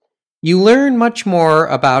 You learn much more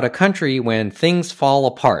about a country when things fall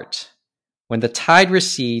apart. When the tide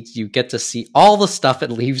recedes, you get to see all the stuff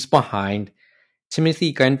it leaves behind.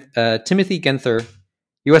 Timothy Genther,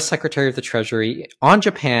 U.S. Secretary of the Treasury, on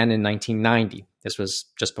Japan in 1990. This was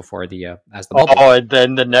just before the bubble. Oh, and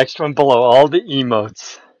then the next one below, all the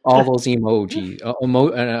emotes. All those emoji.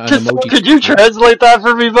 Could you translate that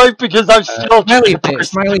for me, Mike? Because I'm still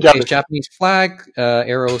smiley face, Japanese flag,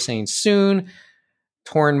 arrow saying soon,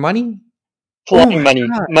 torn money, flying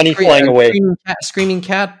money flying away, screaming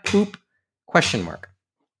cat, poop, question mark.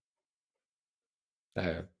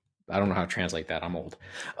 I don't know how to translate that. I'm old.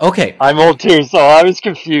 Okay. I'm old too, so I was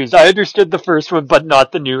confused. I understood the first one, but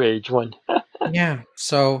not the New Age one. Yeah.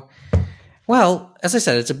 So, well, as I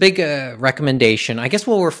said, it's a big recommendation. I guess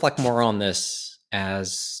we'll reflect more on this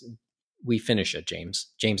as we finish it, James.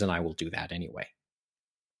 James and I will do that anyway.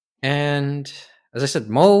 And as I said,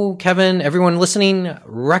 Mo, Kevin, everyone listening,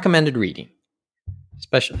 recommended reading.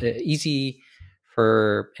 Especially easy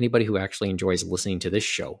for anybody who actually enjoys listening to this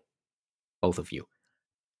show. Both of you.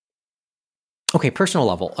 Okay, personal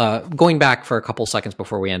level. Going back for a couple seconds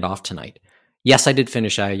before we end off tonight. Yes, I did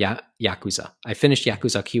finish Yakuza. I finished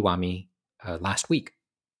Yakuza Kiwami last week.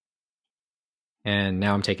 And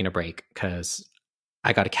now I'm taking a break because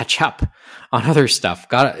I got to catch up on other stuff.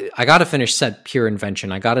 I got to finish said Pure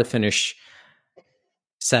Invention. I got to finish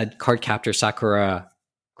said Cardcaptor Sakura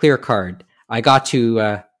Clear Card. I got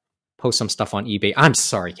to post some stuff on eBay. I'm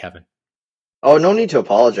sorry, Kevin. Oh, no need to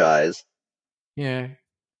apologize. Yeah.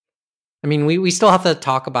 I mean, we still have to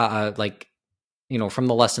talk about, from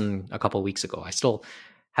the lesson a couple of weeks ago. I still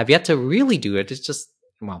have yet to really do it. It's just,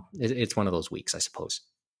 it's one of those weeks, I suppose.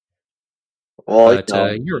 Well, but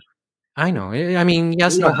I know. I mean,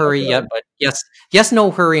 yes, no hurry yet, but yes,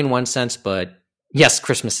 no hurry in one sense, but yes,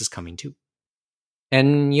 Christmas is coming too.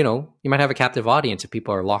 And, you might have a captive audience if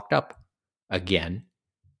people are locked up again.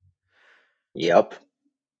 Yep.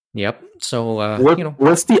 So,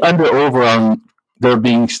 what's the under-over on there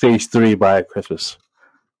being stage 3 by Christmas?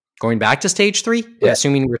 Going back to stage 3? Yeah.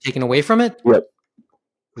 Assuming we're taken away from it? Yep.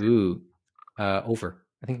 Ooh. Over.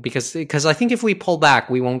 I think because I think if we pull back,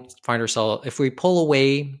 we won't find ourselves... If we pull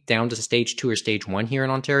away down to stage 2 or stage 1 here in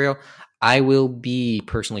Ontario, I will be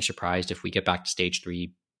personally surprised if we get back to stage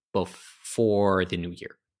 3 before the new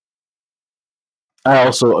year. I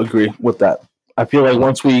also agree with that. I feel like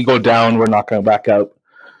once we go down, we're not going to back out.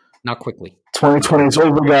 Not quickly. 2020 is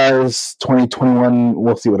over, guys. 2021,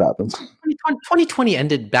 we'll see what happens. 2020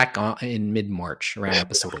 ended back in mid-March around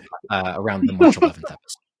around the March 11th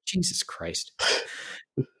episode. Jesus Christ.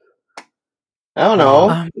 I don't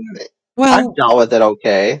know. I've dealt with it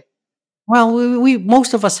okay. Well, we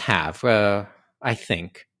most of us have, I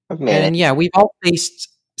think. And yeah, we've all faced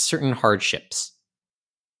certain hardships.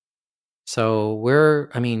 So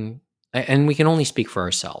and we can only speak for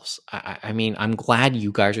ourselves. I mean, I'm glad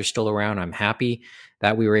you guys are still around. I'm happy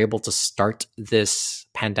that we were able to start this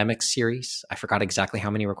pandemic series. I forgot exactly how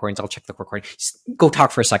many recordings. I'll check the recording. Go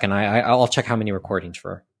talk for a second. I'll check how many recordings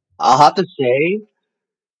for. I'll have to say,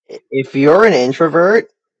 if you're an introvert,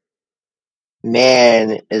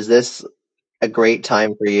 man, is this a great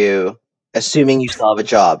time for you, assuming you still have a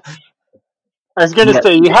job. I was going to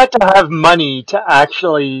say, you had to have money to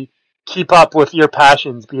actually keep up with your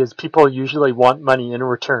passions because people usually want money in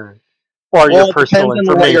return. Or your personal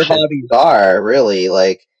information. What your hobbies are, really.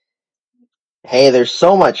 Like, hey, there's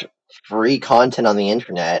so much free content on the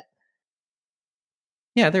internet.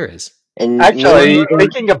 Yeah, there is. And actually,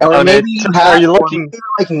 thinking about it, are you looking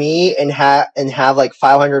like me and have like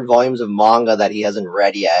 500 volumes of manga that he hasn't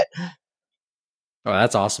read yet? Oh,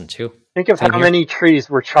 that's awesome too. Think of how many trees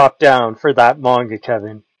were chopped down for that manga,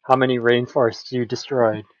 Kevin. How many rainforests you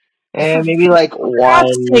destroyed? And maybe like one.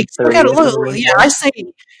 Yeah,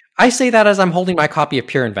 I say that as I'm holding my copy of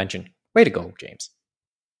Pure Invention. Way to go, James.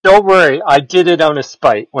 Don't worry, I did it on a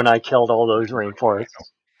spite when I killed all those rainforests.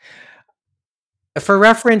 For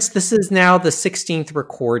reference, this is now the 16th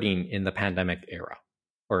recording in the pandemic era,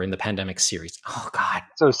 or in the pandemic series. Oh God!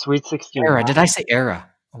 So sweet 16 era. Did I say era?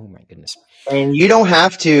 Oh my goodness! And you don't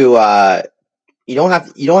have to. You don't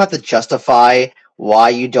have to justify why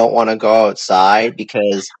you don't want to go outside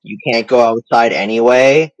because you can't go outside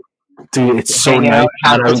anyway. Dude, it's so nice.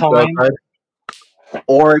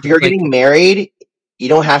 Or if you're getting married, you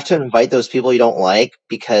don't have to invite those people you don't like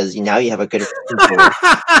because now you have a good.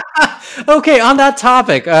 Okay, on that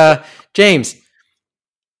topic, James,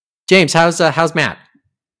 how's Matt?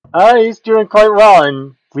 He's doing quite well,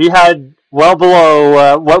 and we had well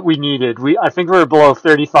below what we needed. I think we were below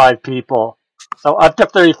 35 people, so up to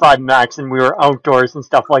 35 max, and we were outdoors and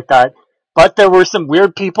stuff like that. But there were some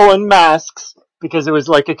weird people in masks because it was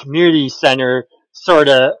like a community center sort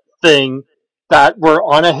of thing. that were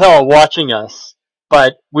on a hill watching us,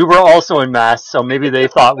 but we were also in masks, so maybe they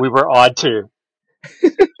thought we were odd too.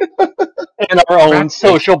 In our own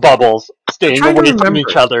social bubbles, staying away from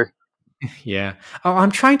each other. Yeah. Oh,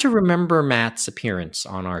 I'm trying to remember Matt's appearance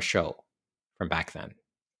on our show from back then.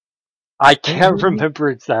 I can't remember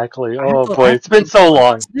exactly. Oh boy, it's been so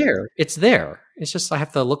long. It's there. It's just I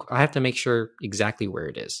have to make sure exactly where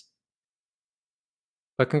it is.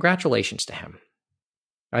 But congratulations to him.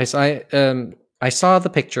 I saw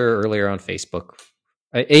the picture earlier on Facebook,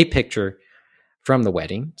 a picture from the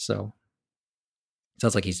wedding. So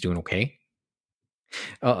sounds like he's doing okay.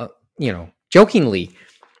 Jokingly,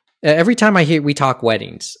 every time we talk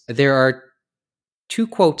weddings, there are two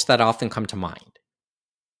quotes that often come to mind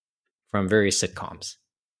from various sitcoms.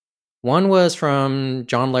 One was from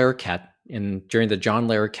John Larroquette during the John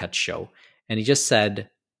Larroquette show, and he just said,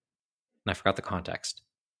 and I forgot the context.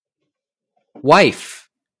 Wife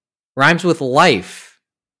rhymes with life,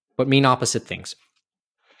 but mean opposite things.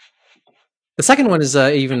 The second one is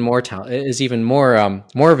even more of a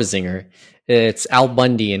zinger. It's Al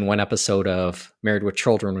Bundy in one episode of Married with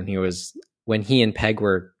Children when he and Peg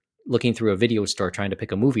were looking through a video store trying to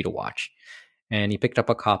pick a movie to watch. And he picked up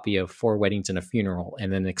a copy of 4 Weddings and a Funeral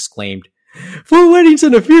and then exclaimed, 4 weddings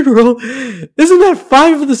and a funeral? Isn't that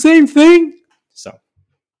 5 of the same thing? So,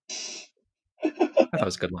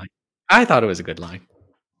 I thought it was a good line.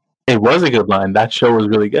 It was a good line. That show was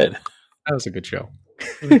really good. That was a good show.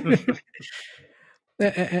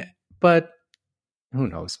 But who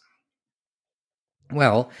knows?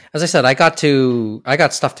 Well, as I said, I got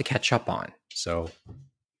stuff to catch up on. So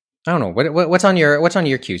I don't know. What's on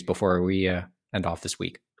your queues before we end off this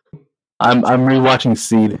week? I'm rewatching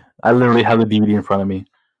Seed. I literally have the DVD in front of me.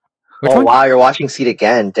 Wow, you're watching Seed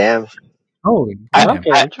again. Damn. Oh,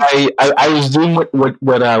 I was doing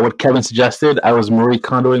what Kevin suggested. I was Marie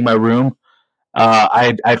Kondoing my room.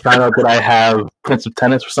 I found out that I have Prince of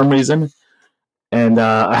Tennis for some reason, and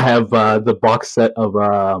I have the box set of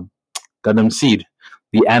Gundam Seed,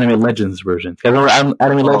 the Anime Legends version. You guys remember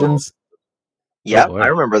Anime Legends? Yeah, I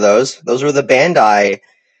remember those. Those were the Bandai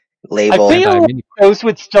label. I feel like those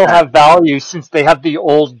would still have value since they have the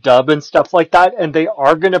old dub and stuff like that, and they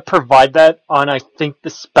are going to provide that on, I think, the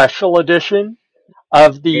special edition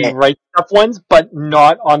of the Right Stuff ones, but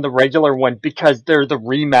not on the regular one because they're the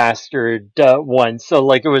remastered one. So,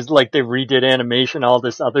 like, it was like they redid animation, all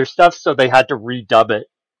this other stuff, so they had to redub it.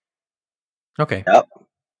 Okay. Yep.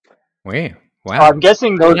 Wow. I'm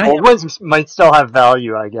guessing those old ones might still have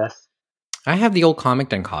value, I guess. I have the old Comic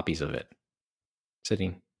Den copies of it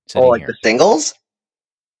sitting like here. The singles?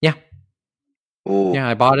 Yeah. Ooh. Yeah,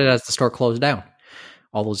 I bought it as the store closed down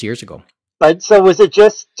all those years ago. But so was it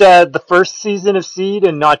just the first season of Seed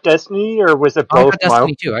and not Destiny, or was it both? I got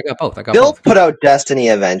Destiny too. I got both. They'll put out Destiny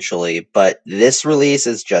eventually, but this release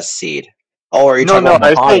is just Seed. Oh, are you talking about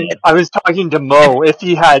Mohammed? I was talking to Mo if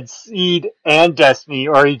he had Seed and Destiny,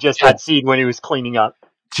 or he just had Seed when he was cleaning up.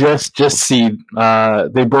 Just Seed.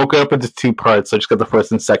 They broke it up into 2 parts. So I just got the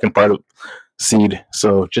first and second part of Seed.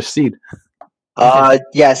 So just Seed.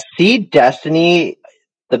 Yes, Seed Destiny.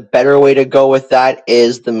 The better way to go with that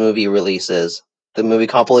is the movie releases. The movie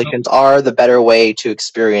compilations are the better way to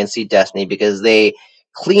experience Seed Destiny because they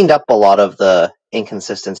cleaned up a lot of the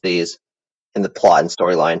inconsistencies in the plot and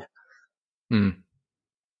storyline.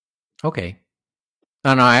 Okay.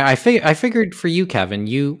 No, I figured for you, Kevin,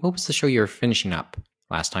 what was the show you were finishing up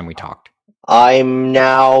last time we talked? I'm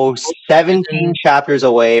now 17 chapters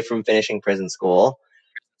away from finishing Prison School.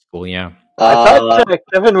 Cool, yeah. I thought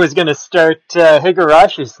Kevin was going to start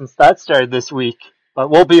Higurashi since that started this week, but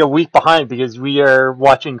we'll be a week behind because we are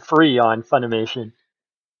watching free on Funimation.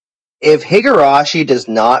 If Higurashi does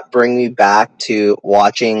not bring me back to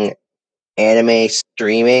watching anime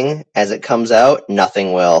streaming as it comes out,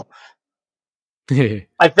 nothing will.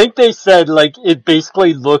 I think they said it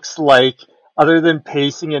basically looks like, other than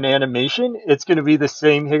pacing and animation, it's going to be the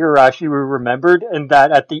same Higurashi we remembered, and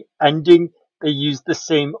that at the ending they used the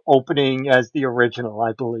same opening as the original,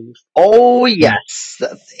 I believe. Oh yes,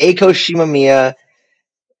 Eiko Shimamiya.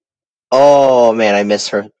 Oh man, I miss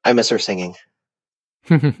her. I miss her singing.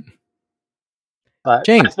 But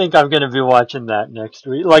James. I think I'm going to be watching that next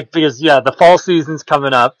week, because the fall season's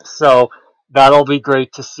coming up, so that'll be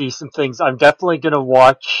great to see some things. I'm definitely going to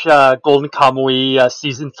watch Golden Kamuy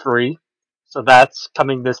season 3. So that's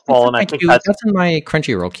coming this fall, and I think that's in my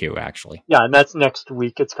Crunchyroll queue, actually. Yeah, and that's next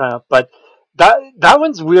week. It's kind of, but that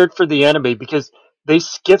one's weird for the anime because they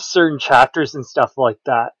skip certain chapters and stuff like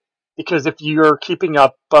that. because if you're keeping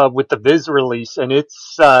up with the Viz release and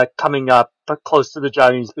it's coming up close to the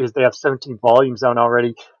Japanese because they have 17 volumes out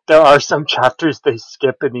already, there are some chapters they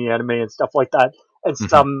skip in the anime and stuff like that, and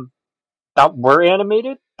some that were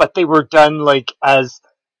animated, but they were done like as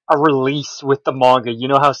a release with the manga. You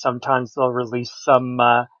know how sometimes they'll release some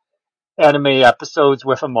anime episodes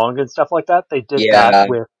with a manga and stuff like that? They did that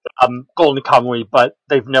with Golden Kamuy, but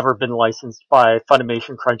they've never been licensed by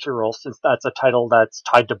Funimation Crunchyroll since that's a title that's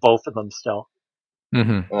tied to both of them still.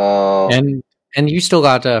 And you still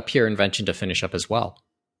got Pure Invention to finish up as well.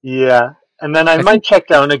 Yeah, and then I might check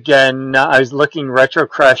down again. I was looking, Retro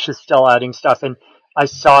Crush is still adding stuff, and I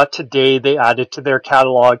saw today they added to their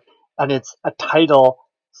catalog, and it's a title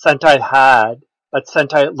Sentai had, but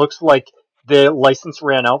Sentai, it looks like the license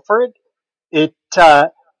ran out for it. It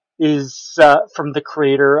is from the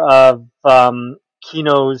creator of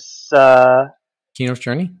Kino's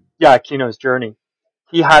Journey? Yeah, Kino's Journey.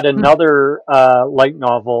 He had another light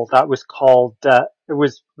novel that was called, it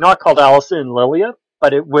was not called Allison and Lilia,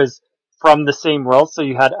 but it was from the same world. So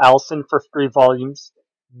you had Allison for 3 volumes.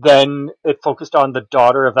 Then it focused on the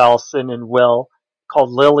daughter of Allison and Will,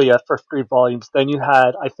 called Lilia, for 3 volumes. Then you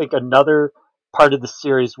had, I think, another part of the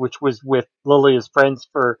series, which was with Lilia's friends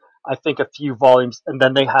for, I think, a few volumes. And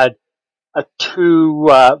then they had a 2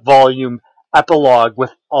 volume epilogue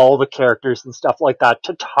with all the characters and stuff like that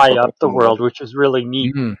to tie up the world, which is really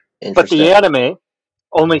neat. But the anime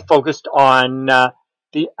only focused on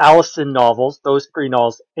the Allison novels, those 3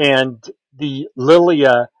 novels, and the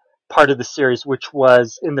Lilia part of the series, which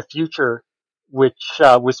was in the future, which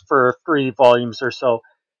was for 3 volumes or so.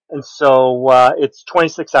 And so it's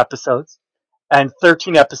 26 episodes, and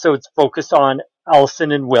 13 episodes focus on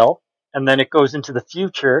Allison and Will, and then it goes into the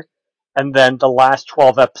future, and then the last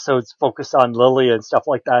 12 episodes focus on Lilia and stuff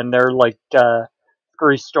like that, and they're like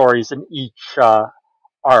 3 stories in each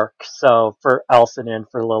arc, so for Allison and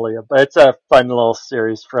for Lilia. But it's a fun little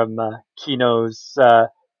series from Kino's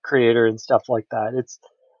creator and stuff like that. It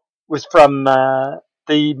was from the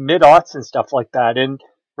mid-aughts and stuff like that. And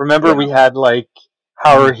remember we had like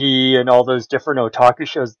Haruhi and all those different otaku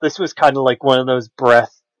shows. This was kind of like one of those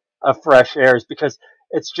breath of fresh airs because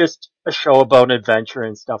it's just a show about adventure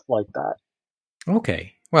and stuff like that.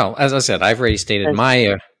 Okay. Well, as I said, I've already stated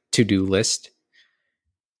my to-do list.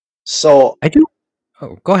 So I do.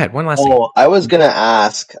 Oh, go ahead. One last thing. I was going to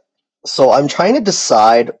ask. So I'm trying to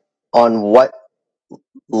decide on what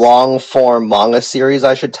long form manga series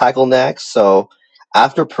I should tackle next. So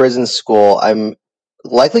after Prison School, I'm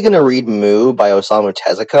likely going to read Moo by Osamu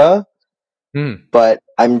Tezuka. But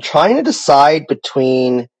I'm trying to decide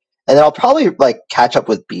between, and then I'll probably like catch up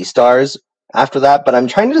with Beastars after that, but I'm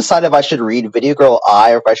trying to decide if I should read Video Girl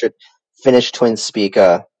I or if I should finish Twin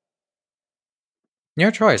Speaka.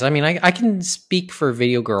 Your choice. I mean, I can speak for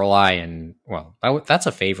Video Girl I, and well, that's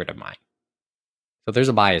a favorite of mine. So there's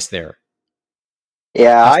a bias there.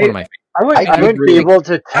 Yeah, that's one of my favorites. I wouldn't be able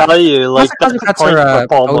to tell you. Like Masakazu Katsura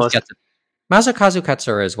almost gets it. Masakazu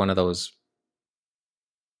Katsura is one of those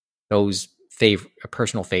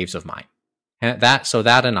personal faves of mine. And that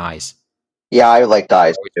and Eyes. Yeah, I liked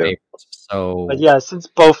Eyes too. So, but yeah, since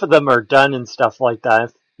both of them are done and stuff like that,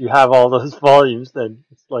 if you have all those volumes, then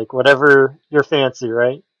it's like whatever your fancy,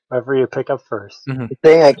 right? Whatever you pick up first. The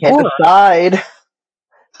thing I can't decide.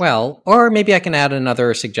 Well, or maybe I can add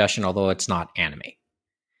another suggestion, although it's not anime.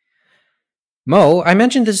 Mo, I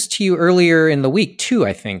mentioned this to you earlier in the week too,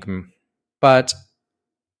 I think, but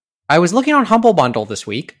I was looking on Humble Bundle this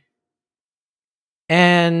week,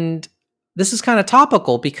 and this is kind of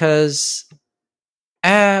topical because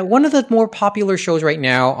one of the more popular shows right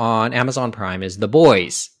now on Amazon Prime is The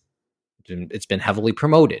Boys. It's been heavily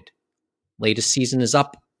promoted. Latest season is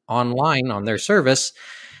up online on their service,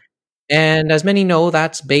 and as many know,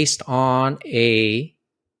 that's based on a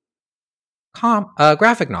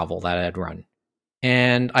graphic novel that I had run.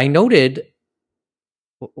 And I noted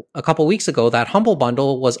a couple weeks ago that Humble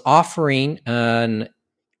Bundle was offering an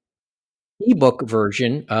ebook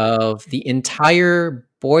version of the entire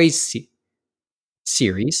Boys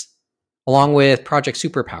series, along with Project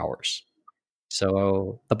Superpowers.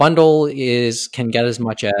 So the bundle can get as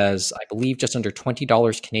much as, I believe, just under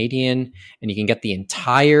 $20 Canadian, and you can get the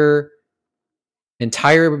entire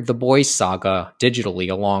The Boys saga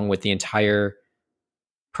digitally, along with the entire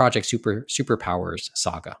Project Superpowers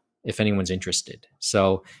saga, if anyone's interested.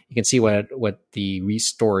 So you can see what the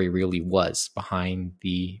story really was behind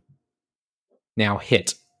the now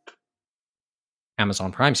hit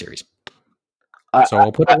Amazon Prime series.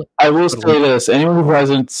 So I will say this: anyone who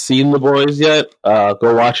hasn't seen The Boys yet, go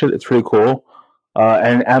watch it. It's pretty cool.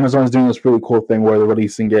 And Amazon's doing this really cool thing where they're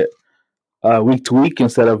releasing it week to week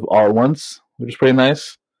instead of all at once, which is pretty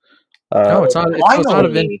nice. It's not a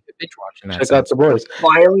binge watching. Check out the boys.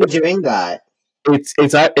 Why are we doing that?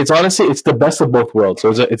 It's honestly it's the best of both worlds. So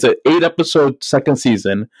it's a 8-episode second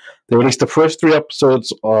season. They released the first 3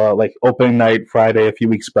 episodes like opening night Friday a few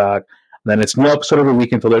weeks back. And then it's new episode every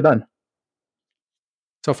week until they're done.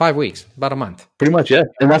 So 5 weeks, about a month. Pretty much, yeah.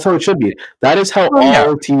 And that's how it should be. That is how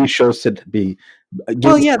all TV shows should be.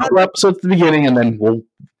 Give a couple episodes at the beginning, and then we'll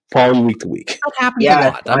follow you week to week. That happens a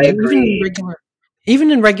lot. I agree.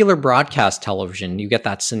 Even in regular broadcast television, you get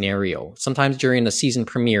that scenario. Sometimes during the season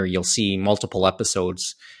premiere, you'll see multiple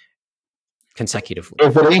episodes consecutively.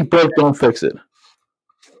 If it ain't broke, don't fix it.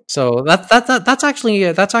 So that's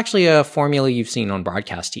actually a formula you've seen on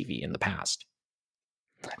broadcast TV in the past.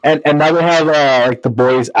 And now they have like the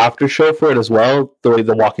boys after show for it as well, the way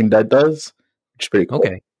The Walking Dead does, which is pretty cool.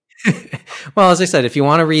 Okay. Well, as I said, if you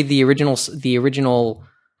want to read the original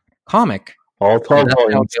comic, all 12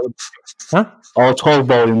 volumes. All 12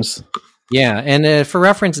 volumes. Yeah, and for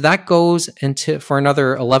reference, that goes for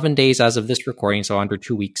another 11 days as of this recording, so under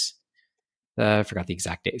 2 weeks. I forgot the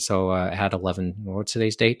exact date. So I had 11. What's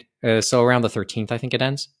today's date? So around the 13th, I think it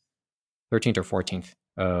ends. 13th or 14th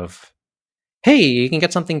of. Hey, you can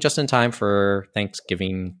get something just in time for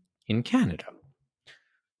Thanksgiving in Canada.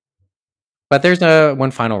 But there's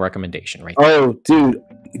one final recommendation, right? Oh, dude,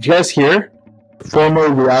 did you guys hear?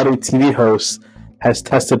 Former reality TV host has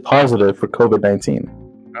tested positive for COVID-19.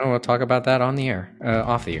 Oh, we'll talk about that on the air,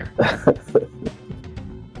 off the air.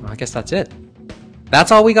 Well, I guess that's it.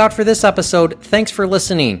 That's all we got for this episode. Thanks for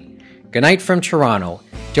listening. Good night from Toronto.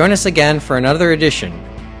 Join us again for another edition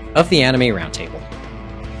of the Anime Roundtable.